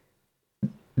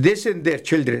this in their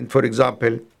children, for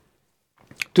example,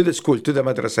 to the school, to the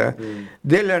madrasa.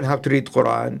 They learn how to read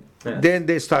Quran. Then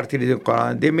they start reading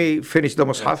Quran. They may finish the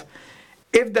Mus'haf.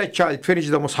 If that child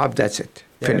finishes the Mus'haf, that's it.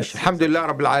 Finish.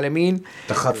 Alhamdulillah Rabbil Alameen.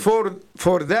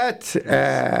 For that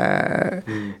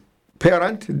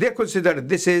parent, they consider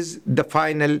this is the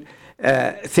final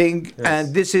thing,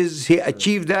 and this is, he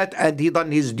achieved that and he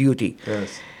done his duty.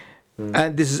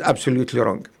 And this is absolutely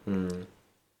wrong.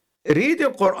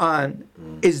 Reading Quran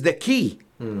is the key.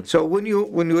 So when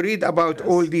you read about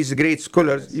all these great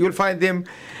scholars, you'll find them,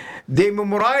 they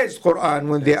memorize Quran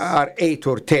when they are 8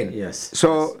 or 10.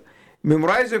 So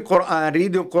memorizing Quran,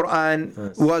 reading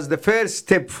Quran was the first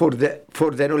step for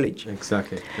the knowledge.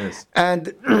 Exactly. Yes.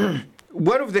 And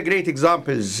one of the great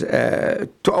examples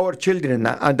to our children,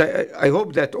 and I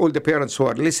hope that all the parents who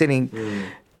are listening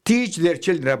teach their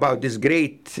children about this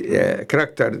great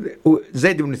character,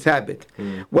 Zayd ibn Thabit,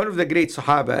 one of the great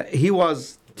Sahaba. He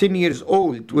was 10 years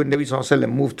old when Nabi Sallallahu Alaihi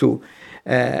Wasallam moved to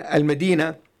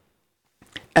Al-Madinah,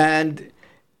 and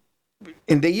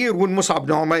in the year when Mus'ab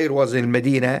ibn Umair was in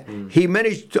Medina, he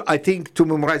managed to, I think, to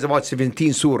memorize about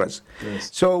 17 surahs.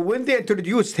 So when they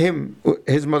introduced him,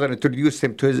 his mother introduced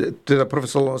him to the Prophet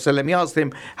Sallallahu Alaihi Wasallam, he asked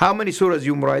him, how many surahs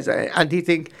you memorize? And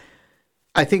he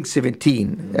I think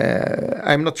 17.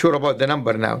 I'm not sure about the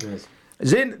number now.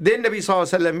 Then Nabi Sallallahu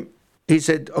Alaihi Wasallam, he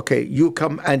said, okay, you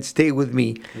come and stay with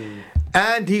me.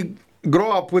 And he grew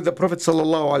up with the Prophet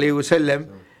Sallallahu Alaihi Wasallam.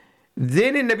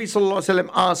 Then the Nabi Sallallahu Alaihi Wasallam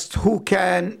asked who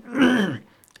can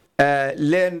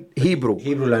learn Hebrew.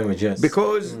 Hebrew language, yes.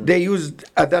 Because they used,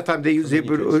 at that time, they used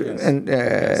Hebrew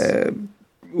and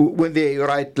when they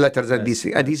write letters and these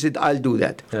things. And he said, I'll do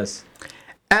that. Yes.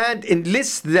 And in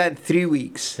less than 3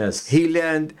 weeks, he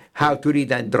learned how to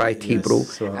read and write Hebrew.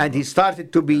 And he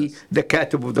started to be the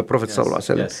katib of the Prophet Sallallahu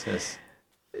Alaihi Wasallam.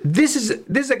 This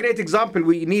is a great example.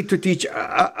 We need to teach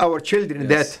our children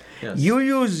that you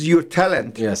use your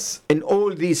talent in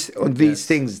all these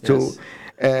things to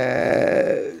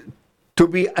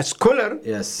be a scholar,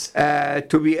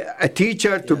 to be a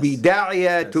teacher, to be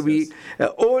da'iyah, to be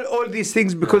all these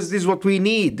things, because this is what we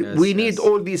need. We need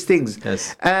all these things.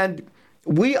 And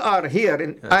we are here,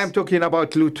 and I am talking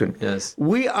about Luton.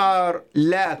 We are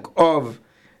lack of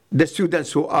the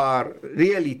students who are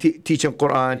really teaching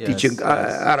Quran, teaching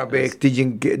Arabic,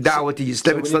 teaching Da'wah, teaching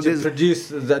Islamic studies. Produce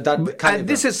that and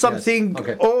this is something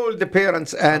all the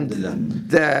parents and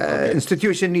the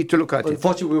institution need to look at.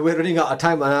 Unfortunately, we're running out of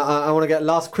time, and I want to get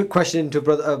last quick question to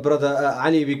brother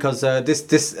Ali, because this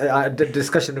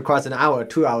discussion requires an hour,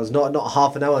 2 hours, not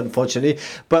half an hour, unfortunately.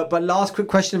 But last quick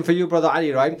question for you, brother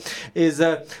Ali, right? Is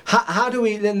how do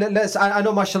we? I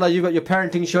know, mashallah, you got your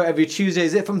parenting show every Tuesday.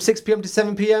 Is it from 6 p.m. to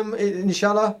 7 p.m.?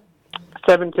 Inshallah?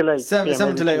 7 till 8.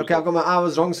 7 till 8. Okay, I've got my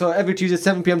hours wrong. So every Tuesday,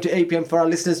 7 p.m. to 8 p.m. for our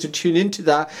listeners to tune into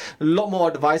that. A lot more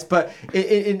advice. But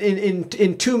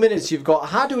in 2 minutes, you've got,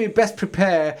 how do we best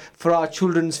prepare for our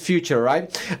children's future,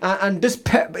 right? And does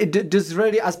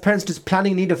really, as parents, does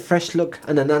planning need a fresh look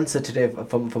and an answer today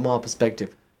from our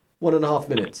perspective? 1.5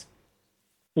 minutes.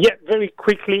 Yeah, very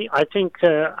quickly, I think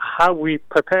how we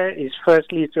prepare is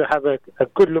firstly to have a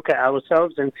good look at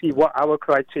ourselves and see what our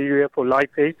criteria for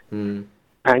life is,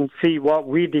 and see what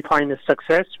we define as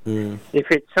success. If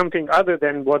it's something other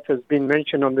than what has been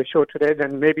mentioned on the show today,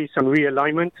 then maybe some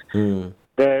realignment.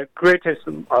 The greatest,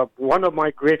 one of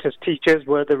my greatest teachers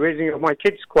were the raising of my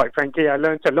kids, quite frankly. I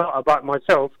learned a lot about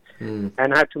myself and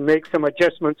had to make some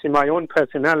adjustments in my own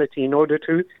personality in order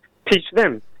to teach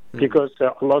them. Because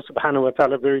Allah subhanahu wa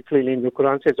ta'ala very clearly in the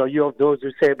Quran says, are you of those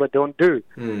who say but don't do?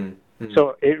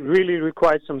 So it really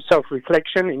requires some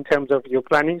self-reflection in terms of your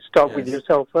planning. Start with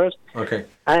yourself first. Okay.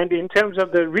 And in terms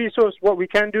of the resource, what we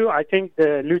can do, I think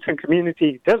the Luton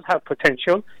community does have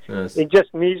potential. It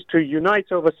just needs to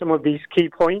unite over some of these key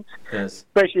points,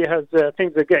 especially as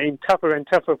things are getting tougher and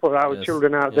tougher for our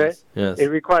children out there.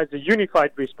 It requires a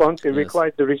unified response. It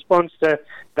requires the response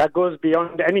that goes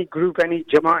beyond any group, any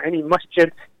jama'ah, any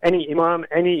masjid, any imam,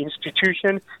 any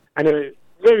institution, and a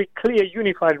very clear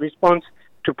unified response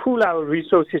to pool our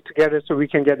resources together so we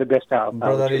can get the best out of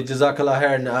Brother Ali, Jazakallah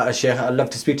khairan, Sheikh. I'd love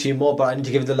to speak to you more, but I need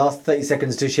to give the last 30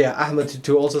 seconds to Sheikh Ahmed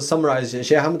to also summarize.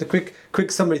 Sheikh Ahmed, a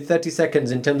quick summary, 30 seconds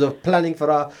in terms of planning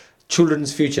for our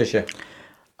children's future, Sheikh.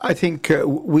 I think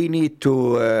we need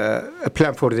to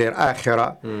plan for their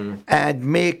akhirah and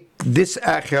make this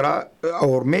akhirah,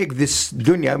 or make this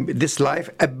dunya, this life,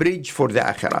 a bridge for the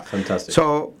akhirah. Fantastic.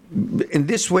 So in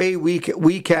this way we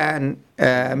can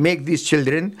make these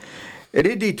children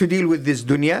ready to deal with this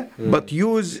dunya, but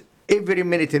use every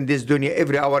minute in this dunya,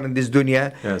 every hour in this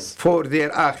dunya, for their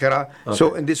akhirah. Okay.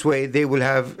 So in this way they will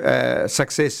have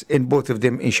success in both of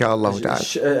them, inshallah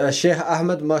ta'ala. Sheikh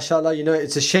Ahmed, mashallah, you know,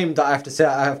 it's a shame that I have to say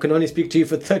I can only speak to you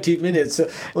for 30 minutes,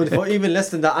 or even less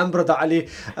than that. I'm Brother Ali,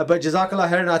 but Jazakallah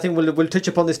khairan. I think we'll touch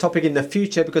upon this topic in the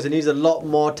future because it needs a lot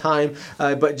more time,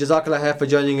 but Jazakallah khair for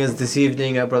joining us this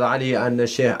evening, Brother Ali and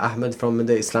Sheikh Ahmed from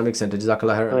the Islamic Center.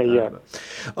 Jazakallah khairan.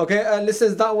 Okay,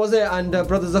 listeners, that was it, and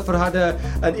Brother Zafar had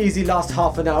an easy last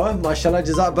half an hour, mashallah.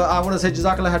 But I want to say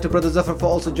Jazakallah khair to Brother Zafar for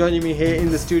also joining me here in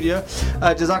the studio.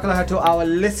 Jazakallah khair to our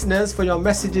listeners for your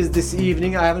messages this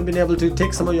evening. I haven't been able to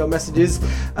take some of your messages,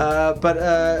 but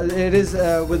it is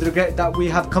with regret that we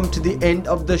have come to the end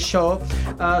of the show.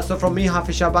 So from me,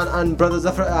 Hafiz Shaban, and Brother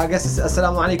Zafar, I guess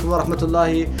assalamu alaikum wa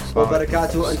rahmatullahi wa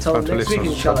barakatuh. Until next week,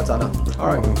 inshallah ta'ala.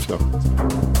 All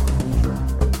right.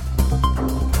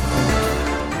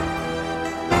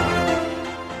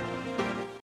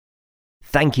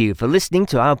 Thank you for listening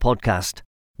to our podcast.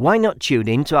 Why not tune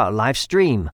in to our live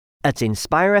stream at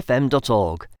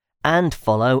inspirefm.org and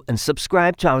follow and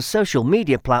subscribe to our social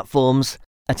media platforms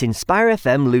at Inspire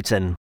FM Luton.